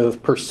selection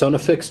of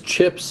PersonaFix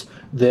chips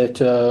that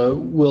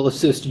will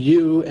assist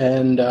you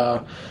and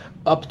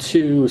up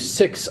to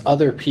 6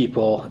 other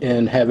people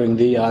in having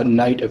the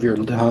night of your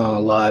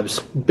lives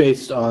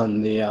based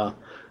on the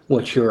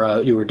what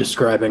you were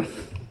describing.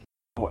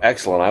 Oh,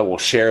 excellent. I will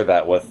share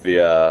that with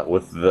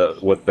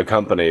the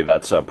company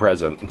that's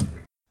present.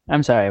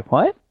 I'm sorry,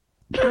 what?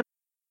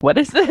 What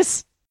is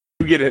this?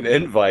 You get an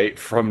invite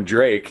from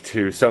Drake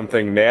to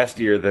something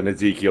nastier than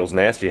Ezekiel's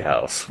nasty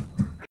house.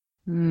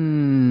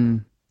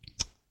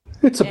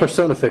 It's a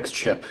Persona Fix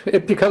chip.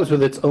 It comes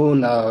with its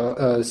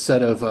own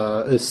set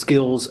of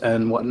skills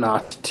and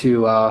whatnot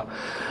to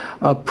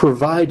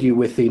provide you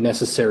with the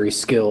necessary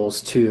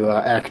skills to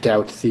act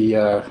out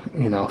the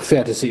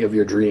fantasy of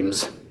your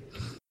dreams.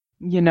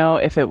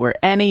 If it were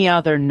any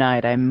other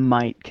night, I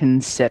might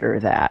consider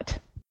that.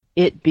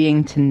 It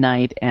being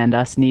tonight and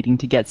us needing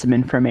to get some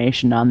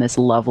information on this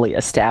lovely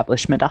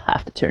establishment, I'll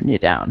have to turn you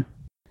down.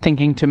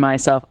 Thinking to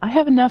myself, I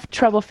have enough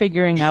trouble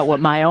figuring out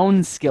what my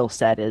own skill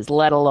set is,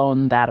 let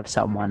alone that of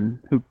someone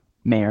who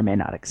may or may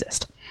not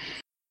exist.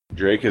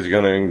 Drake is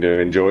going to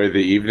enjoy the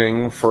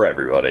evening for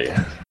everybody.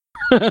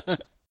 I'm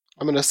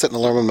going to set an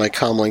alarm on my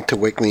comlink to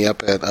wake me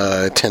up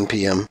at 10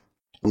 p.m.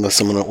 unless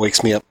someone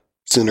wakes me up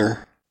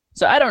sooner.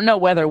 So I don't know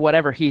whether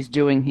whatever he's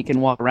doing he can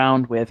walk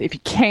around with. If he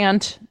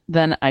can't,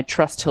 then I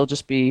trust he'll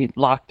just be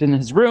locked in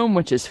his room,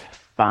 which is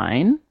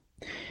fine.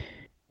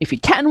 If he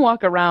can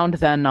walk around,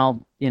 then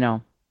I'll,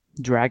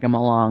 drag him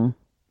along.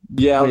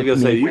 Yeah, I was going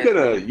to say,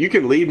 you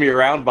can lead me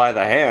around by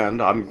the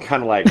hand. I'm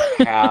kind of like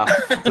half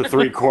to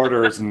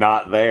 3/4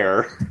 not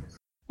there.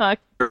 I've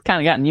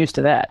kind of gotten used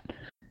to that.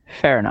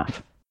 Fair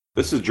enough.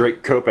 This is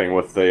Drake coping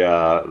with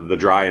the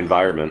dry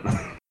environment.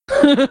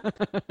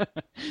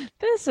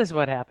 This is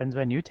what happens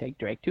when you take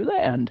Drake to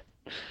land.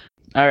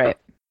 All right.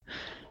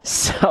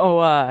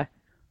 So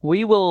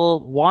we will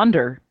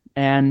wander,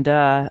 and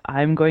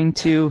I'm going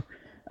to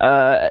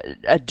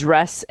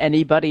address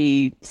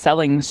anybody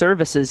selling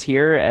services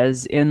here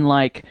as in,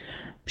 like,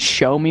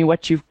 show me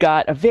what you've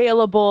got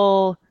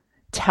available,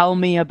 tell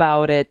me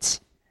about it,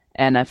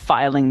 and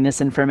filing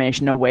this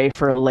information away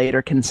for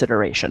later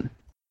consideration.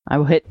 I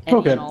will hit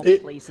any and all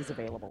places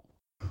available.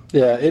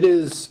 Yeah, it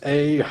is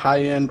a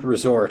high-end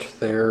resort.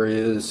 There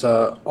is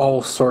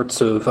all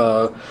sorts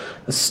of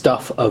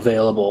stuff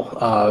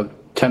available.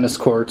 Tennis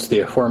courts, the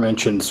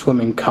aforementioned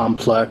swimming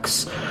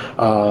complex,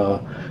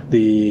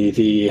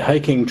 the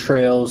hiking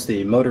trails,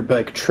 the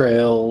motorbike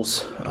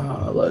trails.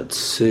 Let's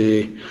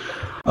see.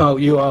 Oh,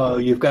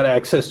 you've got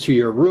access to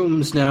your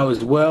rooms now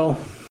as well.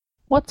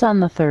 What's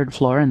on the 3rd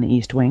floor in the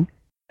East Wing?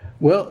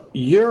 Well,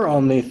 you're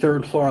on the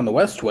 3rd floor on the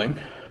West Wing.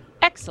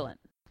 Excellent.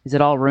 Is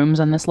it all rooms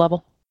on this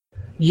level?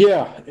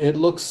 Yeah, it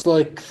looks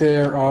like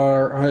there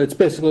are, it's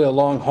basically a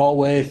long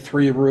hallway,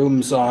 3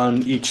 rooms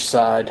on each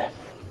side.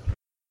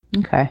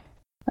 Okay.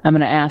 I'm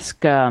going to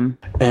ask...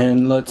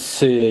 And let's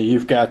see,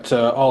 you've got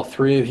all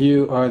 3 of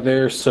you are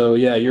there, so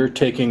yeah, you're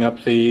taking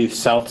up the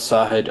south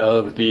side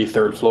of the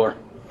 3rd floor.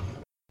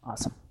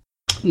 Awesome.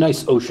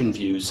 Nice ocean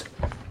views.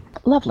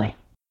 Lovely.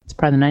 It's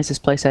probably the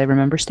nicest place I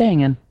remember staying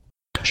in.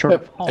 Sure.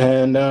 Yep.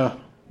 And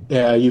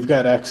yeah, you've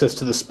got access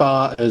to the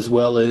spa as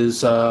well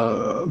as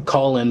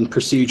call-in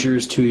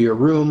procedures to your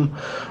room.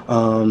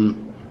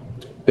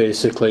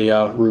 Basically,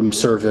 room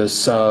service,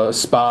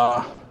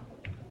 spa,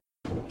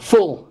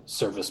 full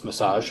service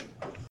massage.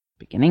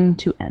 Beginning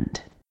to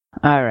end.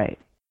 All right.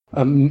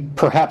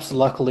 Perhaps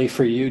luckily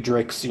for you,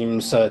 Drake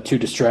seems too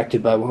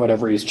distracted by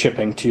whatever he's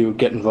chipping to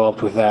get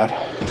involved with that.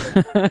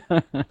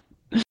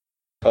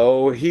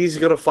 Oh, he's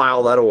going to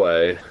file that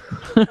away.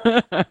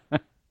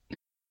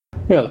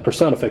 Yeah, the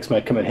Persona Fix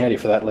might come in handy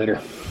for that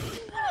later.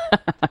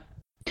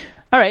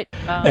 All right.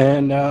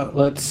 And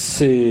let's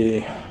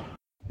see.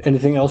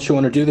 Anything else you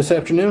want to do this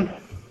afternoon?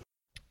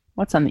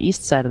 What's on the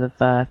east side of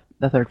the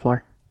 3rd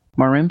floor?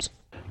 More rooms?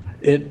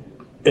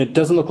 It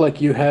doesn't look like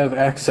you have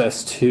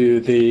access to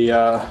the,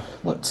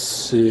 let's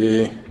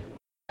see.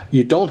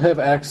 You don't have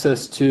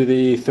access to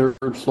the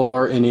 3rd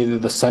floor in either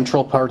the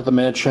central part of the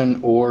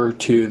mansion or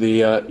to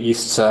the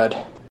east side.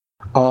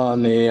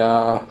 On the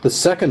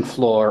 2nd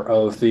floor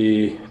of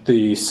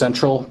the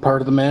central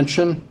part of the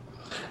mansion,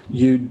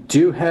 you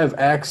do have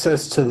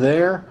access to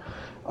there,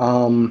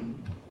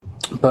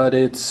 but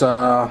it's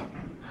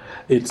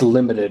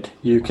limited.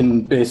 You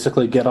can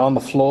basically get on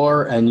the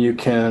floor and you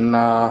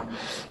can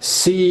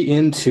see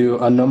into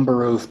a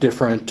number of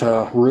different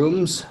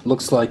rooms.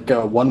 Looks like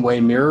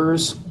one-way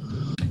mirrors,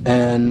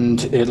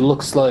 and it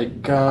looks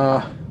like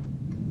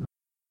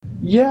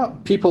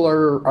people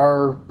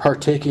are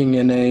partaking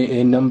in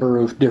a number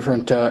of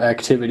different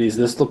activities.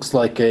 This looks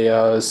like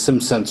a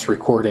SimSense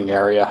recording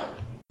area.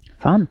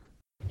 Fun.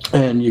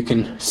 And you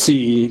can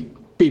see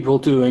people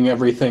doing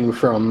everything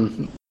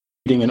from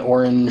eating an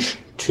orange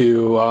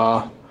to,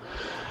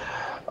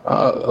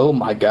 oh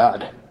my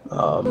god,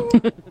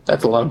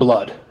 that's a lot of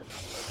blood.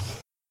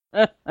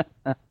 All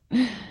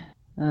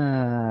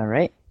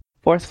right.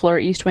 4th floor,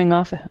 East Wing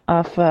off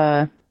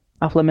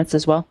limits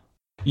as well.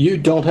 You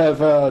don't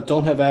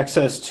have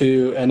access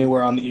to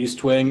anywhere on the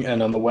East Wing,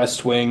 and on the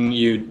West Wing,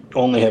 you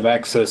only have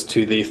access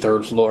to the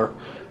 3rd floor,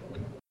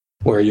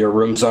 where your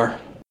rooms are.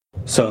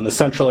 So in the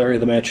central area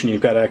of the mansion,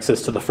 you've got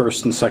access to the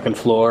 1st and 2nd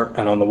floor,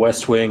 and on the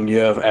West Wing, you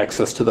have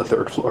access to the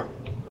 3rd floor.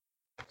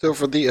 So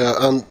for the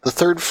on the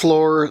 3rd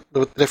floor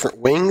with the different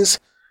wings,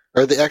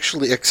 Are they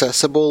actually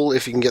accessible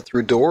if you can get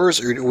through doors,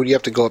 or would you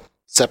have to go up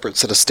separate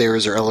set of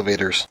stairs or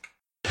elevators?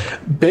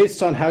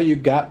 Based on how you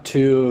got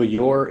to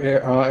your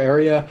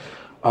area,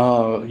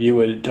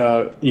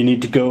 you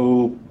need to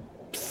go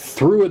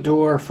through a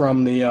door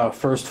from the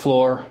first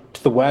floor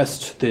to the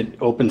west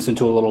that opens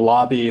into a little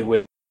lobby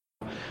with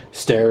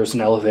stairs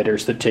and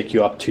elevators that take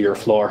you up to your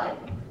floor.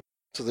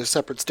 So there's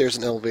separate stairs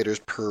and elevators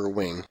per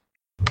wing.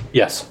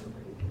 Yes.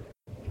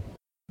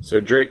 So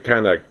Drake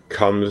kind of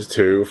comes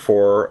to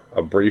for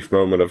a brief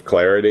moment of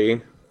clarity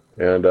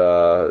and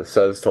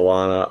says to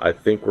Lana, I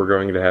think we're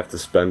going to have to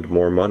spend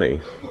more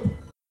money.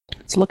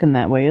 It's looking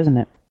that way, isn't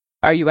it?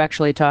 Are you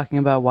actually talking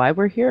about why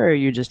we're here, or are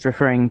you just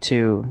referring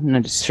to,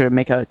 just sort of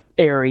make a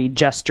airy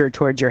gesture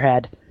towards your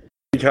head?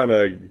 He kind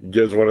of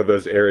gives one of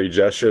those airy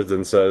gestures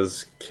and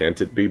says,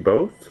 can't it be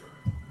both?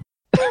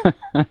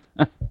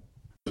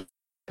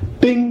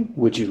 Bing,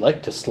 would you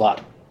like to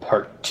slot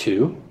part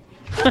 2?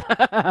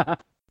 All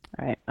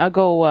right, I'll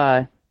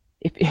go,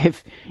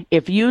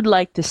 if you'd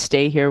like to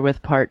stay here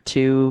with part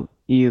 2,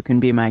 you can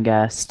be my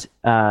guest.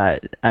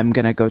 I'm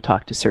gonna go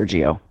talk to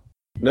Sergio.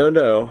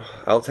 No,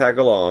 I'll tag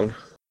along.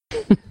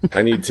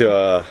 I need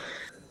to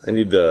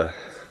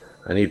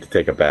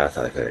take a bath,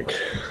 I think.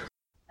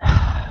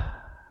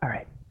 All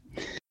right.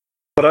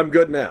 But I'm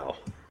good now.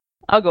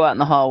 I'll go out in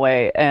the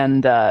hallway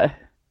and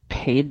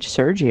page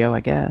Sergio, I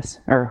guess,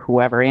 or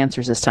whoever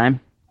answers this time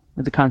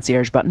with the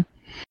concierge button.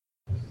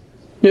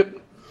 Yep.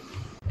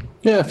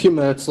 Yeah, a few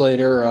minutes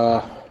later,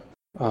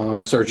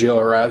 Sergio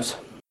arrives.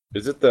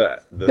 Is it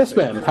the Yes,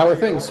 ma'am. How are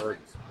things? Or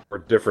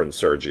different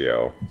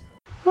Sergio?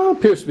 Well,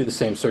 appears to be the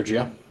same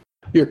Sergio.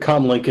 Your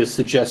comlink is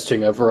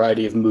suggesting a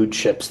variety of mood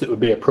chips that would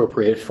be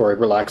appropriate for a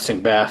relaxing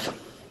bath.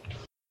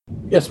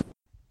 Yes.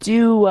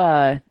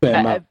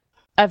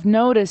 I've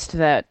noticed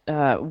that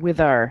with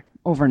our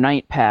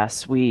overnight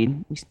pass, we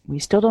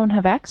still don't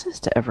have access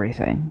to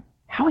everything.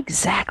 How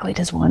exactly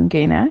does one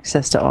gain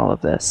access to all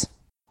of this?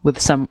 With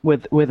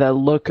a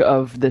look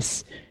of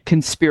this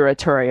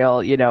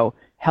conspiratorial,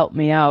 help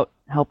me out,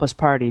 help us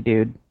party,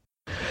 dude.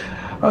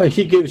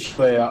 He gives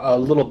you a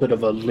little bit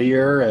of a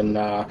leer, and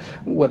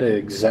what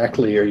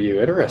exactly are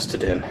you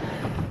interested in?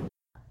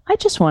 I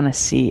just want to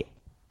see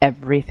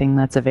everything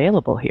that's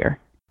available here.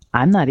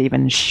 I'm not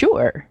even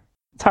sure.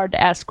 It's hard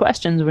to ask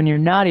questions when you're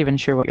not even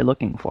sure what you're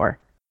looking for.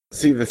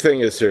 See, the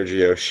thing is,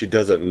 Sergio, she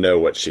doesn't know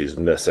what she's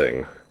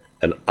missing,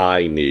 and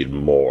I need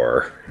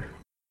more.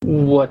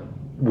 What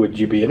would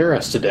you be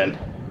interested in?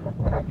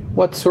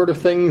 What sort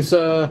of things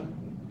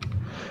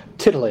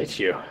titillate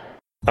you?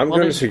 I'm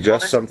going to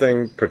suggest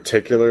something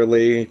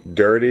particularly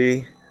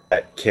dirty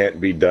that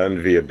can't be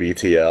done via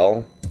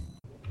BTL.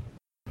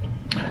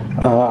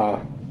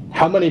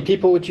 How many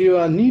people would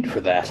you need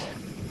for that?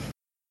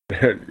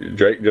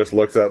 Drake just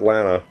looks at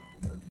Lana.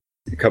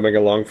 You coming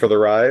along for the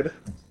ride?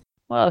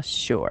 Well,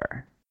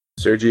 sure.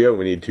 Sergio,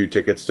 we need 2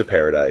 tickets to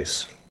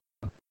paradise.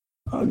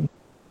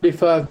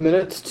 35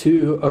 minutes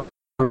to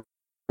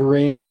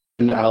arrange,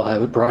 and I'll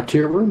have it brought to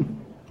your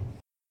room.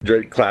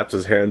 Drake claps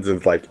his hands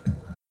and is like,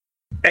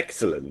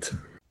 excellent.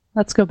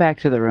 Let's go back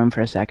to the room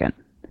for a second.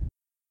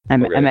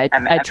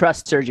 I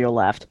trust Sergio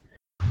left.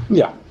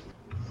 Yeah.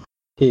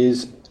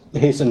 He's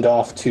hastened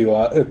off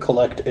to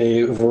collect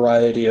a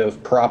variety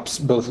of props,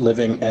 both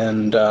living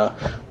and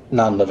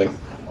non-living.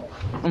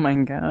 Oh my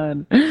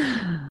god.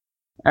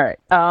 All right.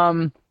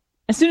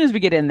 As soon as we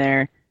get in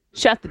there,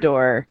 shut the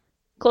door,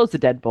 close the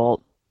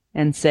deadbolt,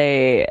 and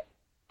say,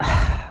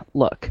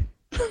 look,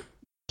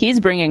 he's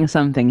bringing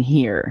something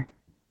here.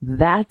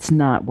 That's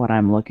not what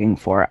I'm looking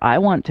for. I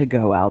want to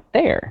go out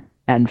there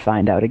and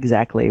find out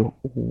exactly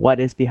what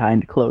is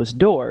behind closed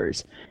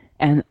doors.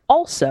 And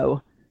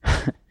also,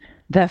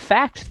 the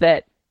fact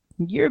that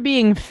you're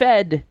being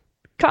fed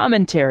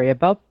commentary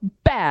about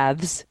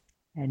baths,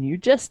 and you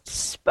just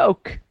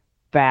spoke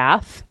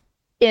bath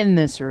in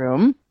this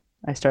room,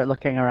 I start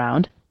looking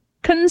around,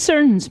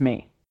 concerns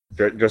me.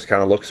 Drake just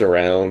kind of looks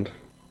around,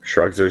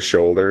 shrugs his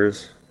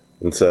shoulders,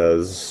 and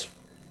says,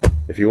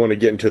 if you want to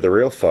get into the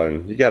real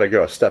fun, you gotta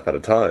go a step at a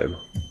time.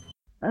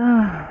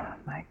 Oh,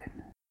 my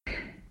goodness.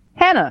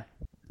 Hannah!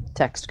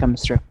 Text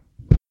comes through.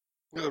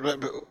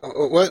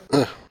 What?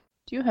 Do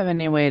you have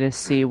any way to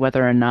see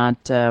whether or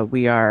not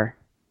we are,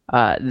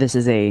 this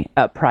is a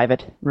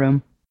private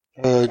room?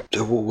 What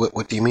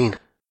do you mean?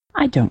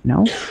 I don't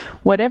know.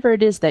 Whatever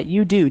it is that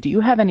you do you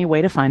have any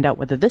way to find out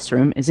whether this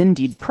room is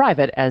indeed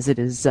private, as it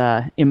is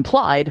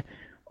implied,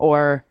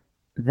 or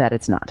that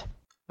it's not?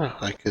 Oh,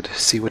 I could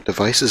see what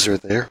devices are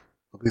there.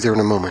 I'll be there in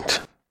a moment.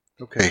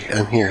 Okay,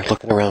 I'm here,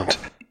 looking around.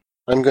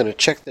 I'm going to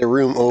check their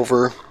room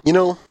over.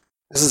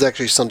 This is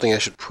actually something I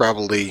should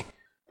probably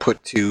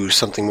put to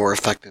something more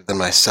effective than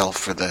myself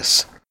for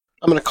this.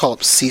 I'm going to call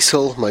up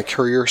Cecil, my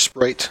courier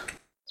sprite.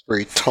 It's a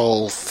very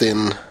tall,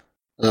 thin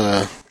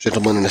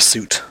gentleman in a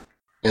suit.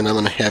 And I'm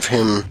going to have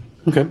him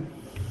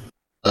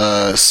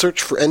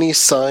search for any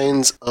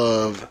signs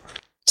of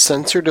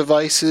sensor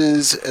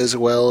devices, as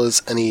well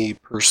as any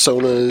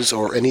personas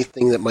or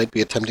anything that might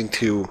be attempting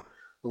to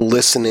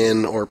listen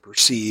in or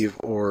perceive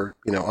or,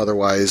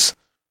 otherwise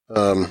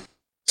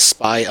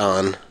spy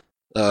on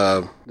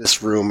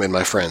this room and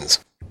my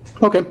friends.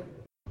 Okay.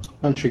 Why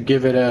don't you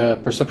give it a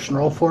perception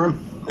roll for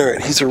him?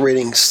 Alright, he's a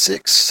rating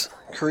 6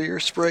 career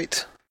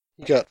sprite.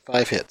 He got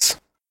 5 hits.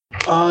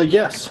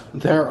 Yes.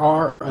 There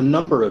are a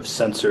number of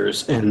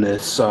sensors in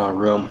this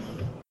room.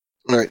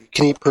 Alright,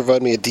 can you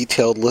provide me a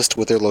detailed list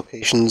with their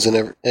locations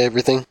and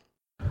everything?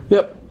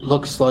 Yep.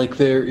 Looks like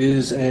there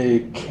is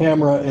a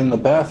camera in the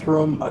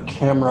bathroom, a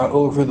camera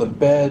over the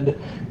bed,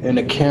 and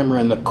a camera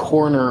in the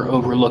corner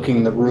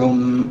overlooking the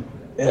room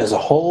as a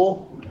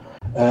whole,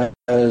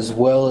 as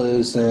well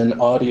as an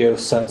audio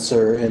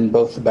sensor in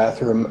both the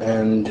bathroom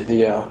and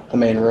the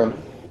main room.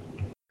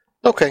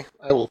 Okay,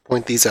 I will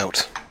point these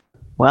out.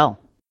 Well,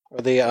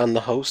 Are they on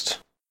the host?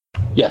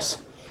 Yes.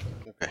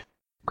 Okay.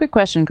 quick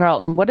question,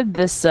 Carl. What did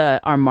this,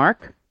 our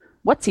Mark,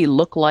 what's he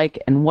look like,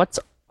 and what's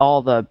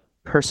all the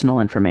personal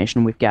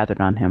information we've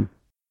gathered on him?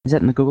 Is that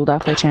in the Google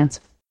Doc by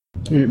chance?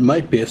 It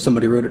might be if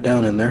somebody wrote it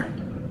down in there.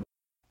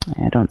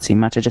 I don't see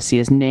much. I just see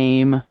his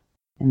name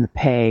and the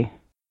pay.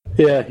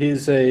 Yeah,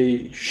 he's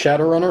a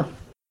Shadowrunner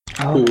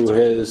who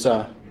has,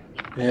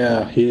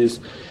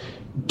 he's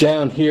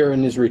down here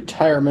in his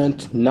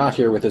retirement, not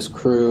here with his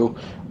crew,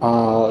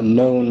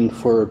 known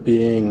for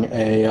being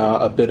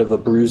a bit of a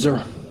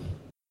bruiser.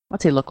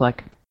 What's he look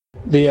like?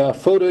 The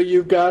photo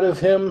you've got of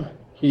him,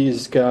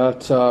 he's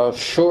got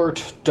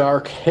short,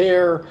 dark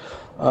hair,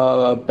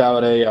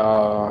 about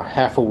a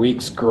half a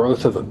week's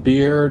growth of a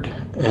beard,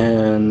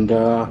 and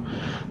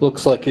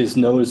looks like his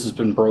nose has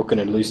been broken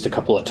at least a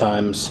couple of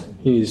times.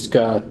 He's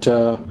got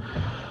dark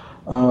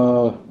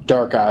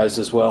eyes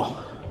as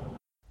well.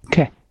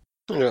 Okay.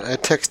 I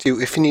text you.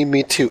 If you need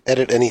me to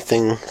edit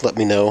anything, let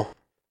me know.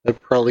 I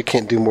probably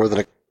can't do more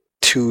than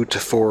 2 to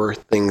 4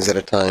 things at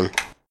a time.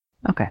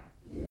 Okay.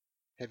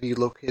 Have you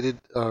located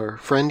our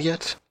friend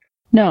yet?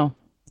 No,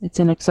 it's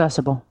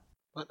inaccessible.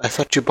 What? I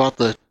thought you bought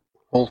the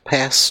whole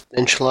pass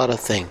enchilada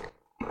thing.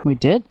 We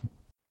did?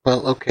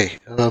 Well, okay.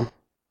 Let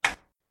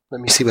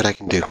me see what I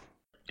can do.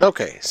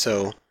 Okay,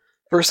 so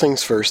first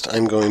things first,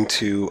 I'm going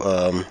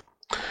to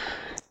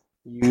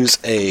use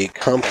a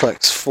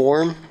complex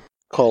form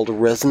called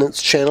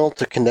resonance channel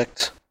to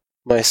connect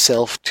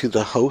myself to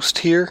the host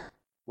here,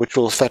 which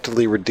will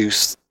effectively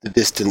reduce the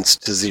distance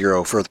to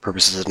 0 for the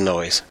purposes of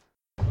noise.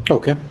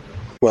 Okay.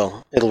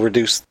 Well, it'll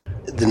reduce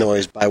the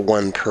noise by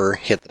 1 per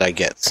hit that I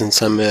get.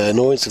 Since I'm a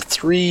noise of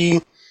 3,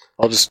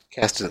 I'll just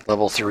cast it at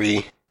level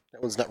 3.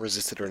 That one's not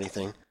resisted or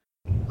anything.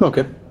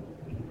 Okay.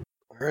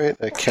 Alright,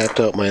 I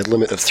capped out my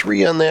limit of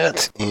 3 on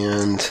that,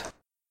 and...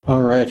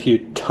 Alright,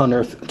 you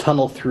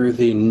tunnel through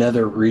the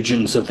nether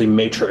regions of the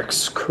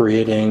Matrix,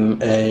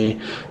 creating a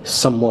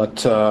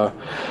somewhat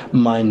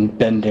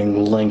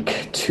mind-bending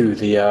link to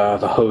the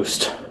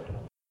host,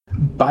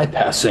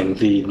 bypassing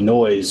the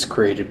noise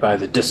created by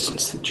the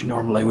distance that you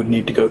normally would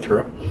need to go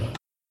through.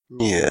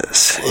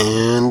 Yes,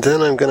 and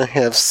then I'm going to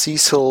have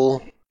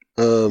Cecil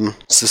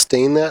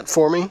sustain that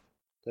for me.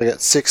 I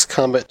got 6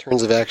 combat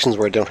turns of actions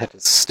where I don't have to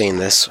sustain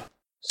this.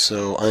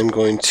 So I'm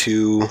going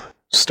to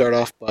start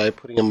off by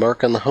putting a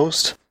mark on the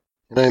host,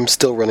 and I'm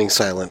still running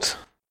silent.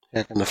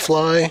 Attack on the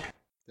fly,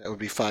 that would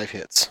be 5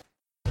 hits.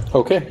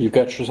 Okay, you've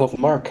got yourself a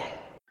mark.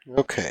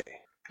 Okay,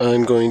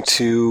 I'm going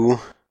to,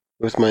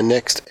 with my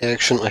next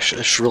action, I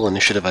should roll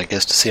initiative, I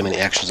guess, to see how many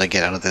actions I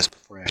get out of this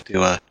before I have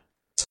to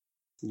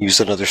use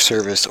another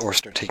service or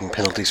start taking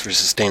penalties for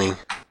sustaining.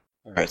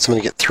 Alright, so I'm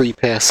going to get 3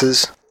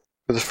 passes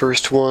for the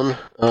first one.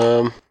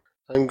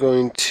 I'm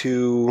going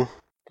to...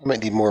 I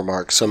might need more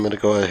marks, so I'm going to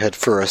go ahead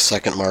for a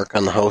second mark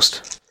on the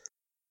host.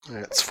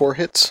 That's 4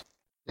 hits.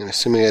 And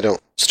assuming I don't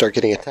start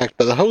getting attacked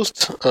by the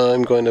host,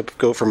 I'm going to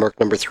go for mark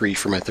number 3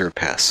 for my third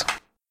pass.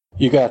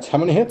 You got how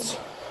many hits?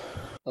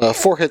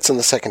 4 hits on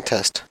the second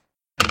test.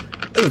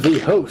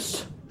 The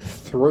host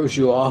throws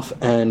you off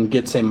and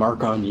gets a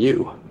mark on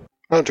you.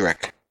 Oh,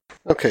 direct.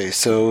 Okay,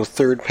 so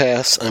third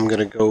pass, I'm going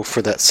to go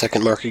for that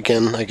second mark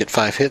again. I get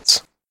 5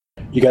 hits.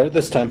 You got it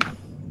this time.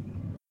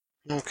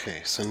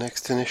 Okay, so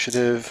next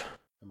initiative,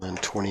 I'm on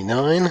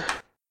 29.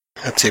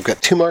 Let's see, I've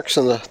got 2 marks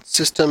on the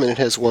system, and it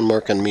has 1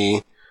 mark on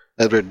me.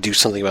 I better do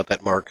something about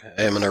that mark.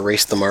 I'm going to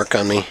erase the mark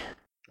on me.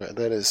 Right,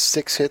 that is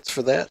 6 hits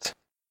for that.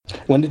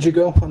 When did you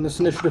go on this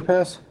initiative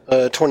pass?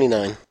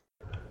 29.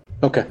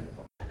 Okay.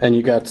 And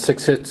you got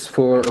 6 hits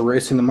for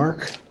erasing the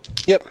mark?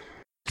 Yep.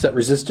 Is that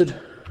resisted?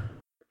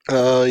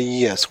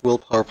 Yes,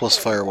 willpower plus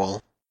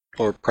firewall.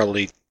 Or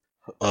probably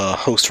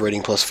host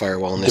rating plus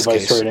firewall in this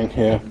Device case. rating,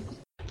 yeah.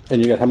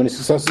 And you got how many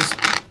successes?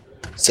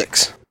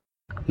 6.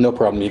 No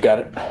problem, you got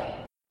it.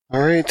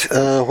 Alright,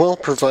 well,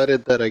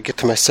 provided that I get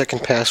to my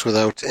second pass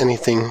without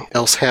anything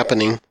else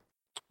happening,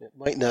 it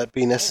might not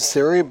be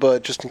necessary,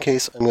 but just in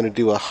case, I'm going to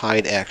do a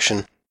hide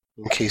action,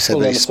 in case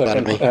Hold on anybody a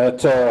spotted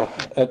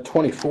second. me. At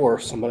 24,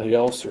 somebody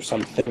else or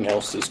something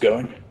else is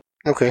going.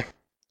 Okay.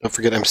 Don't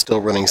forget I'm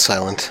still running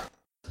silent.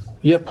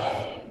 Yep.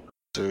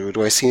 So,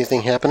 do I see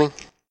anything happening?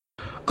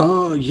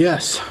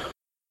 Yes.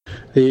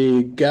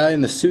 The guy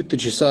in the suit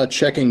that you saw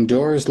checking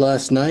doors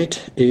last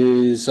night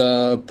is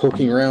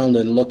poking around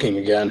and looking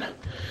again.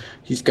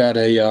 He's got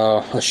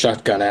a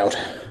shotgun out.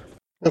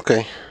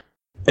 Okay.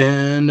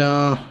 And,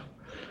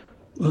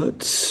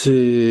 let's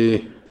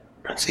see.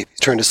 Let's see if he's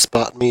trying to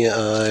spot me.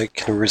 I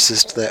can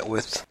resist that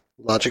with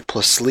logic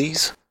plus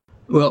sleaze.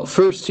 Well,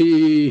 first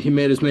he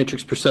made his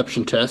matrix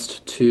perception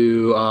test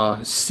to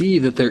see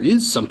that there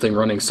is something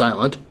running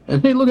silent.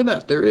 And hey, look at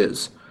that, there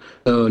is.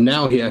 So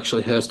now he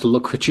actually has to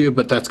look at you,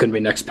 but that's going to be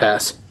next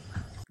pass.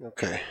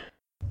 Okay.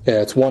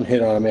 Yeah, it's one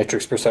hit on a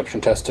matrix perception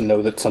test to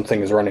know that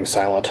something is running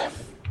silent.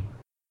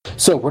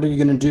 So what are you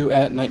going to do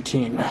at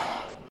 19?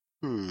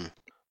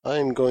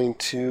 I'm going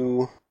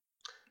to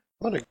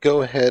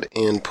go ahead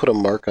and put a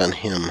mark on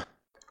him.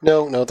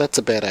 No, that's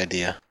a bad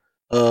idea.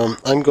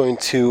 I'm going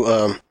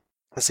to,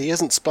 as he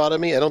hasn't spotted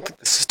me, I don't think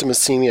the system has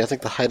seen me. I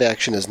think the hide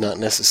action is not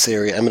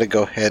necessary. I'm going to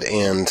go ahead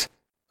and,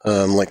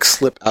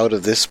 slip out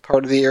of this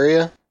part of the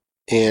area.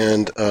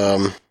 And,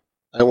 I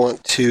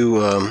want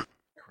to,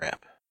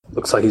 crap.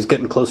 Looks like he's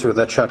getting closer with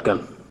that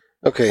shotgun.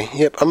 Okay,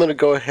 yep, I'm going to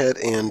go ahead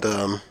and,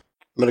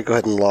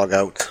 log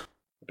out.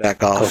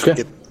 Back off.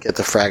 Okay. Get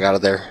the frag out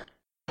of there.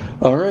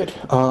 All right,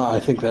 I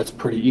think that's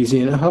pretty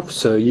easy enough.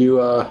 So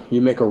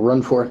you make a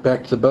run for it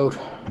back to the boat.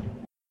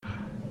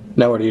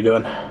 Now what are you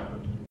doing?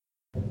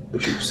 You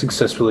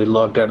successfully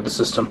logged out of the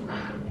system.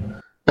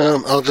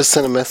 I'll just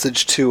send a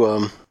message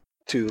to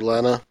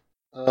Lana.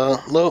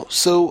 No,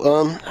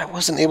 so I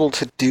wasn't able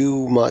to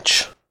do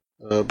much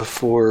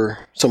before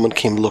someone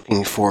came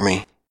looking for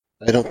me.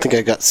 I don't think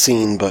I got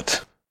seen,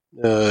 but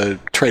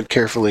tread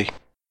carefully.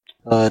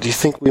 Do you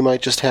think we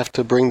might just have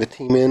to bring the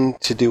team in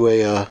to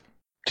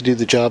do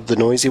the job the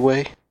noisy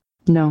way?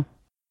 No,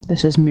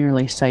 this is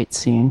merely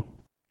sightseeing.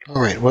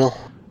 All right, well,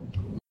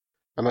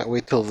 I might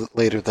wait till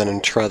later then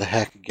and try the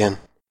hack again.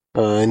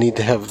 I need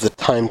to have the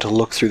time to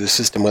look through the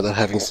system without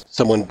having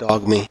someone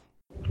dog me.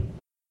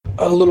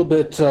 A little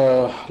bit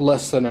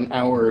less than an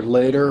hour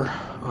later,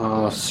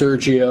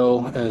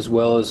 Sergio, as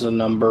well as a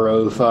number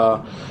of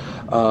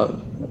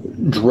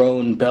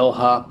drone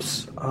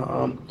bellhops,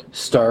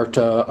 start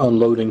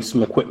unloading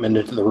some equipment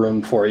into the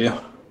room for you.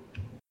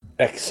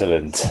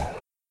 Excellent.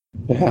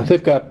 Yeah,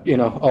 they've got,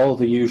 all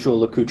the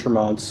usual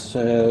accoutrements,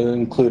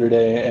 included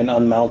an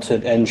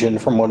unmounted engine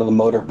from one of the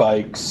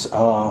motorbikes,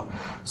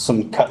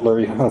 some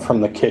cutlery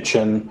from the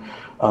kitchen,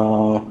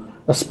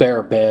 a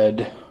spare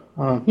bed,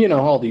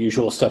 all the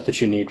usual stuff that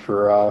you need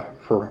for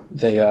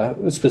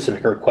the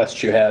specific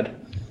request you had,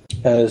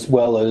 as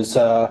well as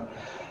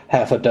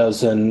half a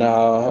dozen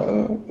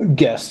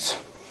guests.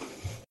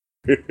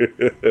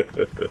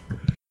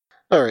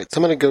 All right, so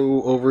I'm going to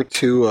go over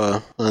to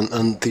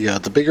on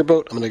the bigger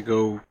boat. I'm going to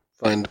go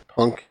find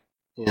Punk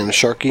and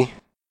Sharky.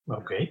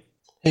 Okay.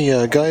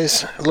 Hey,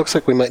 guys, it looks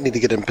like we might need to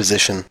get in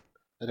position.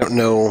 I don't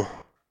know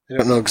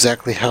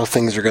exactly how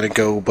things are going to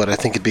go, but I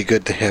think it'd be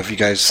good to have you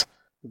guys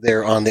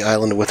there on the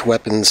island with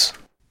weapons.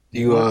 Do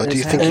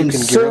you think you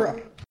can gear up?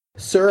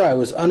 Sir, I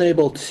was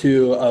unable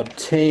to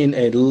obtain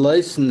a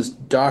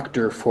licensed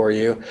doctor for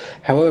you.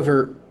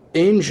 However,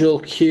 Angel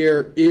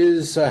here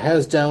has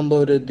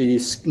downloaded the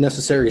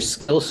necessary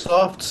skill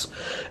softs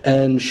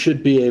and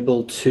should be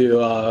able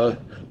to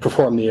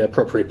perform the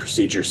appropriate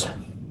procedures.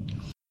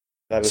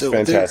 That is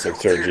fantastic,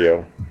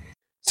 Sergio.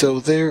 So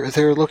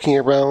they're looking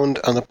around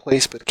on the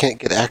place but can't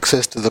get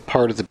access to the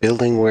part of the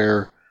building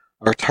where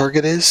our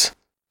target is.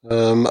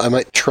 I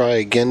might try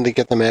again to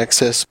get them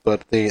access,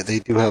 but they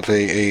do have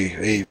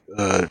a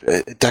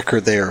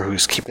Decker there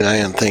who's keeping an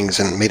eye on things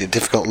and made it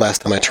difficult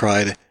last time I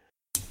tried.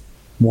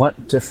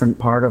 What different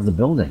part of the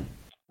building?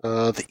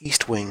 The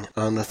east wing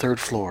on the 3rd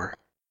floor.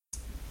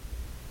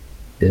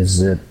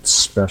 Is it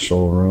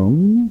special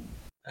room?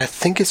 I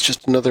think it's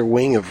just another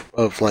wing of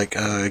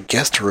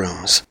guest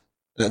rooms.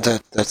 I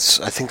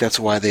think that's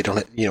why they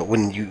don't.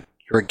 When you're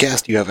a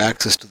guest, you have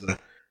access to the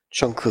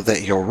chunk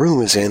that your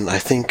room is in. I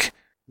think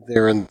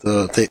they're in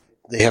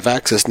they have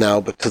access now,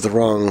 but to the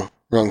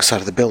wrong side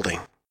of the building.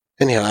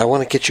 Anyhow, I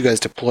want to get you guys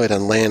deployed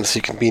on land so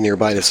you can be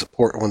nearby to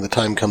support when the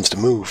time comes to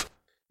move.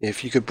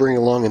 If you could bring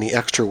along any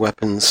extra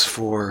weapons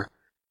for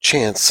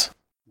Chance,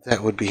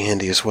 that would be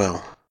handy as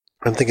well.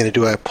 I'm thinking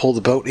do I pull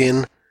the boat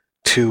in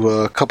to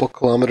a couple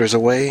kilometers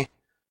away,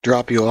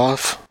 drop you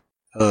off,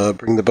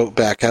 bring the boat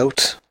back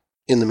out.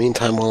 In the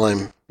meantime, while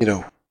I'm,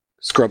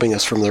 scrubbing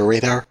us from the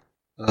radar,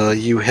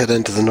 you head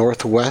into the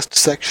northwest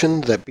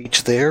section, that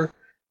beach there,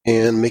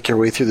 and make your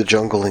way through the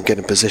jungle and get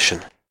in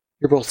position.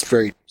 You're both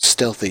very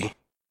stealthy.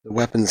 The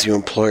weapons you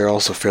employ are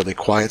also fairly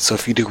quiet, so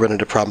if you do run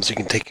into problems, you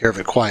can take care of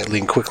it quietly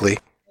and quickly.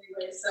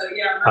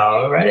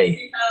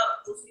 Alrighty.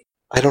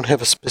 I don't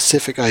have a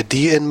specific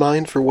idea in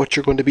mind for what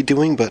you're going to be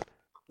doing, but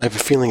I have a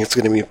feeling it's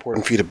going to be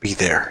important for you to be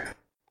there.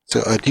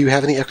 So, do you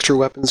have any extra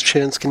weapons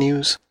Chance can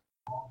use?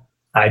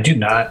 I do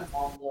not.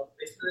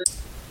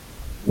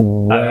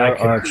 Where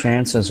are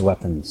Chance's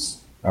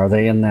weapons? Are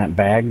they in that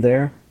bag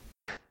there?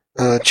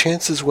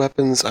 Chance's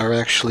weapons are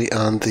actually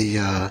on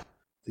the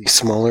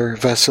smaller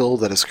vessel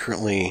that is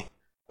currently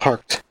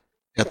parked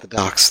at the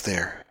docks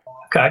there.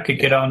 I could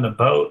get on the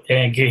boat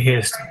and get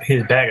his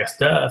bag of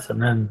stuff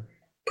and then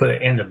put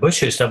it in the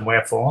bushes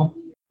somewhere for him.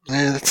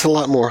 That's a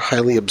lot more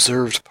highly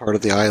observed part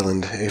of the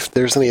island. If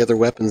there's any other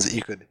weapons that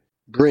you could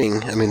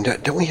bring. I mean,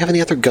 don't we have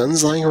any other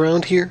guns lying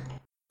around here?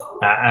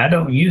 I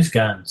don't use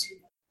guns.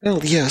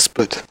 Well, yes,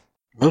 but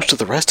most of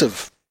the rest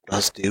of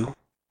us do.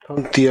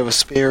 Do you have a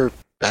spare,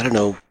 I don't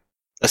know,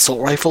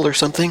 assault rifle or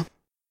something?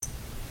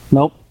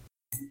 Nope.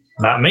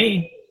 Not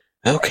me.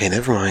 Okay,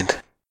 never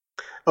mind.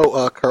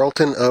 Oh,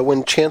 Carlton,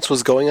 when Chance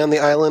was going on the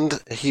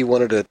island, he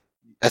wanted to...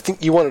 I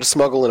think you wanted to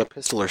smuggle in a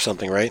pistol or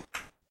something, right?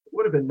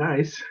 Would have been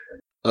nice.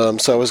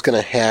 So I was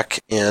going to hack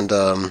and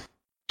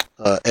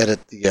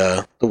edit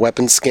the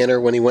weapons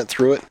scanner when he went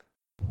through it.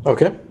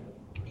 Okay.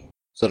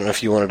 So I don't know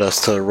if you wanted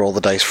us to roll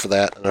the dice for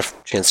that, and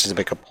if Chance to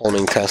make a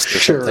palming test or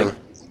something.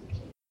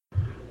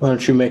 Why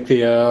don't you make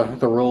the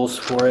rolls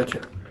for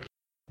it?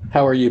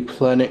 How are you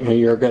planning?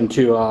 You're going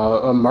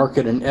to mark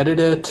it and edit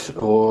it,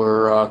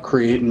 or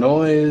create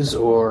noise,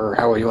 or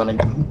how are you want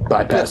to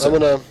bypass it?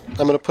 I'm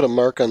gonna put a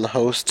mark on the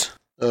host,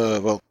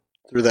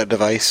 through that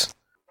device,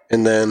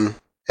 and then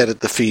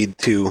edit the feed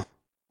to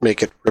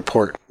make it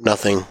report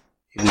nothing,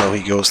 even though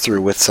he goes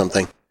through with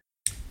something.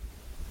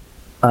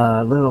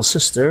 Little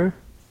sister,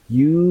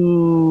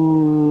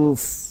 you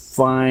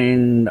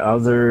find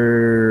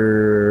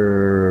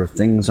other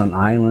things on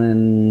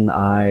island,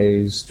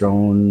 eyes,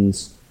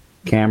 drones,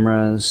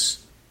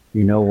 cameras.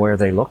 You know where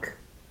they look?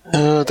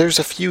 There's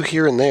a few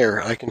here and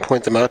there. I can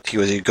point them out to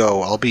you as you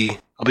go. I'll be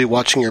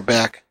watching your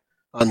back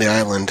on the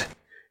island.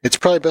 It's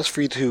probably best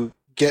for you to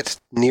get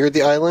near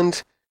the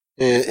island.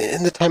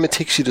 In the time it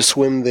takes you to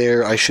swim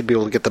there, I should be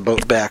able to get the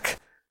boat back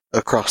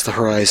across the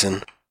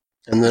horizon.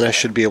 And then I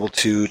should be able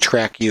to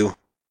track you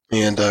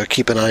and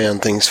keep an eye on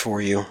things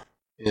for you.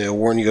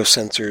 Warn you of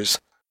sensors,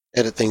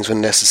 edit things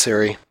when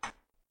necessary.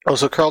 Oh,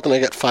 so Carlton, I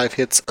got 5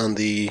 hits on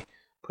the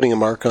putting a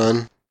mark on,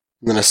 and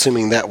then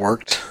assuming that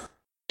worked.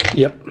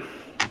 Yep.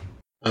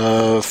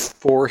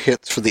 4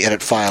 hits for the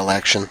edit file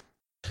action.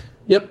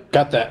 Yep,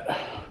 got that.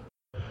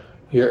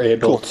 You're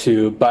able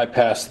to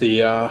bypass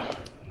the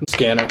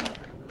scanner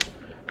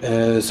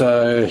as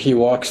he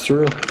walks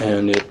through,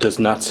 and it does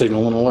not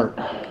signal an alert.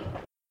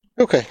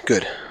 Okay,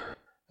 good.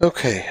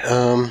 Okay,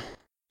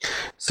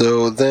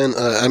 so then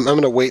I'm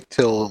going to wait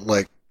till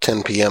like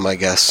 10 p.m., I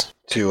guess,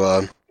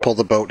 to pull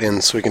the boat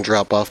in so we can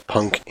drop off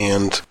Punk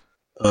and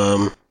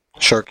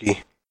Sharky.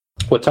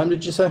 What time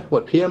did you say?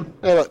 What, p.m.?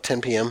 About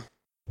 10 p.m.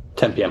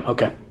 10 p.m.,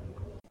 okay.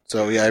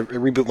 So yeah, I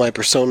reboot my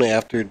persona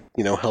after,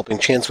 helping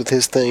Chance with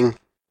his thing,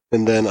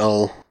 and then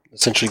I'll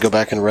essentially go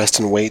back and rest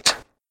and wait.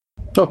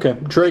 Okay,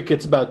 Drake,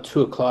 it's about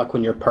 2 o'clock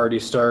when your party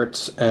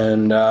starts,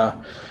 and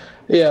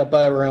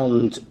by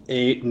around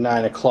 8,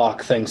 9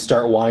 o'clock, things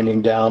start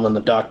winding down, and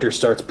the doctor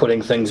starts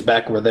putting things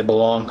back where they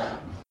belong.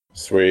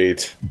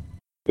 Sweet.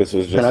 This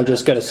was just... And I'm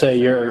just going to say,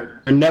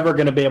 you're never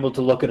going to be able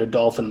to look at a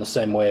dolphin the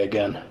same way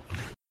again.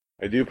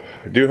 I do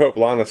hope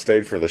Lana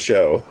stayed for the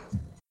show.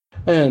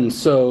 And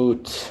so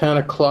 10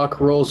 o'clock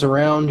rolls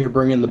around, you're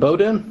bringing the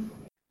boat in?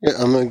 Yeah,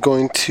 I'm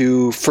going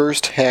to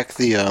first hack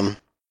the,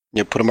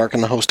 put a mark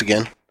on the host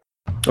again.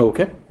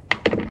 Okay.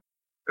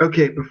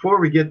 Okay, before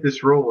we get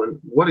this rolling,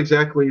 what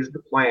exactly is the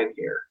plan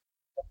here?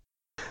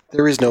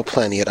 There is no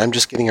plan yet. I'm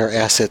just getting our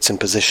assets in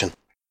position.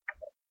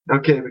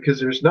 Okay, because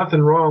there's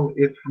nothing wrong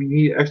if we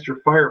need extra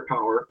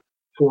firepower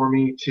for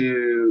me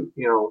to,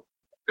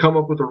 come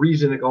up with a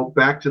reason to go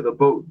back to the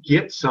boat,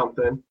 get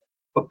something,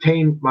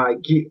 obtain my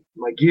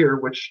gear,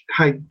 which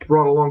I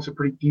brought along some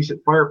pretty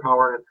decent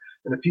firepower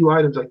and a few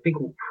items I think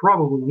we'll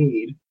probably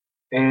need,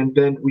 and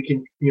then we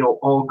can,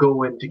 all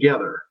go in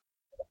together.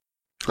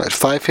 All right,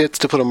 5 hits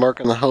to put a mark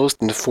on the host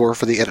and 4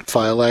 for the edit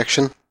file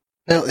action.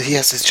 Well,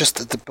 yes, it's just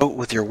that the boat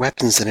with your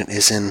weapons in it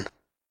is in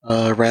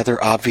a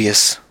rather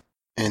obvious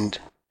and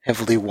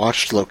heavily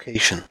watched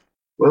location.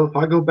 Well, if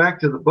I go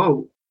back to the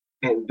boat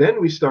and then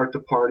we start the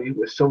party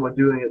with someone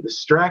doing a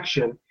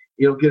distraction,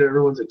 it'll get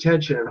everyone's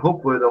attention and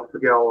hopefully they'll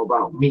forget all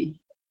about me.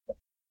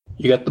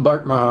 You got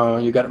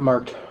you got it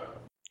marked.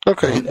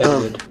 Okay.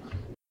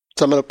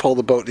 So I'm going to pull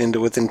the boat into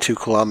within 2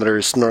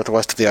 kilometers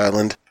northwest of the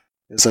island.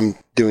 As I'm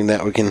doing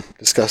that, we can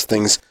discuss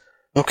things.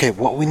 Okay,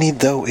 what we need,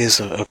 though,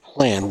 is a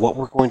plan, what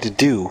we're going to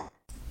do.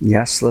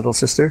 Yes, little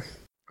sister?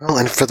 Well,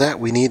 and for that,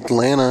 we need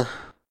Lana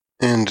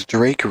and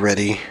Drake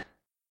ready.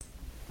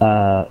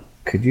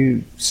 Could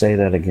you say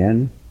that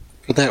again?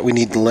 For that, we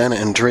need Lana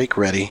and Drake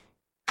ready.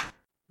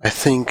 I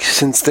think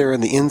since they're on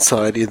the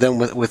inside, then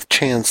with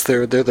Chance,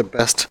 they're the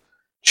best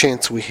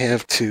chance we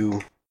have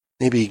to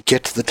maybe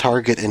get to the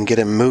target and get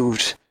him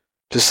moved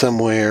to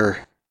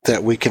somewhere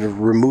that we can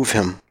remove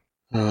him.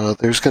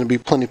 There's going to be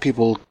plenty of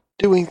people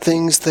doing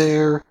things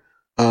there.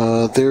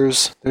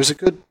 There's a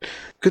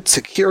good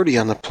security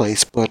on the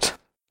place, but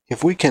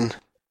if we can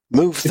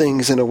move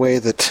things in a way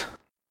that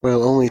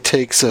only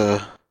takes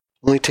a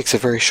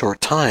very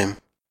short time,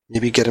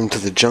 maybe get him to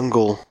the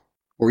jungle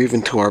or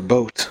even to our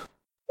boat.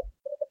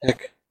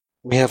 Heck,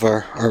 we have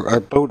our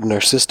boat in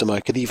our system. I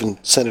could even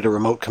send it a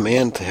remote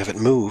command to have it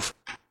move.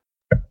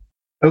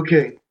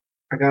 Okay,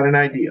 I got an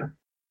idea.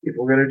 If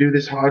we're going to do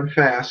this hard and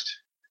fast,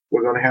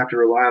 we're going to have to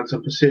rely on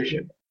some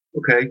precision.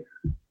 Okay?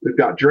 We've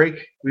got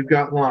Drake, we've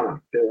got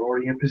Lana. They're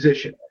already in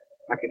position.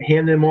 I can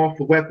hand them off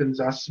the weapons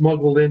I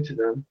smuggled into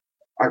them,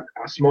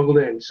 I smuggled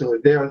in, so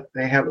that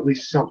they have at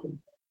least something.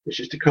 It's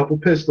just a couple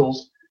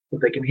pistols,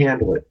 but they can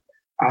handle it.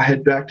 I'll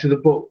head back to the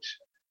boat.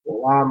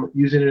 While I'm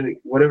using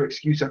whatever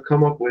excuse I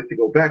come up with to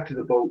go back to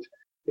the boat,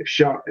 if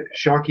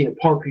Sharky and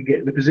Punk can get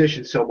into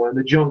position somewhere in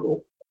the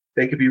jungle,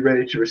 they could be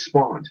ready to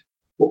respond.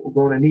 What we're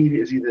going to need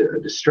is either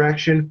a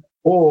distraction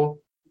or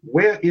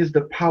where is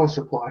the power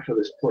supply for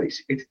this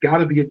place? It's got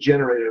to be a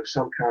generator of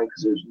some kind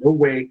because there's no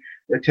way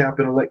they're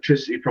tapping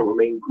electricity from a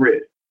main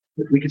grid.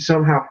 If we could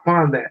somehow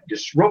find that,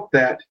 disrupt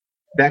that,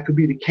 that could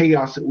be the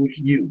chaos that we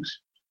can use.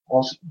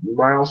 Also, we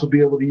might also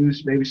be able to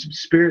use maybe some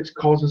spirits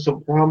causing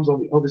some problems on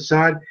the other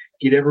side,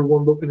 get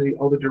everyone looking in the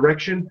other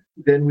direction,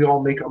 then we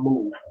all make a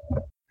move.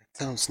 That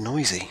sounds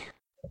noisy.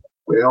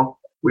 Well,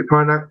 we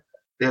find out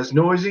there's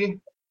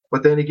noisy,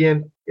 but then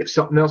again, if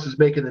something else is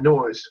making the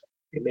noise,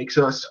 it makes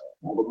us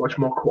all much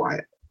more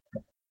quiet.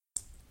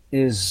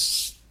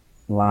 Is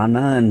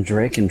Lana and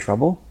Drake in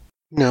trouble?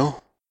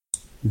 No.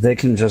 They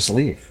can just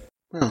leave.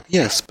 Well,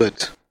 yes,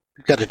 but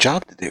we've got a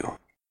job to do.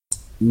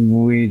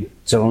 We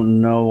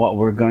don't know what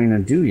we're going to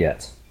do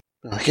yet.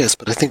 Well, yes,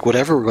 but I think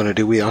whatever we're going to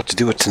do, we ought to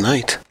do it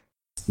tonight.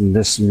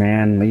 This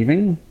man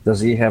leaving?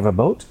 Does he have a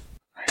boat?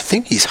 I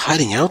think he's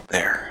hiding out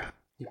there.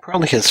 He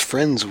probably has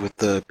friends with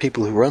the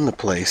people who run the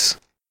place.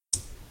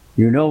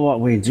 You know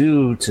what we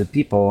do to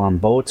people on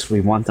boats we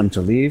want them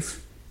to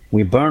leave?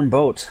 We burn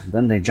boat,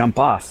 then they jump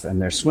off,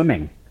 and they're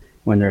swimming.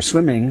 When they're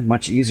swimming,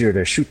 much easier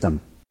to shoot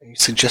them. Are you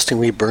suggesting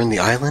we burn the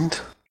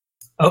island?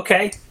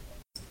 Okay.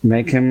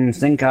 Make him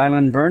think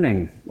island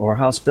burning, or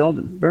house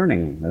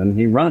burning, and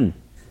he run.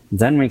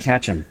 Then we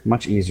catch him,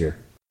 much easier.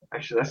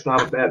 Actually, that's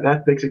not bad.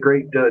 That makes a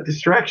great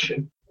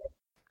distraction.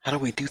 How do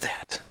we do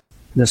that?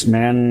 This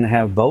man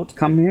have boat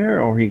come here,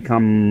 or he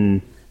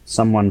come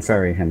someone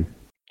ferry him?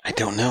 I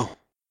don't know.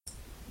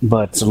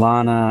 But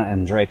Lana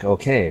and Drake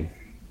okay.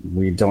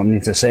 We don't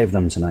need to save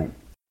them tonight.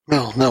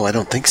 Well, no, I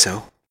don't think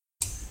so.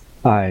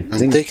 I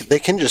think they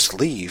can just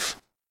leave.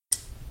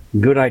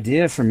 Good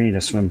idea for me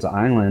to swim to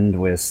island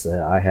with.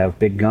 I have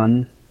big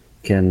gun,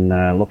 can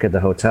look at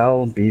the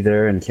hotel, be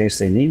there in case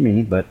they need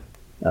me. But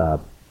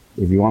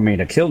if you want me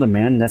to kill the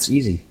man, that's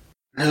easy.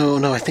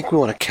 No, I think we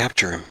want to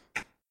capture him.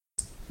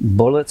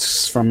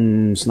 Bullets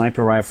from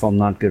sniper rifle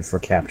not good for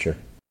capture.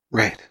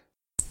 Right.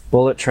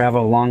 Bullet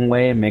travel a long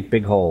way and make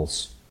big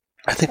holes.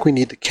 I think we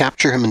need to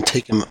capture him and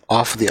take him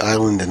off the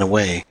island in a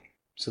way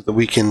so that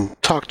we can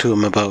talk to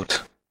him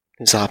about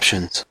his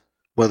options,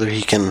 whether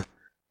he can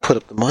put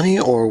up the money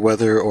or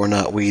whether or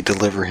not we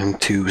deliver him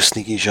to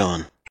Sneaky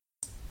Jean.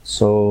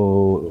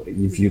 So,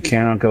 if you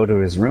cannot go to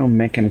his room,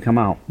 make him come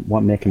out.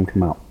 What make him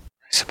come out?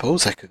 I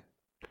suppose I could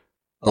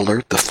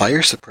alert the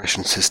fire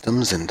suppression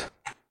systems and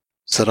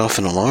set off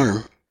an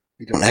alarm.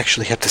 We don't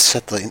actually have to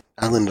set the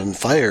island on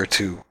fire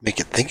to make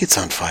it think it's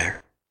on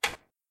fire.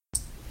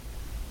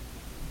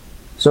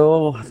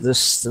 So, this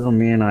still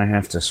mean I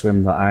have to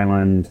swim the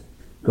island,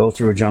 go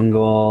through a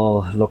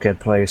jungle, look at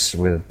place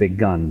with a big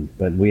gun.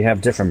 But we have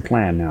different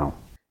plan now.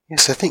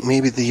 Yes, I think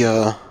maybe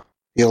the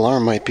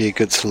alarm might be a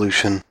good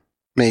solution.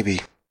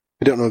 Maybe.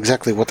 We don't know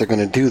exactly what they're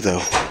going to do,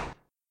 though.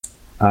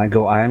 I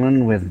go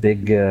island with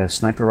big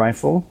sniper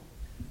rifle.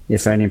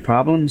 If any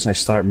problems, I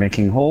start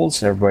making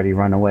holes, everybody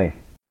run away.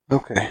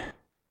 Okay.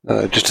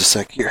 Just a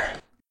sec here.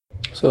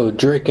 So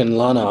Drake and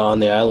Lana on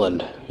the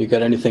island. You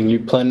got anything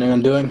you planning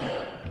on doing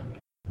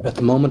at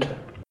the moment?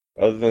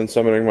 Other than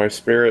summoning my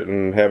spirit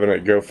and having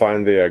it go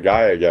find the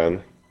guy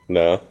again,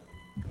 no.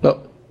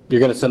 No. You're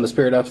going to send the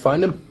spirit out to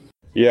find him?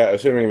 Yeah,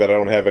 assuming that I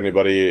don't have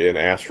anybody in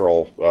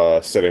Astral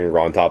sitting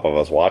on top of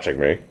us watching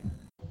me.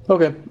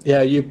 Okay.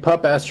 Yeah, you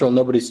pop Astral,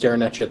 nobody's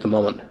staring at you at the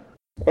moment.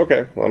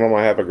 Okay, well, then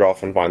I have to go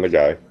off and find the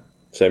guy.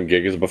 Same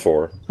gig as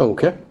before.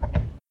 Okay.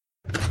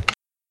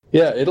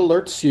 Yeah, it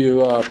alerts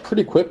you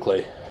pretty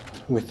quickly.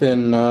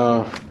 Within,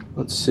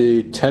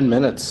 10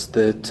 minutes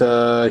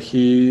that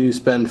he's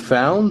been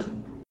found.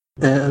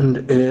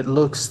 And it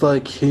looks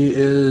like he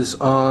is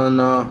on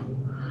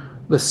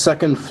the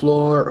second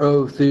floor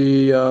of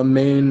the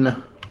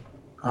main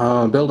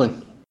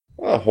building.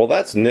 Oh, well,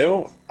 that's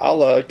new.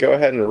 I'll go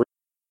ahead and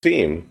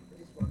team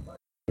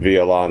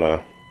via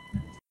Lana.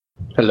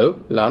 Hello,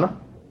 Lana?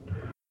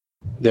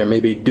 There may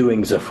be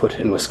doings afoot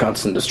in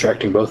Wisconsin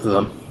distracting both of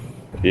them.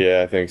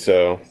 Yeah, I think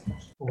so.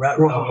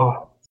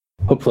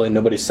 Hopefully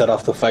nobody set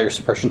off the fire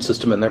suppression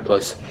system in their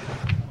place.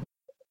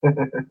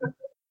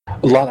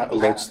 Lana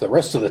alerts the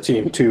rest of the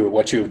team to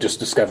what you've just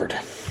discovered.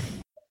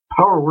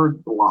 Power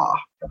word blah.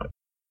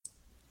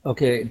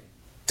 Okay,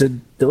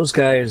 those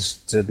guys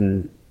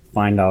didn't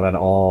find out at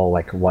all,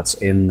 like, what's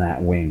in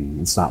that wing?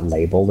 It's not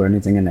labeled or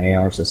anything in the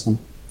AR system?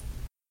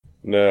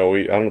 No,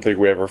 I don't think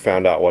we ever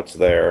found out what's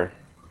there.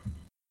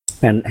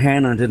 And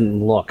Hannah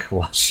didn't look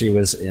while she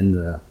was in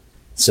the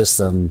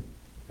system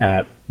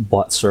at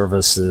what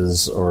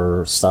services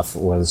or stuff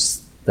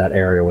was that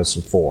area was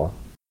for.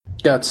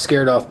 Got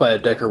scared off by a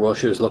decker while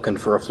she was looking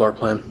for a floor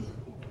plan.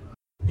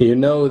 You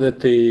know that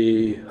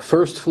the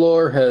first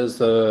floor has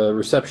the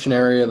reception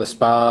area, the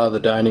spa, the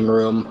dining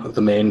room of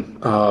the main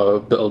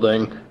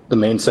building. The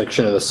main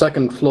section of the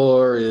second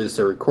floor is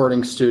the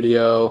recording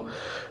studio.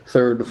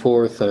 Third,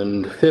 fourth,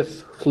 and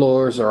fifth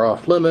floors are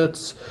off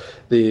limits.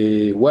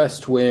 The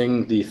west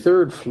wing, the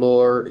third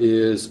floor,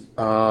 is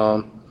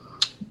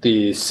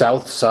the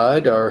south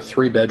side are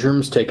 3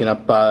 bedrooms taken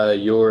up by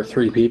your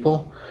 3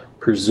 people.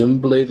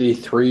 Presumably the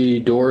 3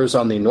 doors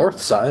on the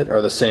north side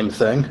are the same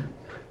thing.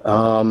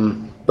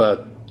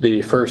 But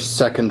the first,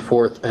 second,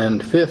 fourth,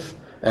 and fifth,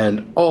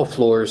 and all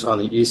floors on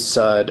the east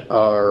side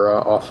are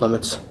off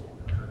limits.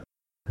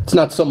 It's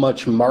not so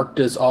much marked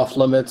as off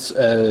limits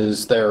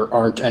as there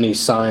aren't any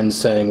signs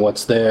saying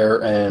what's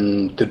there,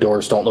 and the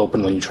doors don't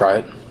open when you try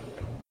it.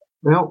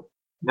 Well,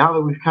 now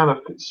that we've kind of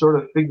sort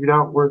of figured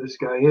out where this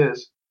guy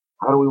is,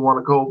 how do we want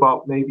to go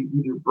about maybe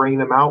either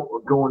bringing him out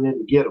or going in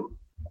to get him?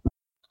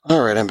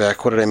 All right, I'm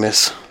back. What did I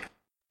miss?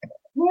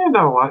 Yeah,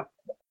 no, what?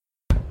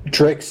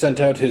 Drake sent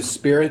out his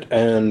spirit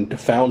and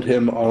found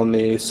him on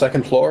the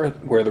second floor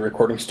where the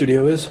recording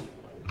studio is.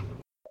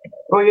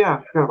 Oh, yeah,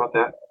 I forgot about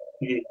that.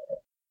 Yeah.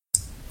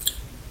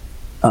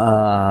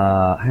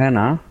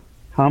 Hannah,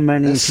 how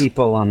many Yes.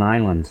 people on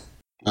island?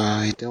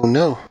 I don't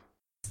know.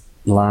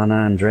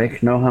 Lana and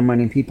Drake know how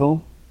many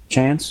people?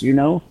 Chance, you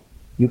know?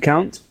 You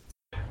count?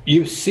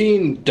 You've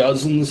seen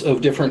dozens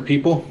of different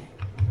people,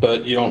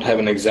 but you don't have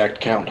an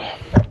exact count.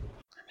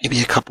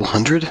 Maybe a couple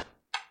hundred?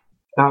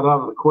 Not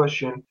out of the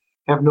question.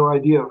 Have no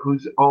idea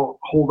who's all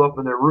holed up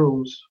in their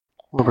rooms.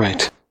 All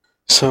right.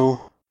 So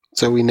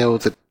we know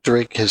that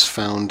Drake has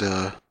found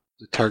the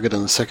target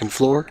on the second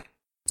floor?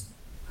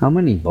 How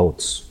many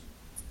boats?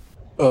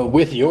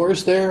 With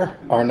yours there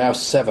are now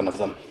 7 of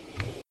them.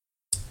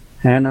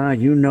 Hannah,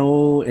 you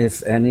know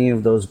if any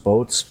of those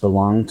boats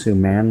belong to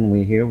man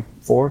we here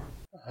for?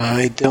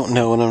 I don't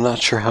know, and I'm not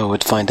sure how I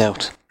would find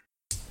out.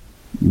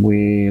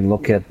 We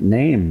look at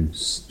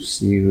names,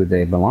 see who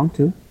they belong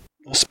to.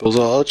 I suppose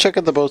I'll check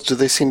out the boats. Do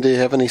they seem to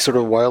have any sort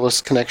of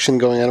wireless connection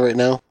going on right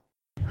now?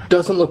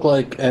 Doesn't look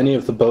like any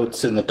of the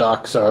boats in the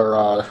docks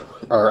are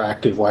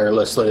active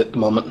wirelessly at the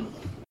moment.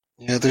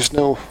 Yeah, there's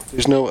no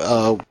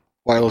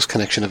wireless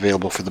connection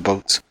available for the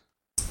boats.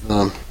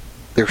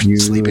 They're You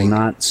sleeping.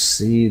 not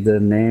see the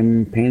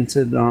name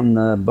painted on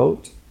the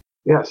boat?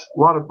 Yes, a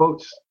lot of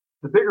boats.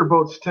 The bigger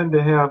boats tend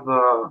to have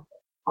are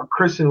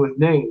christened with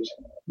names.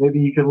 Maybe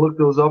you can look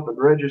those up in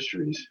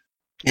registries.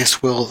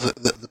 Yes, well,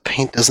 the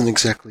paint doesn't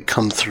exactly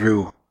come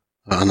through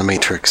on the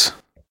Matrix.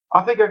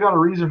 I think I got a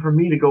reason for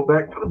me to go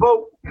back to the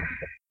boat.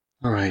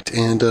 All right,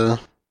 and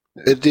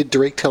did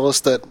Drake tell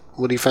us that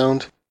what he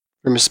found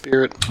from his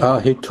spirit?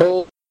 He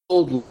told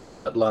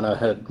that Lana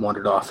had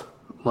wandered off.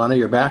 Lana,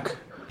 you're back.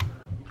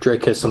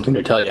 Drake has something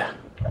to tell you.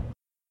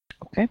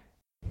 Okay.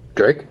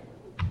 Drake?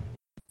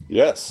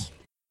 Yes.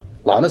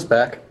 Lana's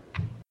back.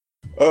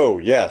 Oh,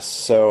 yes.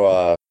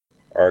 So,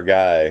 our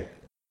guy,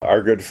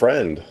 our good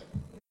friend,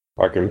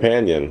 our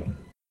companion,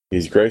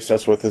 he's graced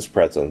us with his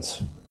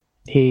presence.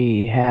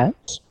 He has?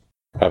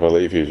 I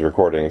believe he's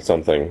recording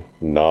something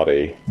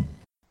naughty.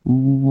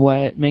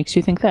 What makes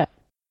you think that?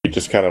 He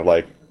just kind of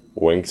like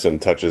winks and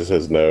touches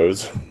his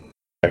nose.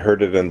 I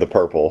heard it in the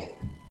purple.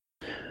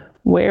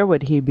 Where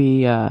would he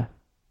be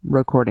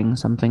recording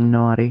something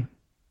naughty?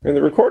 In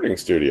the recording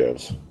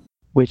studios.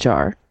 Which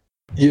are?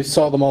 You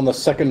saw them on the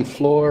second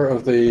floor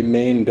of the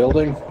main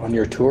building on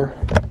your tour.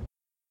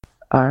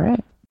 All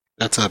right.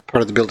 That's a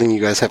part of the building you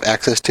guys have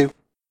access to?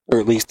 Or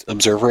at least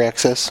observer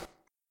access?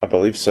 I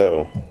believe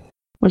so.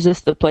 Was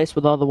this the place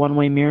with all the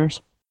one-way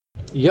mirrors?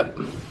 Yep.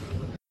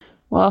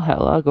 Well,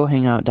 hell, I'll go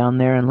hang out down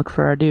there and look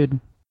for our dude.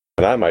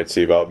 And I might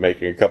see about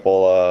making a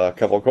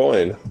couple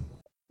coin.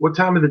 What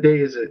time of the day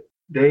is it?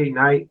 Day,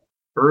 night,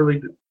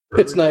 early?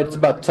 It's night. It's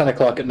about 10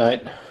 o'clock at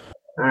night.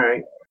 All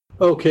right.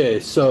 Okay,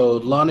 so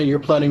Lana, you're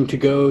planning to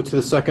go to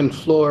the second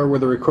floor where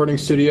the recording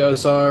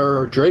studios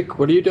are. Drake,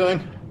 what are you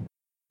doing?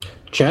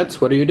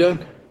 Chance, what are you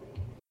doing?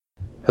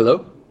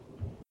 Hello?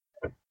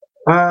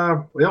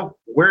 Well,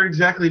 where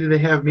exactly do they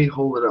have me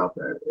hold it up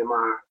at?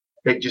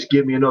 They just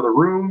give me another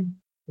room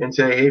and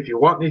say, hey, if you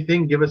want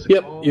anything, give us a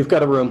Yep, call? you've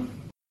got a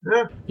room.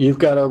 Yeah. You've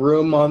got a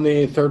room on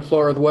the third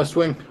floor of the West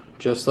Wing,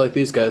 just like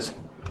these guys.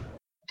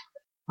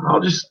 I'll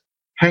just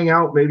hang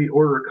out, maybe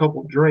order a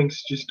couple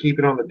drinks, just keep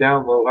it on the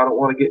down low. I don't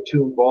want to get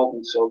too involved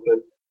in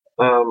something.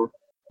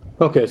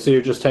 Okay, so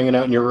you're just hanging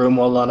out in your room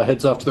while Lana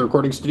heads off to the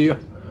recording studio?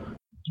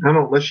 I don't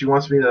know, unless she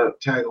wants me to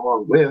tag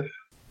along with.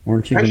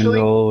 Weren't you going to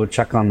go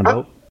check on the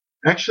boat?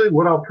 Actually,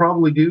 what I'll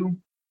probably do,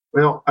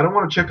 well, I don't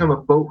want to check on the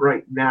boat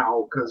right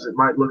now because it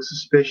might look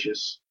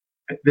suspicious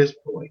at this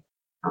point.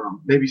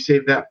 Maybe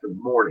save that for the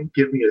morning.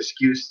 Give me an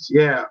excuse to say,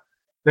 yeah,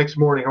 next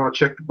morning I want to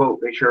check the boat,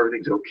 make sure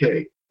everything's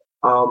okay.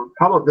 How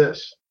about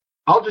this?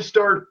 I'll just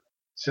start,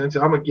 since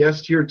I'm a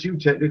guest here too,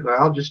 technically,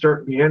 I'll just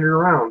start meandering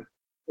around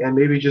and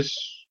maybe just,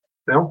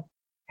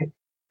 if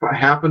I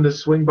happen to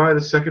swing by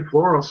the second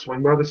floor, I'll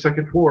swing by the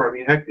second floor. I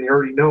mean, heck, they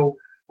already know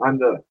I'm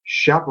the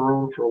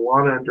chaperone for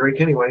Lana and Drake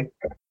anyway.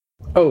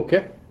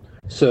 Okay.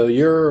 So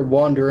you're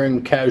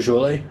wandering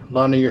casually.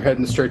 Lana, you're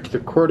heading straight to the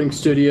recording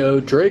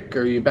studio. Drake,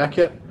 are you back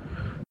yet?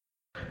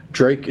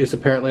 Drake is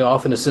apparently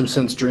off in a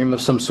Simpsons dream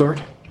of some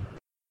sort.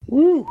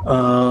 Woo!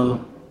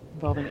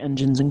 Involving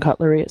engines and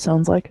cutlery, it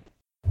sounds like.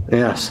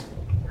 Yes.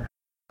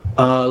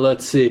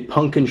 Let's see.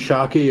 Punk and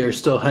Shocky are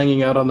still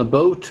hanging out on the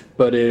boat,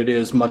 but it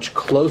is much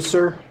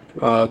closer,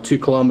 2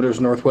 kilometers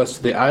northwest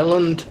of the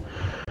island.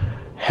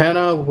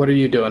 Hannah, what are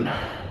you doing?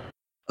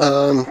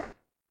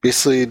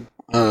 Basically,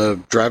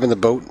 driving the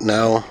boat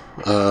now.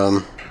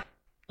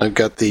 I've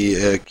got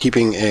the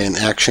keeping an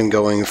action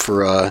going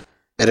for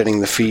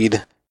editing the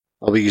feed.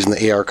 I'll be using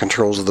the AR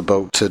controls of the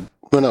boat to...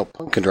 Well, no,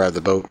 Punk can drive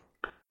the boat.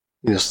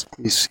 He's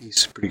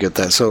pretty good at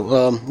that.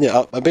 So,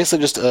 I'm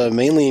basically just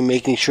mainly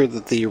making sure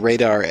that the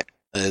radar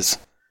does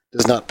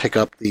not pick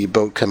up the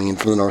boat coming in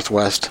from the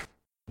northwest.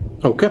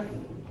 Okay.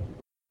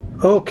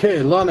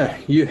 Okay, Lana,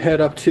 you head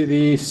up to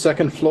the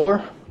 2nd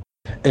floor,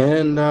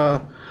 and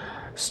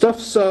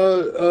stuff's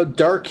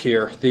dark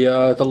here.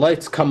 The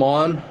lights come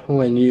on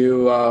when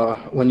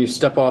you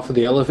step off of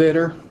the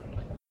elevator,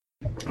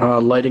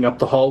 lighting up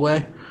the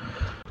hallway.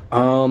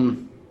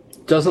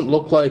 Doesn't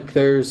look like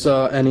there's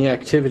any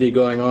activity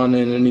going on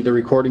in any of the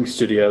recording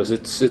studios.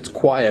 It's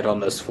quiet on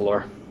this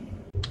floor.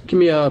 Give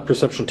me a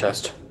perception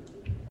test.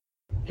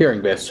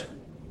 Hearing based.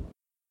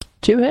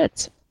 2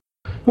 hits.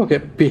 Okay,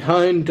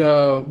 behind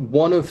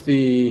one of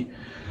the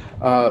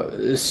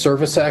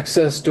service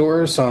access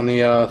doors on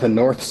the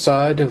north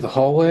side of the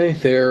hallway,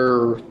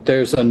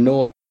 there's a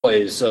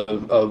noise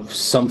of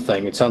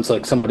something. It sounds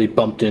like somebody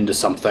bumped into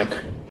something.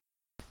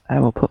 I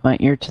will put my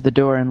ear to the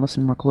door and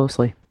listen more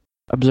closely.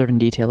 Observe in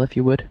detail, if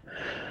you would.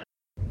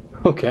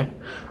 Okay.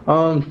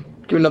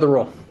 Give me another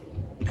roll.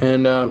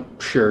 And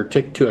sure,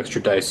 take 2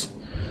 extra dice.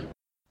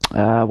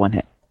 1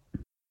 hit.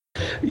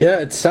 Yeah,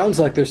 it sounds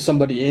like there's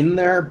somebody in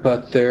there,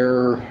 but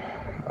they're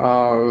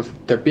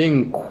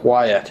being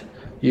quiet.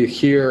 You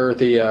hear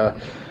the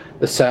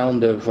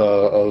sound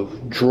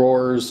of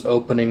drawers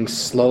opening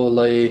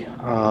slowly,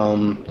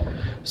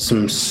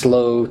 some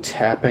slow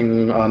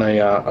tapping on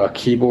a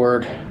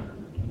keyboard.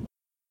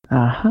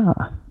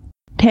 Aha.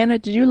 Tana,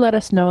 did you let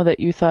us know that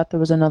you thought there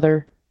was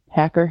another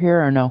hacker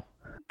here, or no?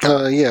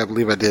 Yeah, I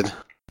believe I did.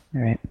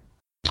 All right.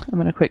 I'm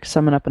going to quick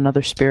summon up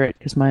another spirit,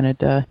 because mine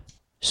had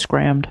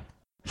scrammed.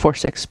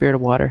 4/6 Spirit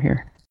of Water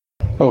here.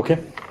 Okay.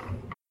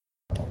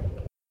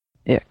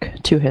 Ick.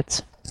 2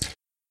 hits.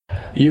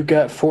 You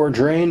got 4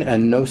 drain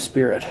and no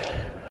spirit.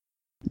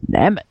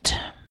 Damn it.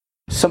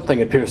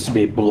 Something appears to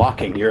be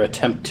blocking your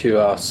attempt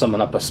to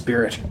summon up a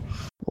spirit.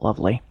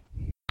 Lovely.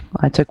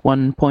 I took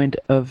 1 point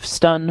of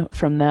stun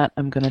from that.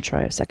 I'm going to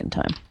try a second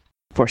time.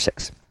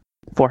 4/6.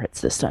 4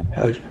 hits this time.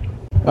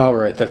 All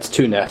right, that's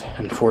 2 net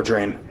and 4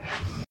 drain.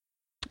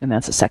 And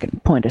that's a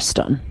second point of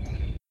stun.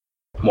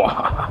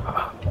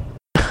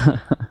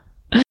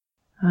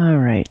 All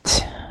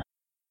right.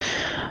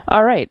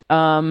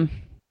 I'm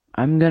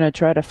going to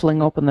try to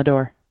fling open the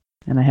door.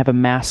 And I have a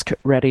mask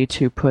ready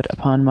to put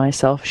upon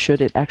myself should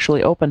it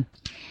actually open.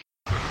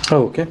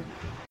 Oh, okay.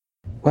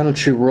 Why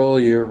don't you roll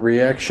your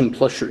reaction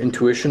plus your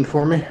intuition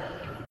for me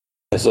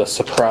as a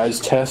surprise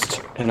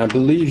test? And I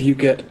believe you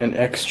get an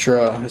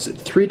extra, is it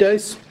 3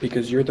 dice?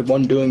 Because you're the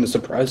one doing the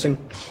surprising.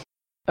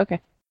 Okay.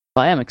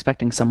 Well, I am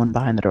expecting someone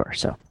behind the door,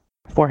 so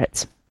 4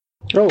 hits.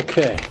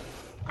 Okay.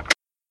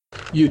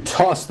 You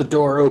toss the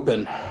door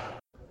open,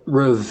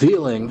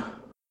 revealing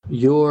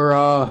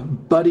your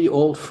buddy,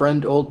 old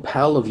friend, old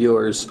pal of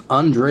yours,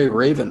 Andre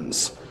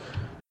Ravens.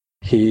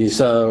 He's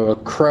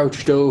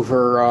crouched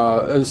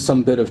over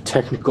some bit of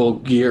technical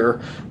gear,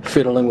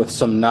 fiddling with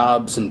some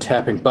knobs and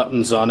tapping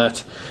buttons on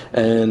it,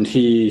 and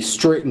he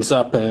straightens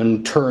up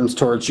and turns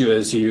towards you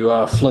as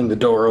you fling the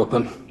door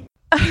open.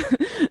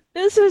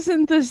 This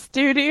isn't the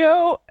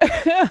studio.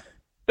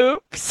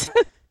 Oops.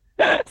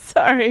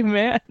 Sorry,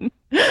 man.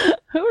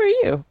 Who are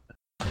you?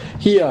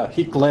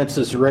 He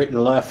glances right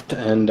and left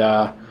and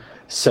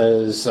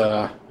says,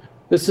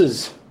 "This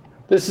is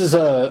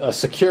a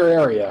secure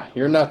area.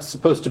 You're not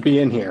supposed to be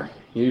in here.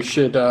 You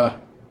should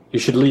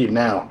leave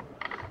now."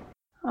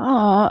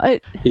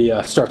 He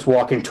starts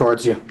walking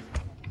towards you.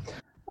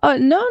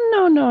 No.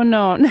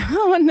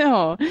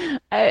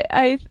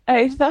 I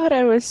thought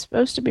I was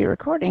supposed to be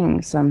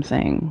recording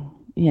something,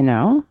 you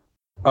know?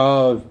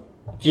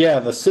 Yeah,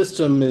 the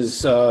system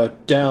is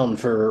down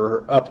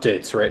for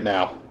updates right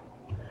now.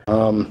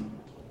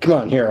 Come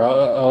on, here.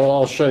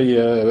 I'll show you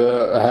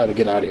how to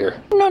get out of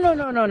here.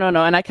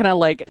 No. And I kind of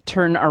like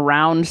turn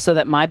around so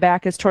that my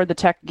back is toward the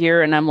tech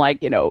gear, and I'm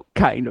like,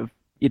 kind of,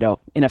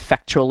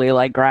 ineffectually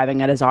like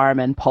grabbing at his arm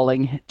and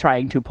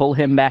trying to pull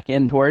him back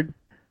in toward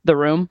the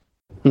room.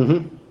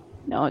 Mm-hmm.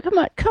 No,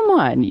 come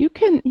on. You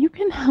can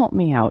help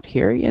me out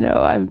here.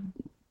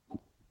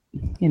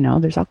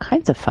 There's all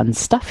kinds of fun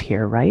stuff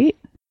here, right?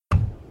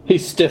 He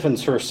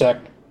stiffens for a sec.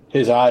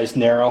 His eyes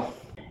narrow.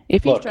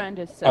 If he's trying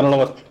to send... I don't know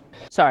what...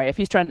 Sorry, if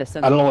he's trying to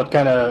send... I don't know what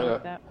kind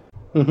of...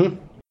 Mm-hmm.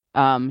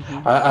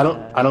 I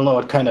don't know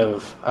what kind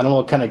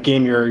of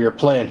game you're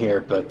playing here,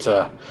 but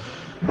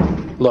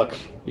look,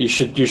 you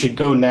should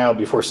go now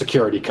before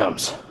security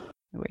comes.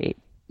 Wait,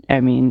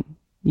 you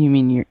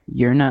mean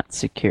you're not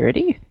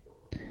security?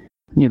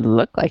 You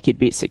look like you'd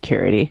be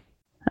security.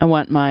 I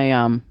want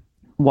my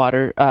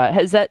water.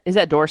 Is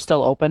that door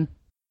still open?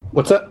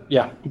 What's that?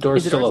 Yeah,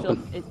 door's Is the still door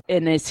open.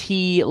 and is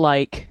he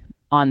like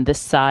on this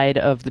side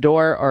of the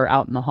door or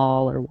out in the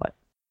hall or what?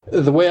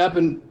 The way I've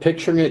been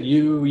picturing it,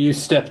 you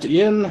stepped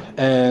in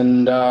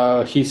and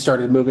he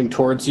started moving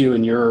towards you,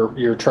 and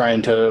you're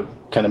trying to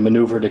kind of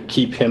maneuver to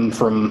keep him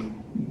from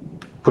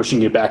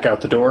pushing you back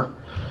out the door.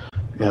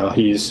 You know,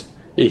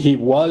 he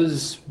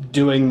was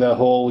doing the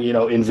whole,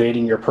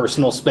 invading your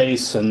personal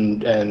space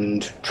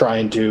and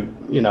trying to,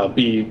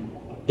 be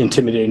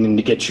intimidating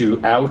to get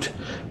you out,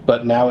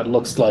 but now it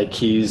looks like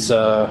he's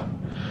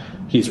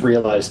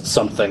realized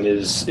something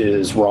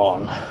is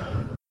wrong.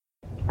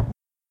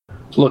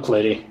 Look,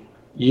 lady,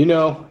 you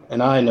know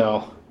and I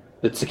know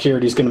that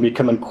security's going to be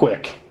coming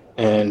quick,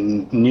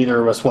 and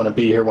neither of us want to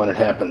be here when it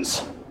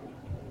happens.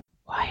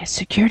 Why is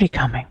security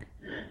coming?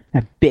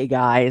 My big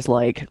eyes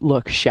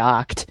look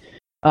shocked.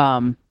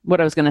 What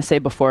I was gonna say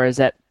before is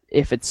that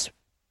if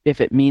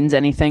it means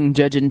anything,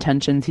 judge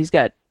intentions. He's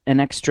got an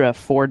extra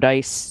 4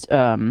 dice. He's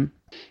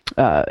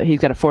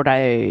got a 4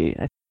 die.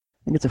 I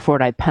think it's a 4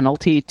 die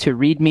penalty to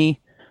read me,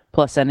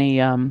 plus any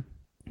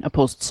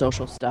opposed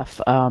social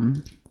stuff.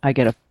 I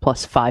get a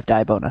plus 5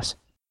 die bonus.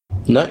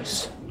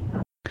 Nice.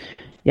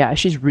 Yeah,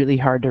 she's really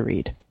hard to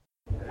read.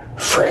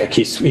 Frick,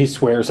 he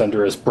swears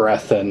under his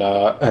breath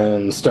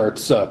and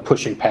starts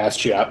pushing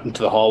past you out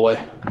into the hallway.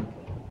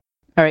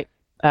 All right,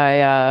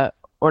 I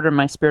order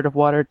my spirit of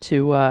water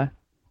to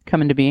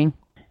come into being,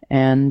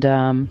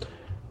 and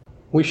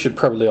we should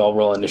probably all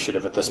roll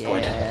initiative at this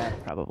point. Yeah,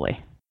 probably.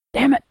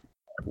 Damn it!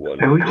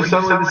 Have we just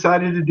suddenly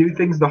decided to do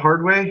things the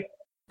hard way?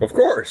 Of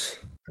course.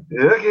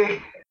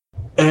 Okay.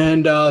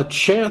 And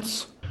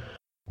Chance,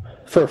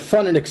 for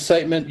fun and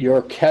excitement,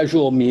 you're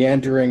casual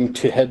meandering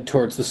to head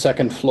towards the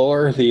second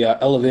floor. The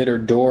elevator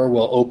door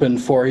will open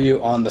for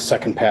you on the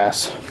second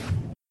pass.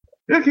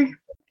 Okay.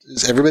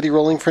 Is everybody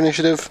rolling for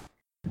initiative?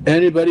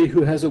 Anybody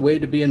who has a way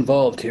to be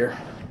involved here.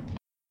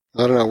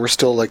 I don't know. We're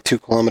still like 2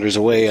 kilometers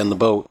away on the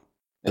boat,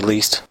 at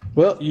least.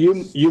 Well,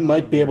 you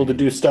might be able to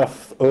do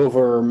stuff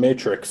over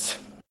Matrix.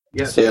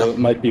 Yeah. So it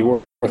might be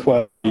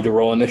worthwhile for you to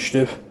roll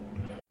initiative.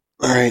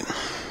 All right.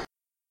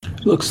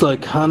 Looks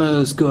like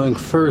Hana's going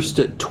first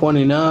at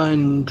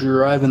 29,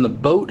 driving the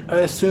boat, I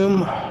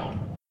assume.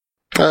 I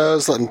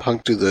was letting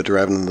Punk do the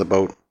driving of the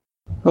boat.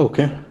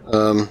 Okay.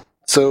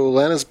 So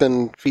Lana's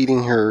been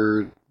feeding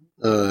her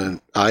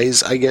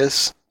eyes, I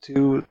guess,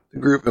 to the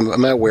group.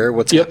 Am I aware of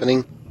what's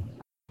happening?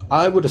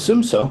 I would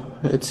assume so.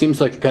 It seems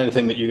like the kind of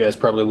thing that you guys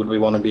probably would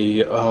want to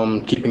be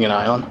keeping an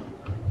eye on.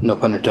 No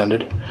pun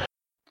intended.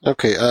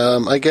 Okay,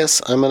 I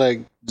guess I'm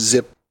going to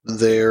zip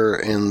there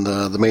in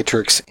the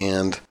Matrix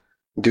and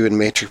do a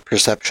Matrix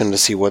perception to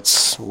see what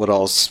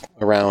all's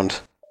around.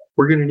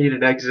 We're going to need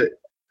an exit,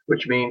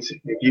 which means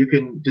if you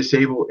can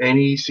disable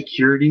any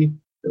security,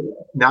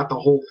 not the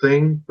whole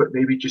thing, but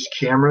maybe just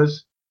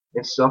cameras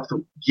and stuff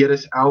to get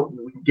us out and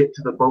we can get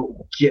to the boat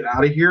and get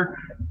out of here.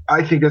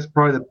 I think that's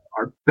probably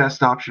our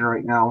best option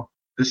right now.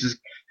 This is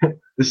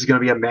going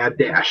to be a mad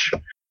dash.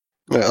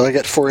 Well, I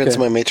got 4 hits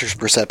in my Matrix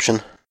perception.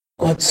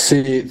 Let's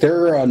see.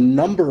 There are a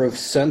number of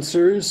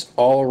sensors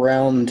all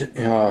around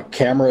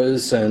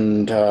cameras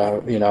and,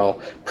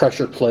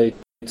 pressure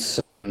plates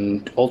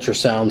and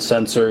ultrasound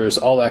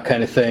sensors, all that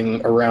kind of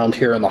thing around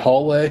here in the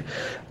hallway.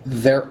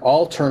 They're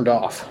all turned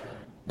off,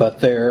 but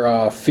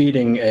they're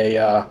feeding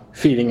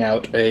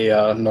out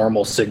a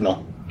normal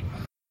signal.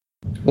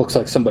 Looks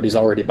like somebody's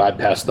already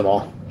bypassed them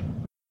all.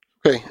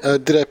 Okay.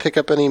 Did I pick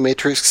up any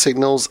Matrix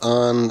signals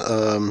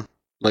on,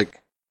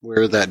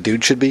 where that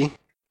dude should be?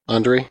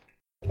 Andre?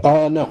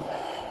 No.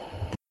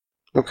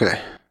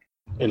 Okay.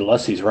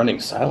 Unless he's running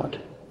silent.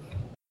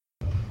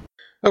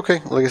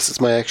 Okay, well, I guess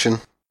it's my action.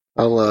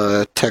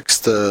 I'll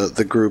text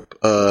the group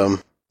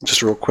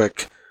just real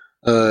quick.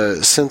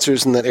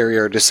 Sensors in that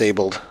area are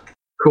disabled.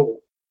 Cool.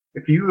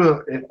 If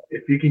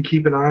you can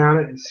keep an eye on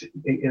it, and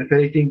if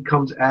anything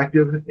comes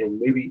active and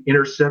maybe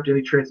intercept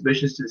any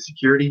transmissions to the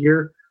security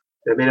here,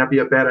 that may not be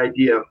a bad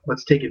idea.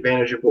 Let's take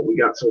advantage of what we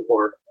got so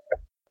far.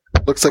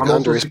 Looks like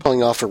Andre's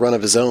pulling off a run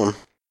of his own.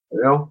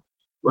 Well,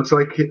 looks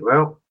like he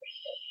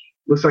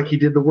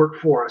did the work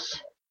for us,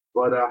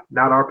 but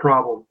not our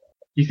problem.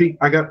 You think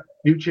I got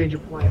new change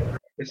of plan?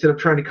 Instead of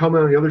trying to come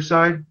in on the other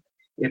side,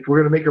 if we're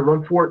going to make a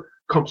run for it,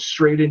 come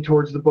straight in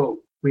towards the boat.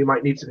 We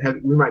might need some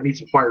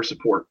fire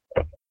support.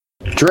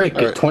 Drake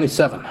at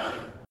 27.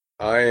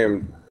 I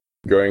am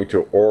going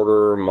to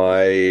order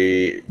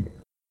my.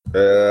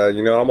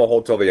 I'm gonna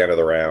hold till the end of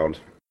the round.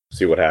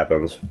 See what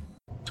happens.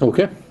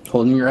 Okay,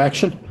 holding your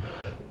action.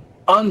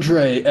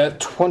 Andre at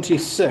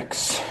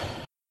 26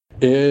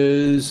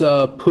 is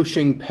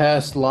pushing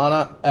past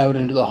Lana out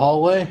into the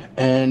hallway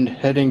and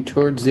heading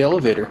towards the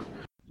elevator.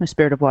 My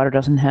spirit of water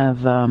doesn't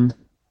have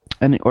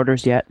any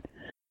orders yet,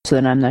 so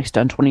then I'm next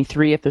on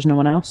 23 if there's no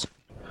one else.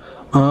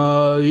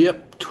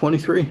 Yep,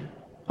 23.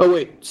 Oh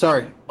wait,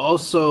 sorry.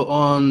 Also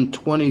on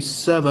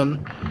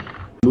 27,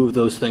 move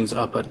those things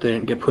up, but they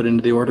didn't get put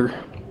into the order.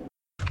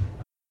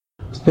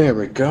 There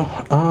we go.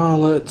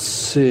 Let's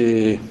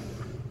see.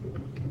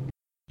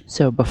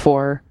 So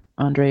before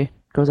Andre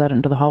goes out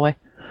into the hallway?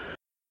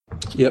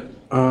 Yep.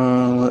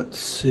 Let's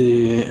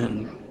see.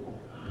 And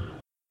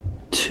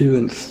 2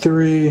 and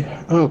 3.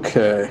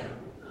 Okay.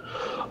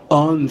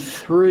 On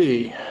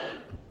 3,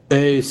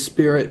 a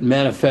spirit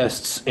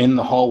manifests in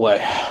the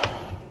hallway.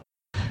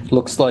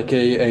 Looks like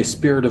a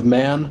spirit of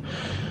man.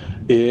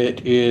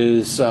 It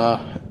is.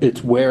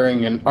 It's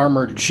wearing an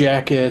armored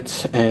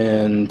jacket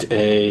and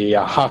a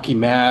hockey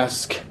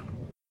mask,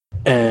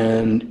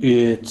 and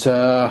it's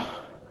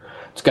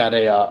got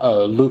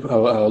a loop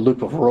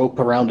of rope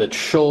around its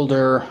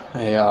shoulder,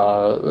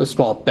 a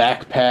small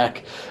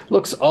backpack.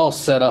 Looks all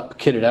set up,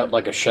 kitted out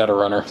like a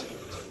Shadowrunner.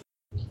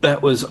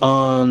 That was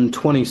on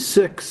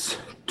 26.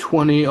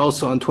 20,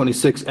 also on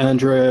 26,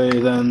 Andre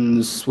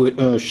then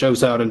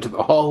shows out into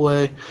the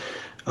hallway.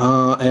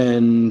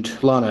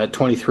 And Lana, at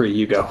 23,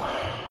 you go.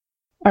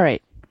 All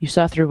right, you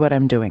saw through what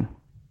I'm doing.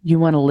 You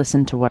want to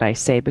listen to what I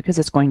say because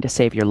it's going to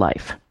save your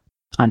life.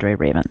 Andre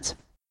Ravens.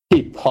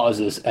 He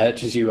pauses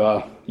as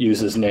you use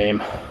his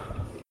name.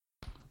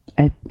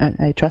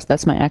 I trust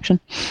that's my action.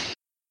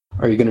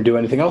 Are you going to do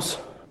anything else?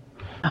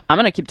 I'm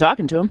going to keep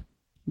talking to him,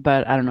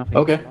 but I don't know if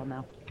I can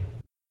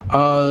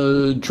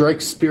now.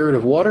 Drake's Spirit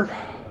of Water.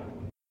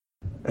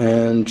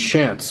 And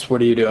Chance,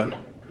 what are you doing?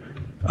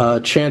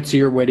 Chance,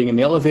 you're waiting in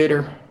the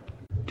elevator.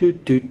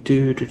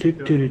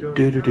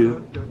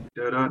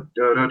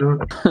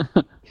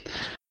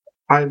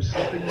 I'm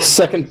slipping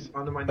Second.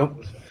 onto my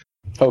nose.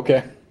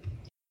 Okay.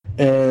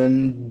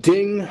 And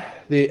ding,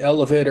 the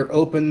elevator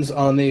opens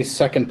on the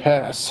second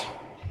pass.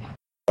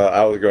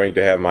 I was going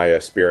to have my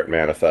spirit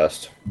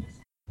manifest.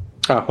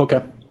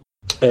 Okay.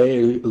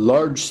 A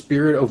large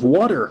spirit of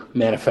water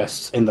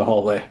manifests in the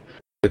hallway.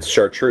 It's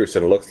chartreuse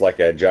and it looks like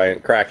a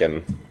giant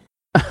kraken.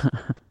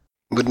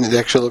 Wouldn't it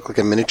actually look like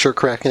a miniature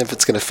kraken if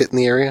it's going to fit in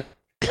the area?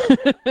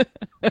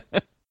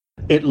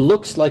 It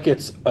looks like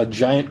it's a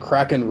giant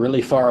kraken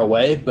really far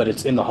away, but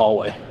it's in the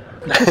hallway.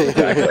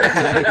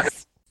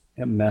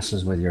 It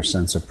messes with your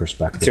sense of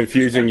perspective.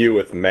 Confusing you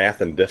with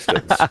math and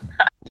distance.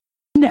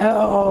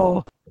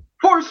 No!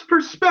 Force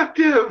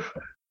perspective!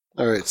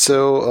 Alright,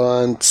 so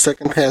on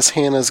second pass,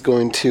 Hannah's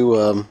going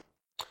to...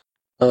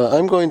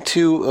 I'm going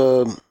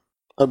to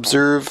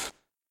observe,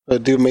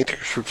 do a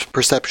matrix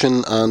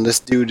perception on this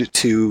dude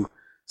to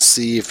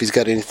see if he's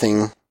got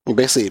anything. You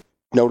basically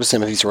notice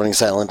him if he's running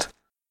silent.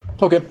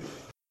 Okay.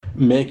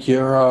 Make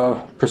your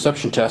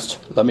perception test.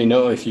 Let me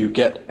know if you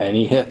get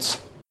any hits.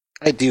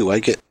 I do. I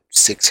get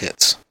 6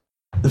 hits.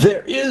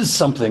 There is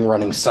something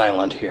running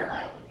silent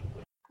here.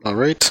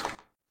 Alright. I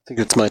think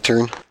it's my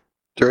turn.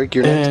 Drake,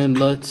 you're next. And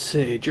let's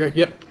see. Drake,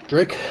 yep.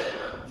 Drake.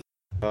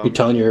 You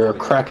telling your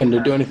Kraken to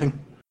do anything?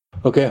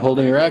 Okay,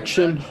 holding your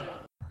action.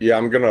 Yeah,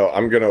 I'm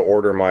gonna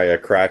order my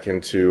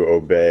Kraken to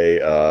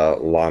obey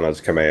Lana's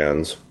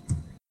commands.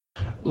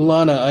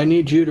 Lana, I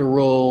need you to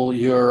roll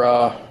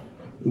your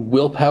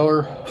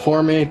willpower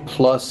for me,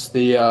 plus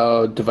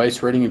the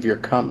device rating of your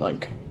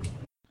comlink.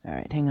 All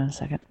right, hang on a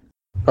second.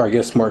 Or I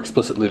guess more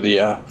explicitly,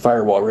 the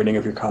firewall rating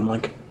of your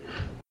comlink.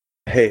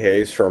 Hey,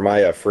 Hayes, for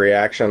my free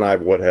action, I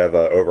would have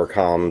over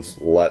comms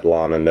let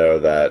Lana know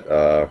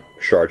that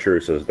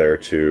Chartreuse is there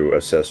to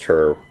assist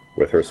her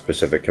with her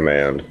specific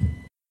command.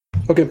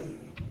 Okay.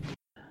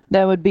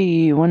 That would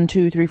be 1,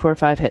 2, 3, 4,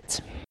 5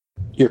 hits.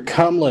 Your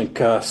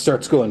comlink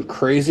starts going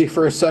crazy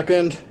for a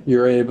second.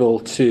 You're able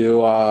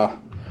to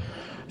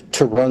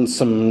run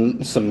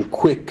some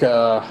quick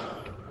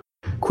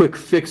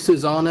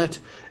fixes on it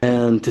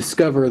and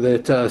discover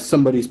that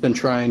somebody's been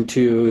trying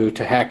to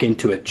hack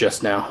into it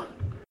just now.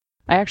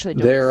 I actually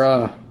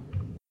don't.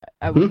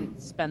 I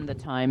wouldn't spend the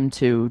time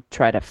to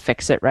try to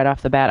fix it right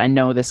off the bat. I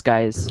know this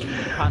guy's...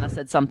 Kana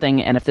said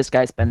something, and if this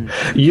guy's been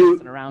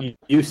messing around...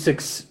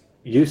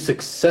 You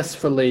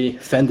successfully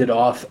fended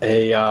off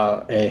a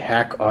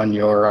hack on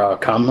your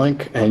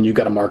comlink, and you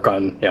got a mark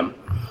on him.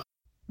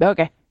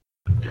 Okay.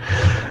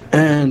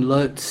 And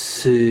let's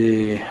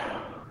see.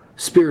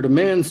 Spirit of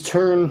Man's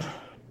turn.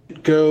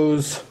 It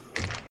goes.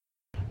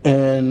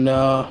 And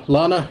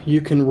Lana, you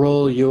can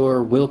roll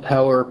your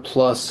willpower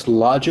plus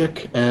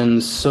logic,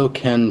 and so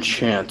can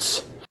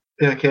Chance.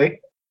 Okay.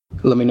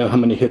 Let me know how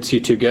many hits you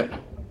two get.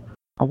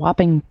 A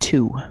whopping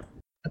 2.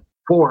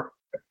 4.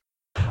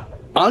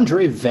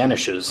 Andre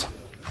vanishes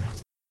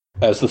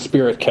as the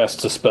spirit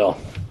casts a spell.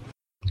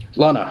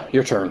 Lana,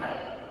 your turn.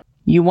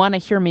 You want to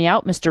hear me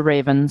out, Mr.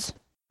 Ravens?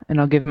 And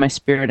I'll give my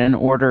spirit an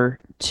order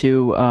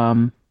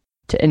to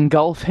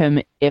engulf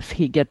him if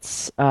he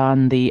gets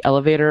on the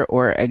elevator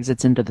or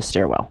exits into the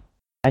stairwell.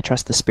 I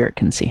trust the spirit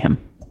can see him.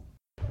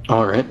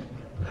 All right.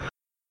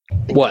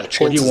 What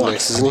do you want?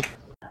 Next, isn't he?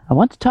 I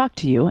want to talk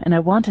to you, and I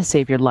want to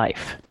save your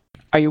life.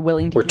 Are you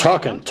willing to... We're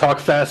talking. Talk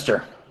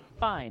faster.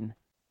 Fine.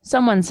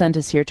 Someone sent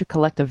us here to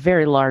collect a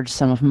very large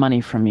sum of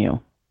money from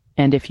you.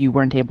 And if you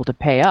weren't able to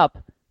pay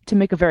up, to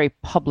make a very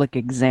public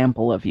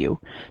example of you.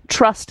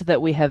 Trust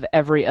that we have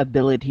every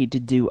ability to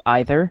do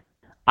either.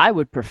 I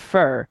would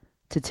prefer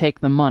to take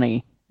the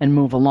money and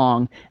move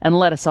along and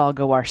let us all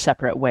go our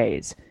separate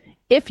ways.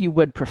 If you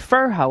would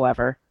prefer,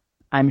 however,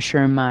 I'm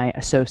sure my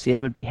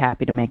associate would be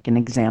happy to make an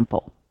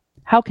example.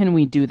 How can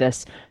we do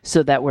this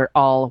so that we're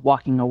all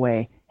walking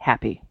away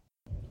happy?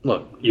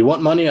 Look, you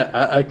want money?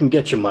 I can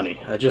get you money.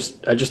 I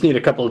just need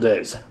a couple of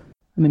days.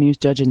 I'm gonna use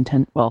judge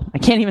intent. Well, I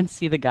can't even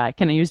see the guy.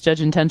 Can I use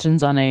judge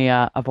intentions on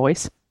a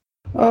voice?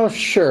 Oh,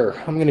 sure.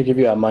 I'm going to give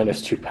you a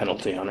 -2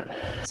 penalty on it.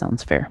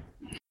 Sounds fair.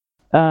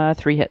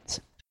 3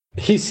 hits.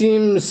 He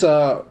seems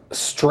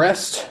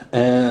stressed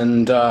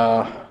and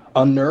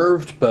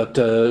unnerved, but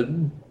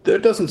there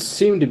doesn't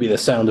seem to be the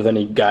sound of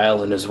any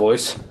guile in his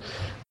voice.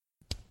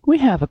 We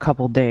have a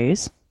couple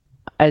days.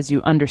 As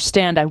you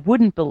understand, I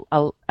wouldn't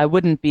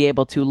be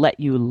able to let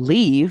you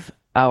leave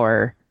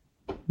our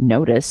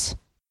notice.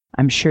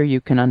 I'm sure you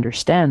can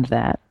understand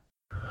that.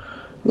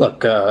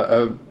 Look,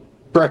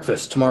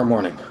 breakfast tomorrow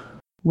morning.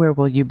 Where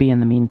will you be in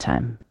the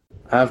meantime?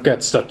 I've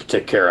got stuff to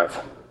take care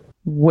of.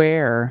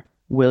 Where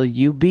will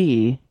you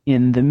be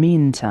in the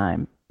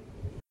meantime?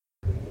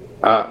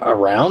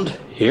 Around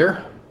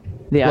here?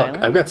 The Look,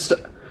 island? I've got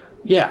stuff.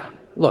 Yeah,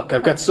 look,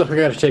 I've got stuff I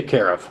got to take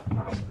care of.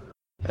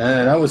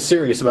 And I was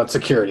serious about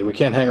security. We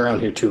can't hang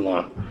around here too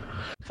long.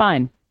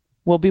 Fine.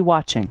 We'll be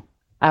watching.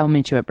 I'll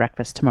meet you at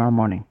breakfast tomorrow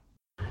morning.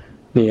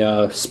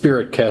 The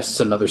spirit casts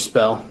another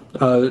spell.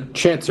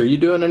 Chance, are you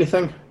doing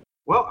anything?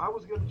 Well, I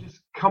was going to just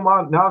come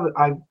on. Now that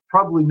I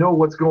probably know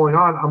what's going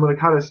on, I'm going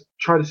to kind of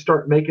try to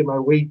start making my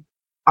way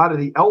out of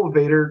the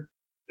elevator,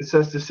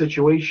 assess the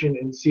situation,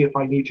 and see if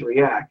I need to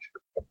react.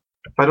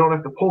 If I don't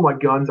have to pull my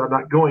guns, I'm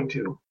not going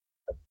to.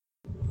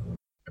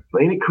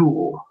 Playing it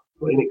cool.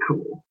 Playing it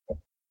cool.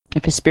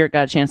 If his spirit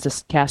got a chance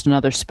to cast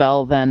another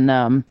spell, then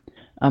I'm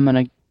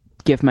going to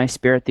give my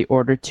spirit the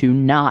order to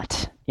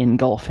not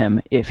engulf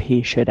him if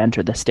he should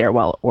enter the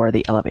stairwell or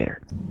the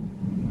elevator.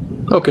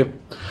 Okay.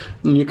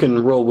 You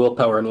can roll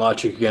willpower and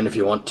logic again if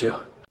you want to.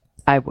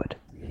 I would.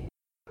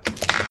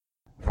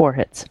 4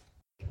 hits.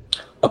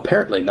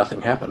 Apparently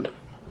nothing happened.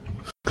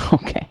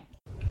 Okay.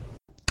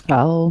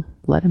 I'll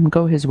let him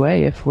go his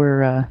way if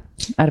we're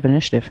out of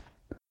initiative.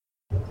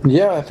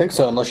 Yeah, I think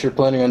so, unless you're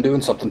planning on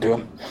doing something to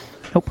him.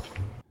 Nope.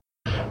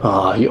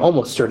 You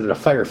almost started a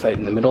firefight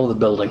in the middle of the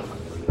building.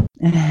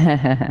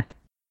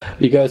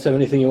 You guys have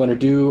anything you want to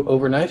do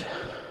overnight?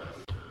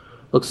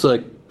 Looks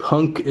like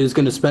Punk is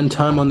going to spend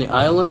time on the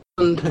island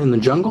in the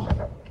jungle.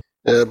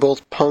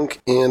 Both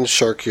Punk and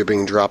Sharky are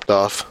being dropped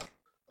off.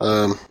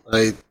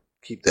 I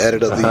keep the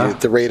edit of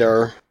the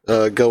radar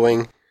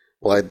going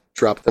while I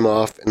drop them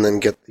off and then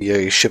get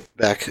the ship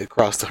back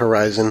across the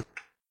horizon.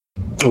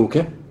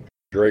 Okay.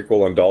 Drake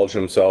will indulge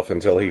himself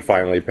until he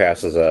finally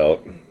passes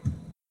out.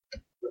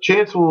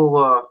 Chance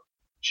will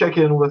check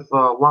in with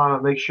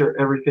Lana, make sure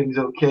everything's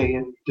okay,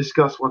 and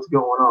discuss what's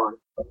going on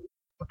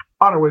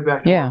our way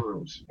back to our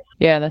rooms.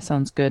 Yeah, that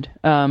sounds good.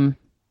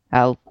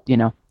 I'll,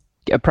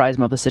 apprise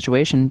him of the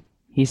situation.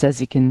 He says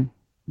he can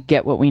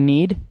get what we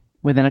need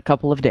within a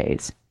couple of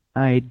days.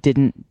 I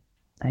didn't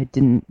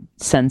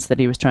sense that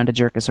he was trying to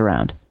jerk us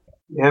around.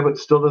 Yeah, but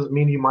still doesn't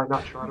mean he might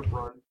not try to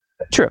run.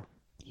 True.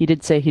 He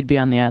did say he'd be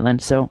on the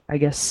island, so I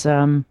guess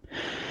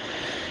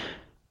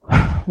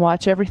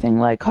watch everything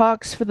like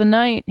hawks for the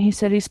night. He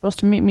said he's supposed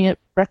to meet me at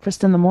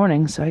breakfast in the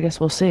morning, so I guess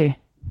we'll see.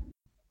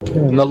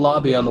 In the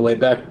lobby on the way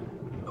back,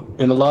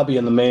 in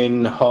the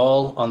main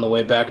hall on the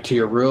way back to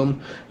your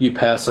room, you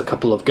pass a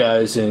couple of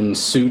guys in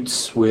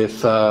suits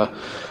with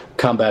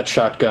combat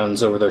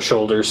shotguns over their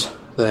shoulders.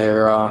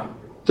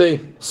 They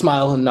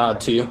smile and nod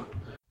to you.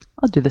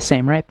 I'll do the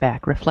same right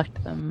back.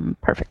 Reflect them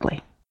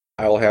perfectly.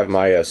 I will have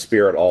my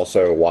spirit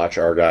also watch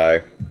our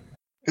guy.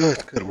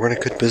 Good. We're in a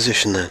good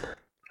position then.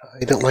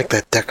 I don't like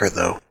that Decker,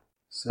 though.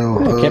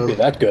 So It can't be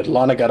that good.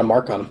 Lana got a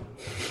mark on him.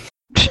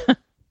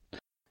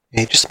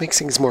 It just makes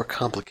things more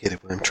complicated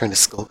when I'm trying to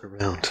skulk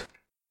around.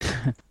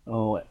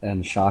 Oh,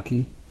 and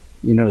Shocky,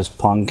 you notice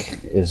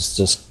Punk is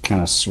just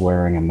kind of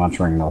swearing and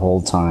muttering the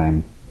whole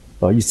time.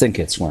 Well, you think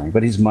it's swearing,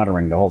 but he's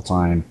muttering the whole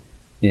time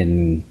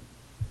in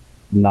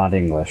not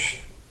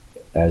English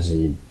as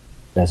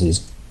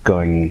he's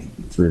going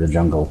through the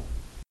jungle.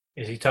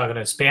 Is he talking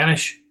in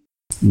Spanish?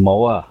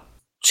 Moa.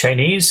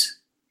 Chinese?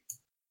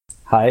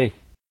 Hi.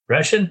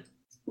 Russian?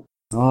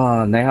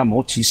 Oh, neha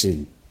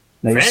mochisin.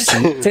 French?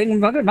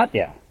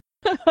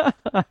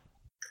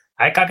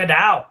 I got it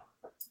out.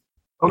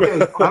 Okay,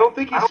 I don't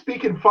think he's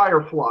speaking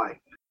Firefly.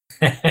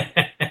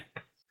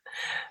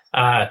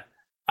 I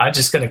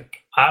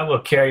will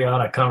carry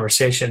on a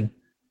conversation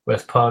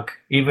with Punk,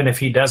 even if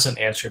he doesn't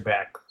answer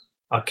back.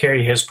 I'll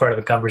carry his part of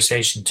the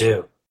conversation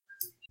too.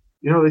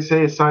 You know, they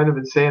say a sign of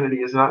insanity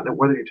is not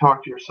whether you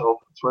talk to yourself,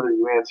 it's whether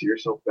you answer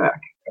yourself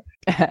back.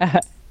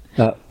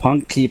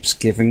 Punk keeps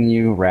giving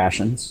you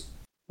rations.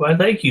 Well,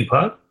 thank you,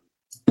 Punk.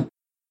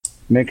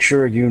 Make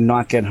sure you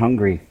not get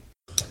hungry.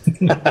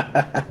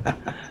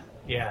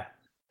 Yeah.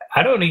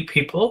 I don't eat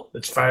people,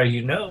 as far as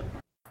you know.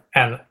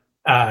 And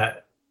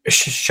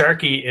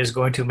Sharky is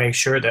going to make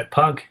sure that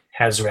Punk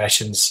has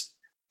rations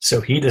so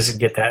he doesn't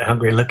get that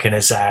hungry look in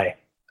his eye.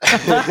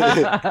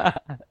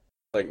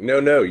 Like,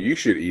 no, you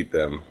should eat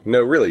them.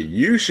 No, really,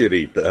 you should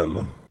eat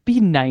them. Be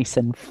nice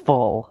and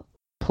full,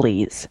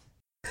 please.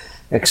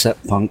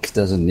 Except Punk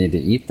doesn't need to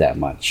eat that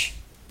much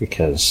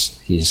because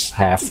he's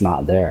half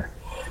not there.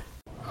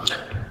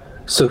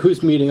 So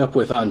who's meeting up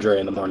with Andre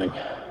in the morning?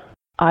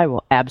 I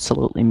will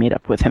absolutely meet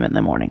up with him in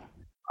the morning.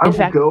 I In will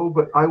fact- go,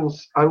 but I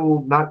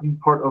will not be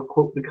part of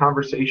quote the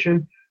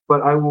conversation,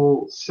 but I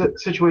will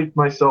situate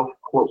myself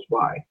close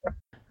by.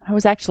 I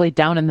was actually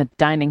down in the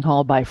dining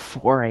hall by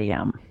 4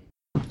 a.m.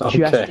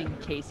 Just Okay. in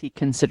case he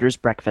considers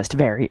breakfast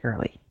very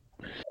early.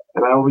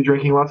 And I will be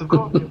drinking lots of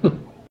coffee.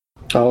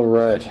 All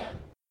right.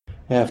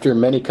 After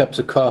many cups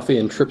of coffee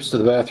and trips to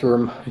the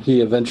bathroom,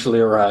 he eventually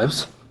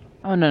arrives.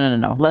 Oh,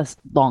 no. Less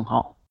long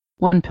haul.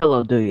 One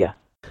pillow do ya.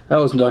 I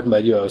wasn't talking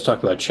about you. I was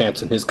talking about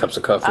Chance and his cups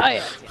of coffee. Ah,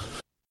 yes.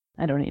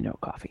 I don't need no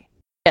coffee.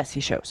 Yes, he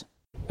shows.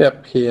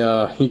 Yep,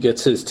 he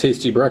gets his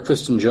tasty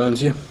breakfast and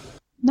joins you.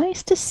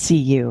 Nice to see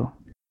you.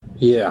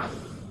 Yeah.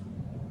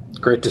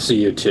 Great to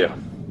see you too.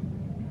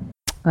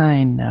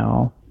 I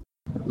know.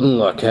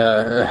 Look,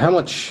 how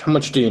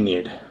much do you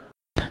need?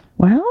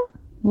 Well,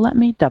 let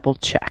me double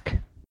check.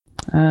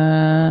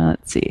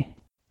 Let's see.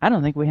 I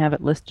don't think we have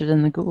it listed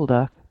in the Google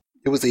Doc.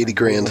 It was 80 It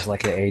grand. was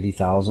like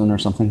 80,000 or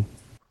something.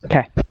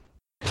 Okay.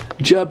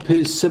 Job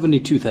pays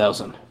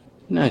 72,000.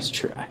 Nice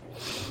try.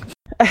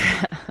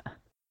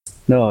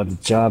 No, the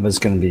job is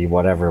going to be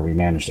whatever we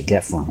manage to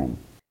get from him.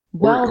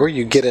 Or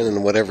you get in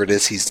and whatever it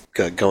is he's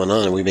got going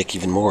on, and we make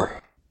even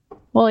more.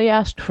 Well, he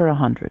asked for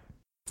 100.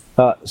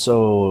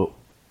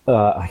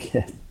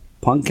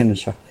 Punk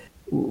and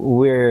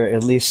we're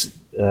at least.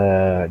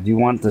 Do you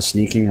want the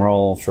sneaking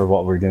roll for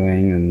what we're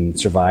doing and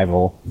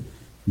survival,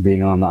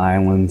 being on the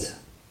island in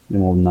the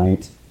middle of the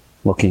night,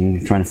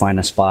 trying to find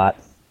a spot?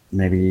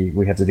 Maybe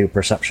we have to do a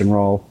perception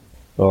roll,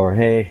 or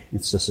hey,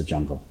 it's just a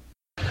jungle.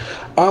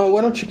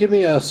 Why don't you give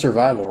me a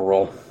survival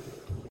roll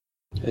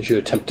as you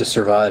attempt to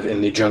survive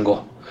in the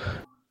jungle?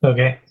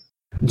 Okay.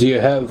 Do you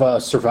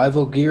have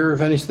survival gear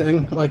of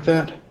anything like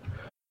that?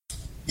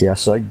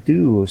 Yes, I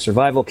do.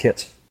 Survival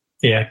kit.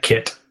 Yeah,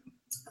 Kit.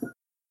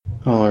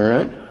 All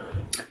right.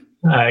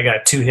 I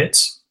got 2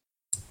 hits.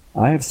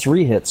 I have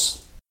 3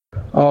 hits.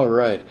 All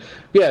right.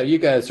 Yeah, you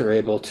guys are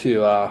able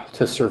to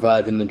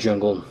survive in the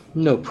jungle,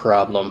 no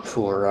problem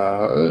for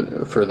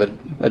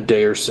a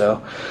day or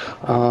so.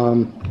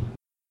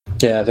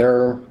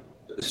 Yeah,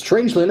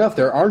 strangely enough,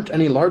 there aren't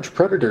any large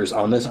predators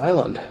on this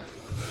island,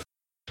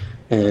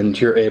 and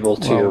you're able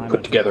to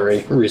put together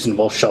a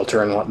reasonable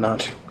shelter and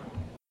whatnot.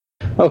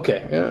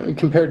 Okay,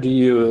 compared to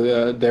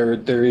you, there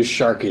is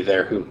Sharky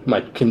there who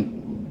can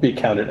be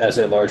counted as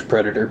a large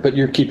predator, but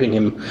you're keeping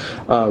him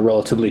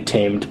relatively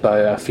tamed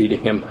by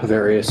feeding him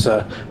various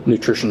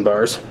nutrition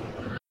bars.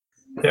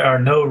 There are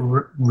no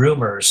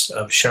rumors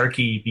of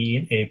Sharky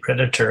being a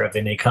predator of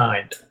any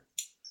kind,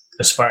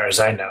 as far as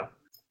I know.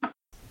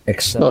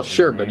 Except Well,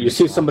 sure, but you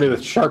see somebody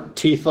with sharp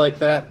teeth like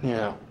that?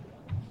 Yeah.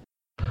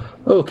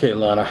 Okay,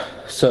 Lana.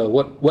 So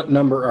what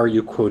number are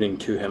you quoting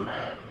to him?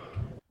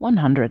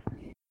 100.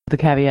 The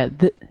caveat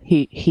that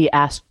he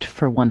asked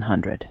for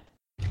 100.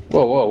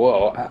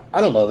 Whoa.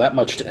 I don't know that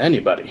much to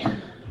anybody.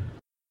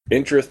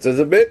 Interest is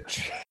a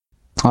bitch.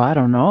 Oh, I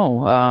don't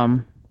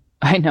know.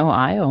 I know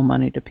I owe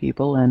money to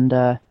people,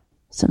 and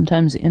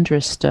sometimes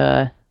interest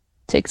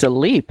takes a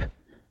leap.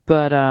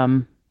 But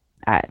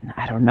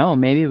I don't know.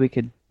 Maybe we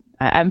could.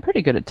 I'm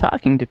pretty good at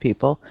talking to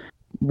people.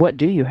 What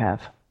do you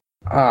have?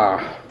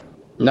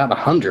 Not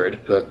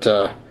 100, but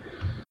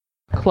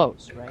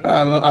Close, right?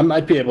 I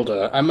might be able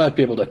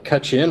to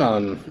cut you in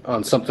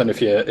on something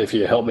if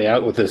you help me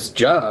out with this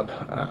job.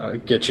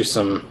 Get you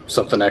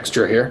something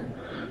extra here.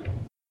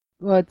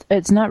 Well,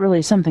 it's not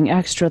really something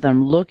extra that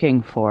I'm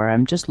looking for.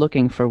 I'm just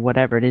looking for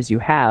whatever it is you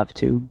have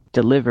to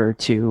deliver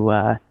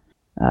to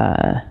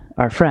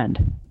our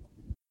friend.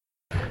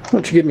 Why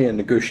don't you give me a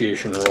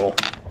negotiation roll?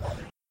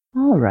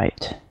 All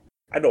right.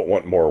 I don't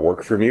want more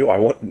work from you. I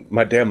want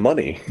my damn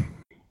money.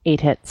 8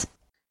 hits.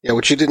 Yeah,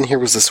 what you didn't hear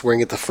was the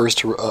swearing at the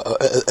first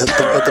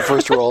at the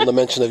first roll and the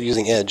mention of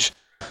using edge.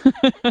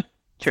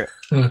 True.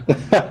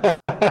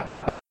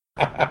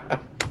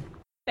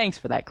 Thanks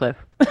for that, Cliff.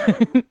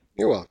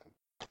 You're welcome.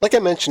 Like I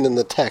mentioned in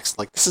the text,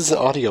 this is an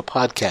audio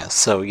podcast,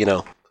 so,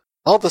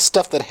 all the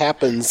stuff that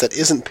happens that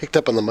isn't picked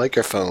up on the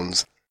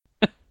microphones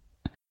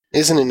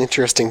isn't an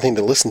interesting thing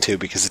to listen to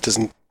because it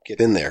doesn't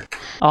get in there.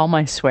 All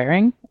my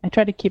swearing, I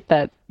try to keep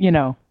that,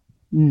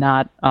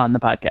 not on the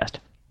podcast.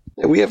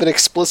 We have an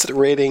explicit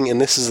rating,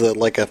 and this is a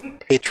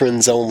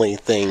patrons-only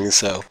thing,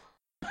 so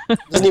it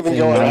doesn't even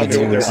go on I do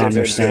iTunes.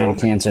 understand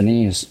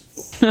Cantonese.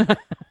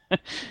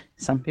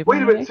 Some people.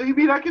 Wait a minute, so you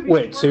mean I can...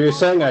 Wait, so you're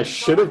saying I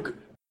should have?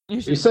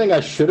 You're saying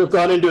I should have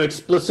gone into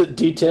explicit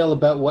detail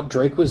about what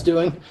Drake was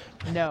doing?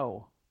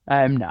 No,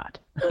 I'm not.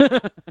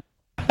 It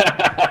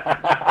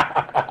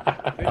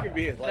could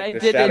be I like the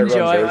did Shadowrun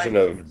enjoy- version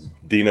of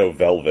Dino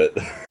Velvet.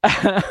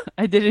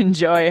 I did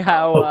enjoy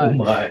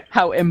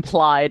how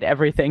implied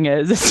everything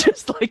is. It's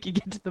just like you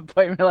get to the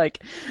point where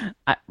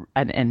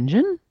an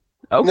engine?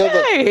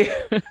 Okay.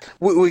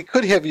 We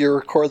could have you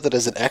record that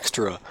as an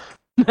extra.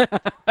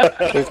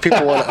 If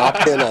people want to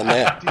opt in on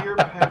that. Dear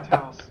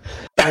Penthouse,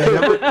 I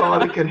never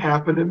thought it could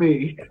happen to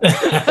me.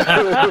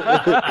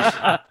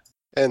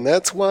 And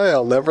that's why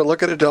I'll never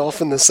look at a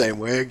dolphin the same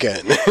way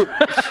again.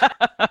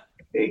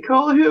 They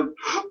call him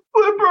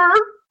Flipper.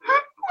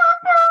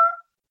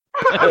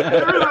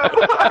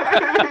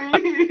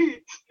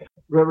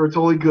 Remember, it's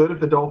only good if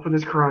the dolphin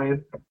is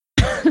crying.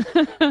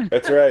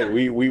 That's right.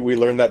 We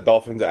learned that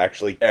dolphins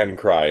actually can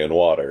cry in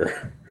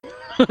water.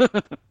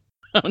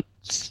 Oh,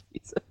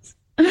 Jesus.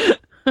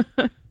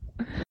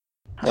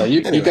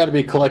 You got to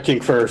be collecting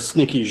for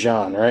Sneaky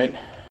Jean, right?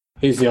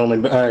 He's the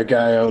only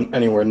guy I own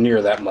anywhere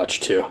near that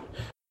much, too.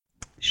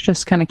 She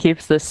just kind of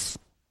keeps this,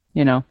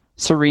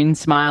 serene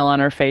smile on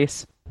her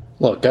face.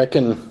 Look, I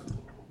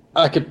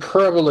could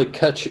probably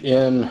catch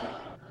in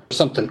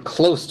something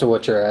close to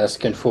what you're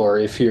asking for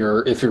if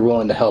you're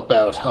willing to help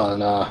out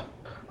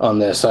on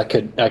this. I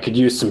could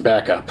use some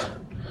backup.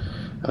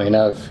 I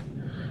mean,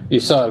 you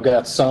saw I've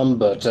got some,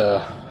 but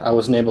I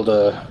wasn't able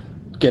to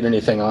get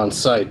anything on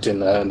site in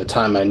the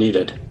time I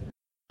needed.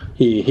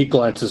 He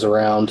glances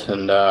around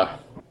and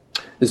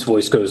his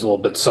voice goes a little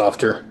bit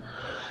softer.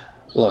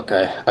 Look,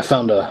 I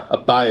found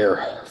a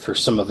buyer for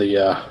some of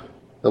the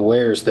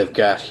wares they've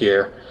got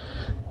here,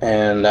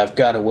 and I've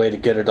got a way to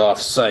get it off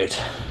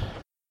site.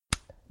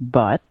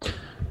 But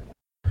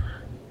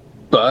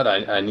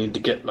I need to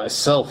get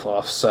myself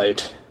off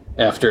site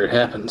after it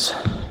happens.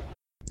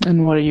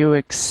 And what are you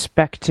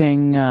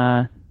expecting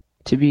to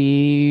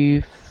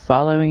be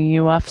following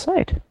you off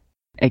site?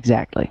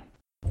 Exactly.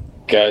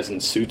 Guys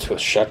in suits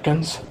with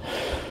shotguns?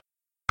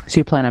 So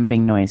you plan on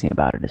being noisy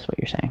about it, is what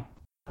you're saying?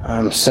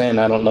 I'm saying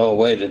I don't know a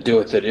way to do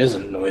it that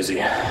isn't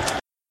noisy.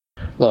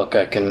 Look,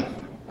 I can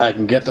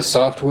get the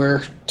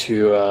software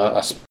to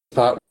a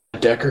spot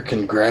where Decker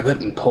can grab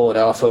it and pull it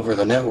off over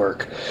the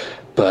network,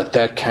 but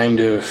that kind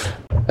of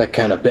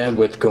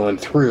bandwidth going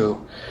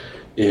through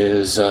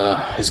is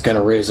going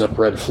to raise up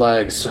red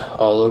flags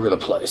all over the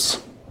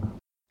place.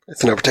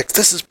 It's an overtext.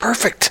 This is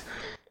perfect.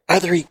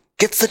 Either he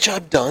gets the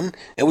job done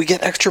and we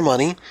get extra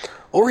money,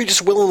 or he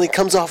just willingly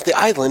comes off the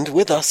island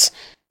with us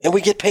and we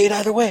get paid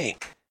either way.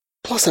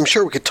 Plus, I'm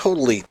sure we could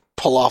totally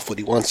pull off what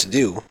he wants to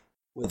do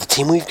with the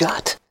team we've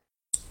got.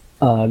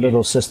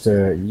 Little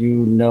sister,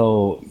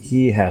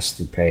 he has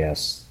to pay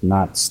us,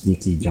 not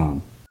Sneaky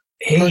John.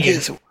 Okay,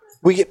 so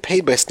we get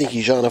paid by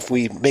Sneaky John if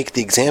we make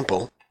the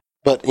example.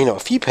 But,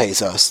 if he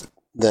pays us,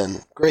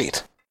 then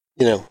great.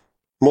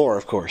 More,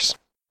 of course.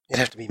 It'd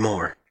have to be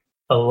more.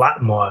 A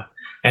lot more.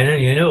 And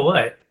then you know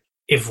what?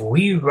 If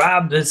we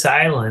rob this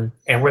island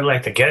and we're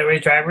like the getaway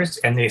drivers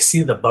and they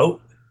see the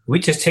boat, we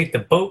just take the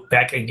boat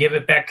back and give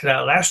it back to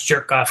that last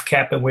jerk-off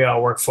captain we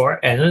all work for,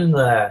 and then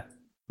the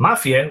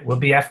mafia will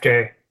be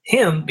after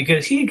him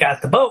because he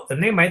got the boat,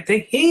 and they might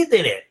think he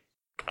did it.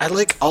 I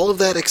like all of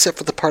that except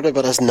for the part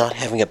about us not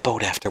having a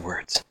boat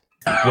afterwards.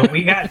 Well,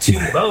 we got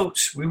 2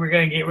 boats. We were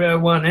going to get rid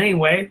of one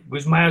anyway.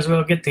 We might as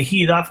well get the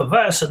heat off of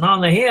us and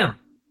onto him.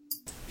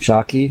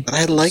 Shocky,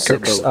 I like our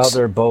boats. 6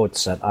 other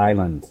boats at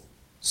island.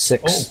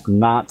 6,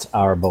 not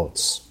our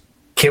boats.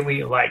 Can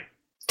we,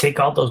 take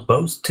all those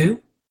boats,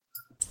 too?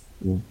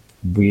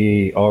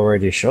 We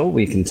already show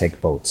we can take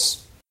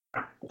boats.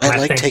 I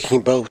like taking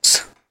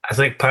boats. I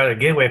think part of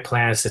the getaway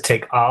plan is to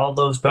take all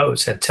those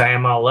boats and tie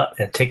them all up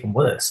and take them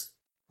with us.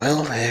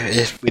 Well,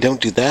 if we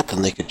don't do that,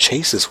 then they could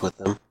chase us with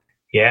them.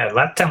 Yeah,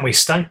 last time we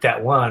stunk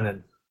that one,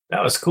 and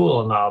that was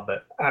cool and all,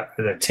 but I'd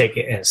rather take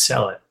it and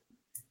sell it.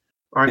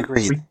 All right,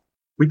 agreed.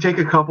 We take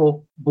a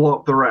couple, blow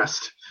up the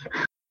rest.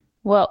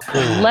 Well,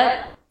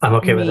 I'm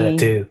okay with that,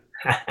 too.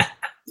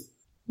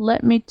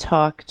 Let me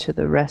talk to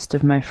the rest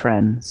of my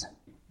friends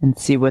and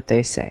see what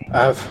they say.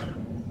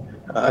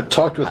 I've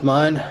talked with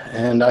mine,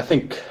 and I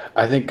think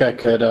I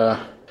could.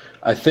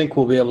 I think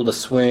we'll be able to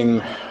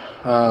swing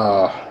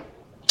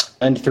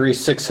N3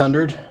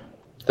 600.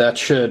 That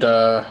should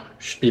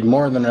be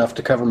more than enough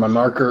to cover my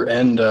marker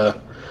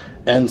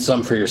and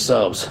some for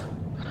yourselves.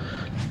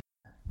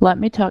 Let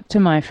me talk to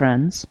my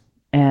friends,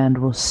 and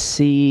we'll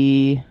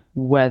see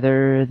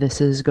whether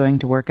this is going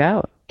to work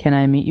out. Can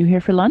I meet you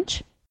here for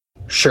lunch?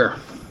 Sure.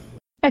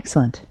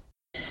 Excellent.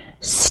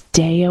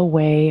 Stay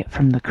away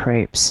from the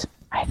crepes.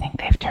 I think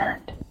they've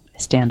turned. I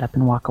stand up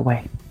and walk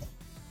away.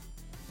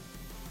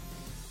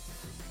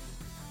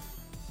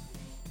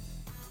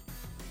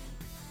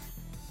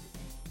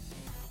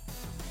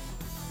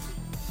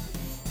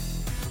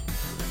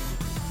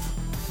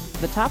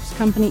 The Topps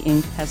Company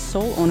Inc. has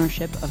sole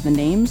ownership of the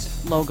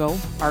names, logo,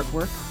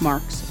 artwork,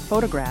 marks,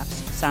 photographs,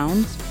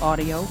 sounds,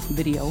 audio,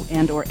 video,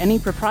 and/or any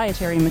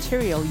proprietary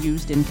material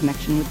used in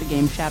connection with the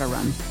game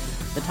Shadowrun.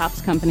 The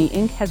Topps Company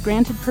Inc. has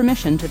granted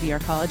permission to the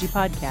Arcology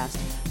Podcast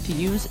to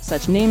use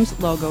such names,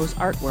 logos,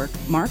 artwork,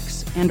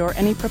 marks, and/or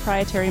any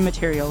proprietary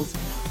materials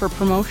for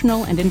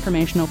promotional and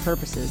informational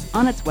purposes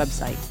on its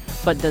website,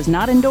 but does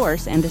not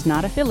endorse and is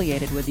not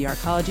affiliated with the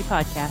Arcology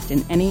Podcast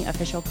in any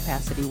official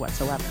capacity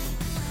whatsoever.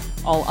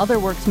 All other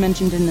works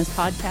mentioned in this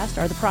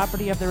podcast are the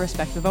property of their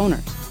respective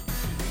owners.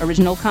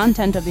 Original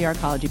content of the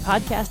Arcology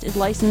Podcast is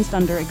licensed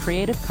under a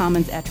Creative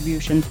Commons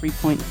Attribution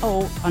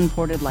 3.0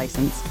 unported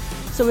license,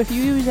 so if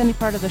you use any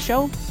part of the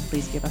show,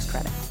 please give us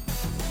credit.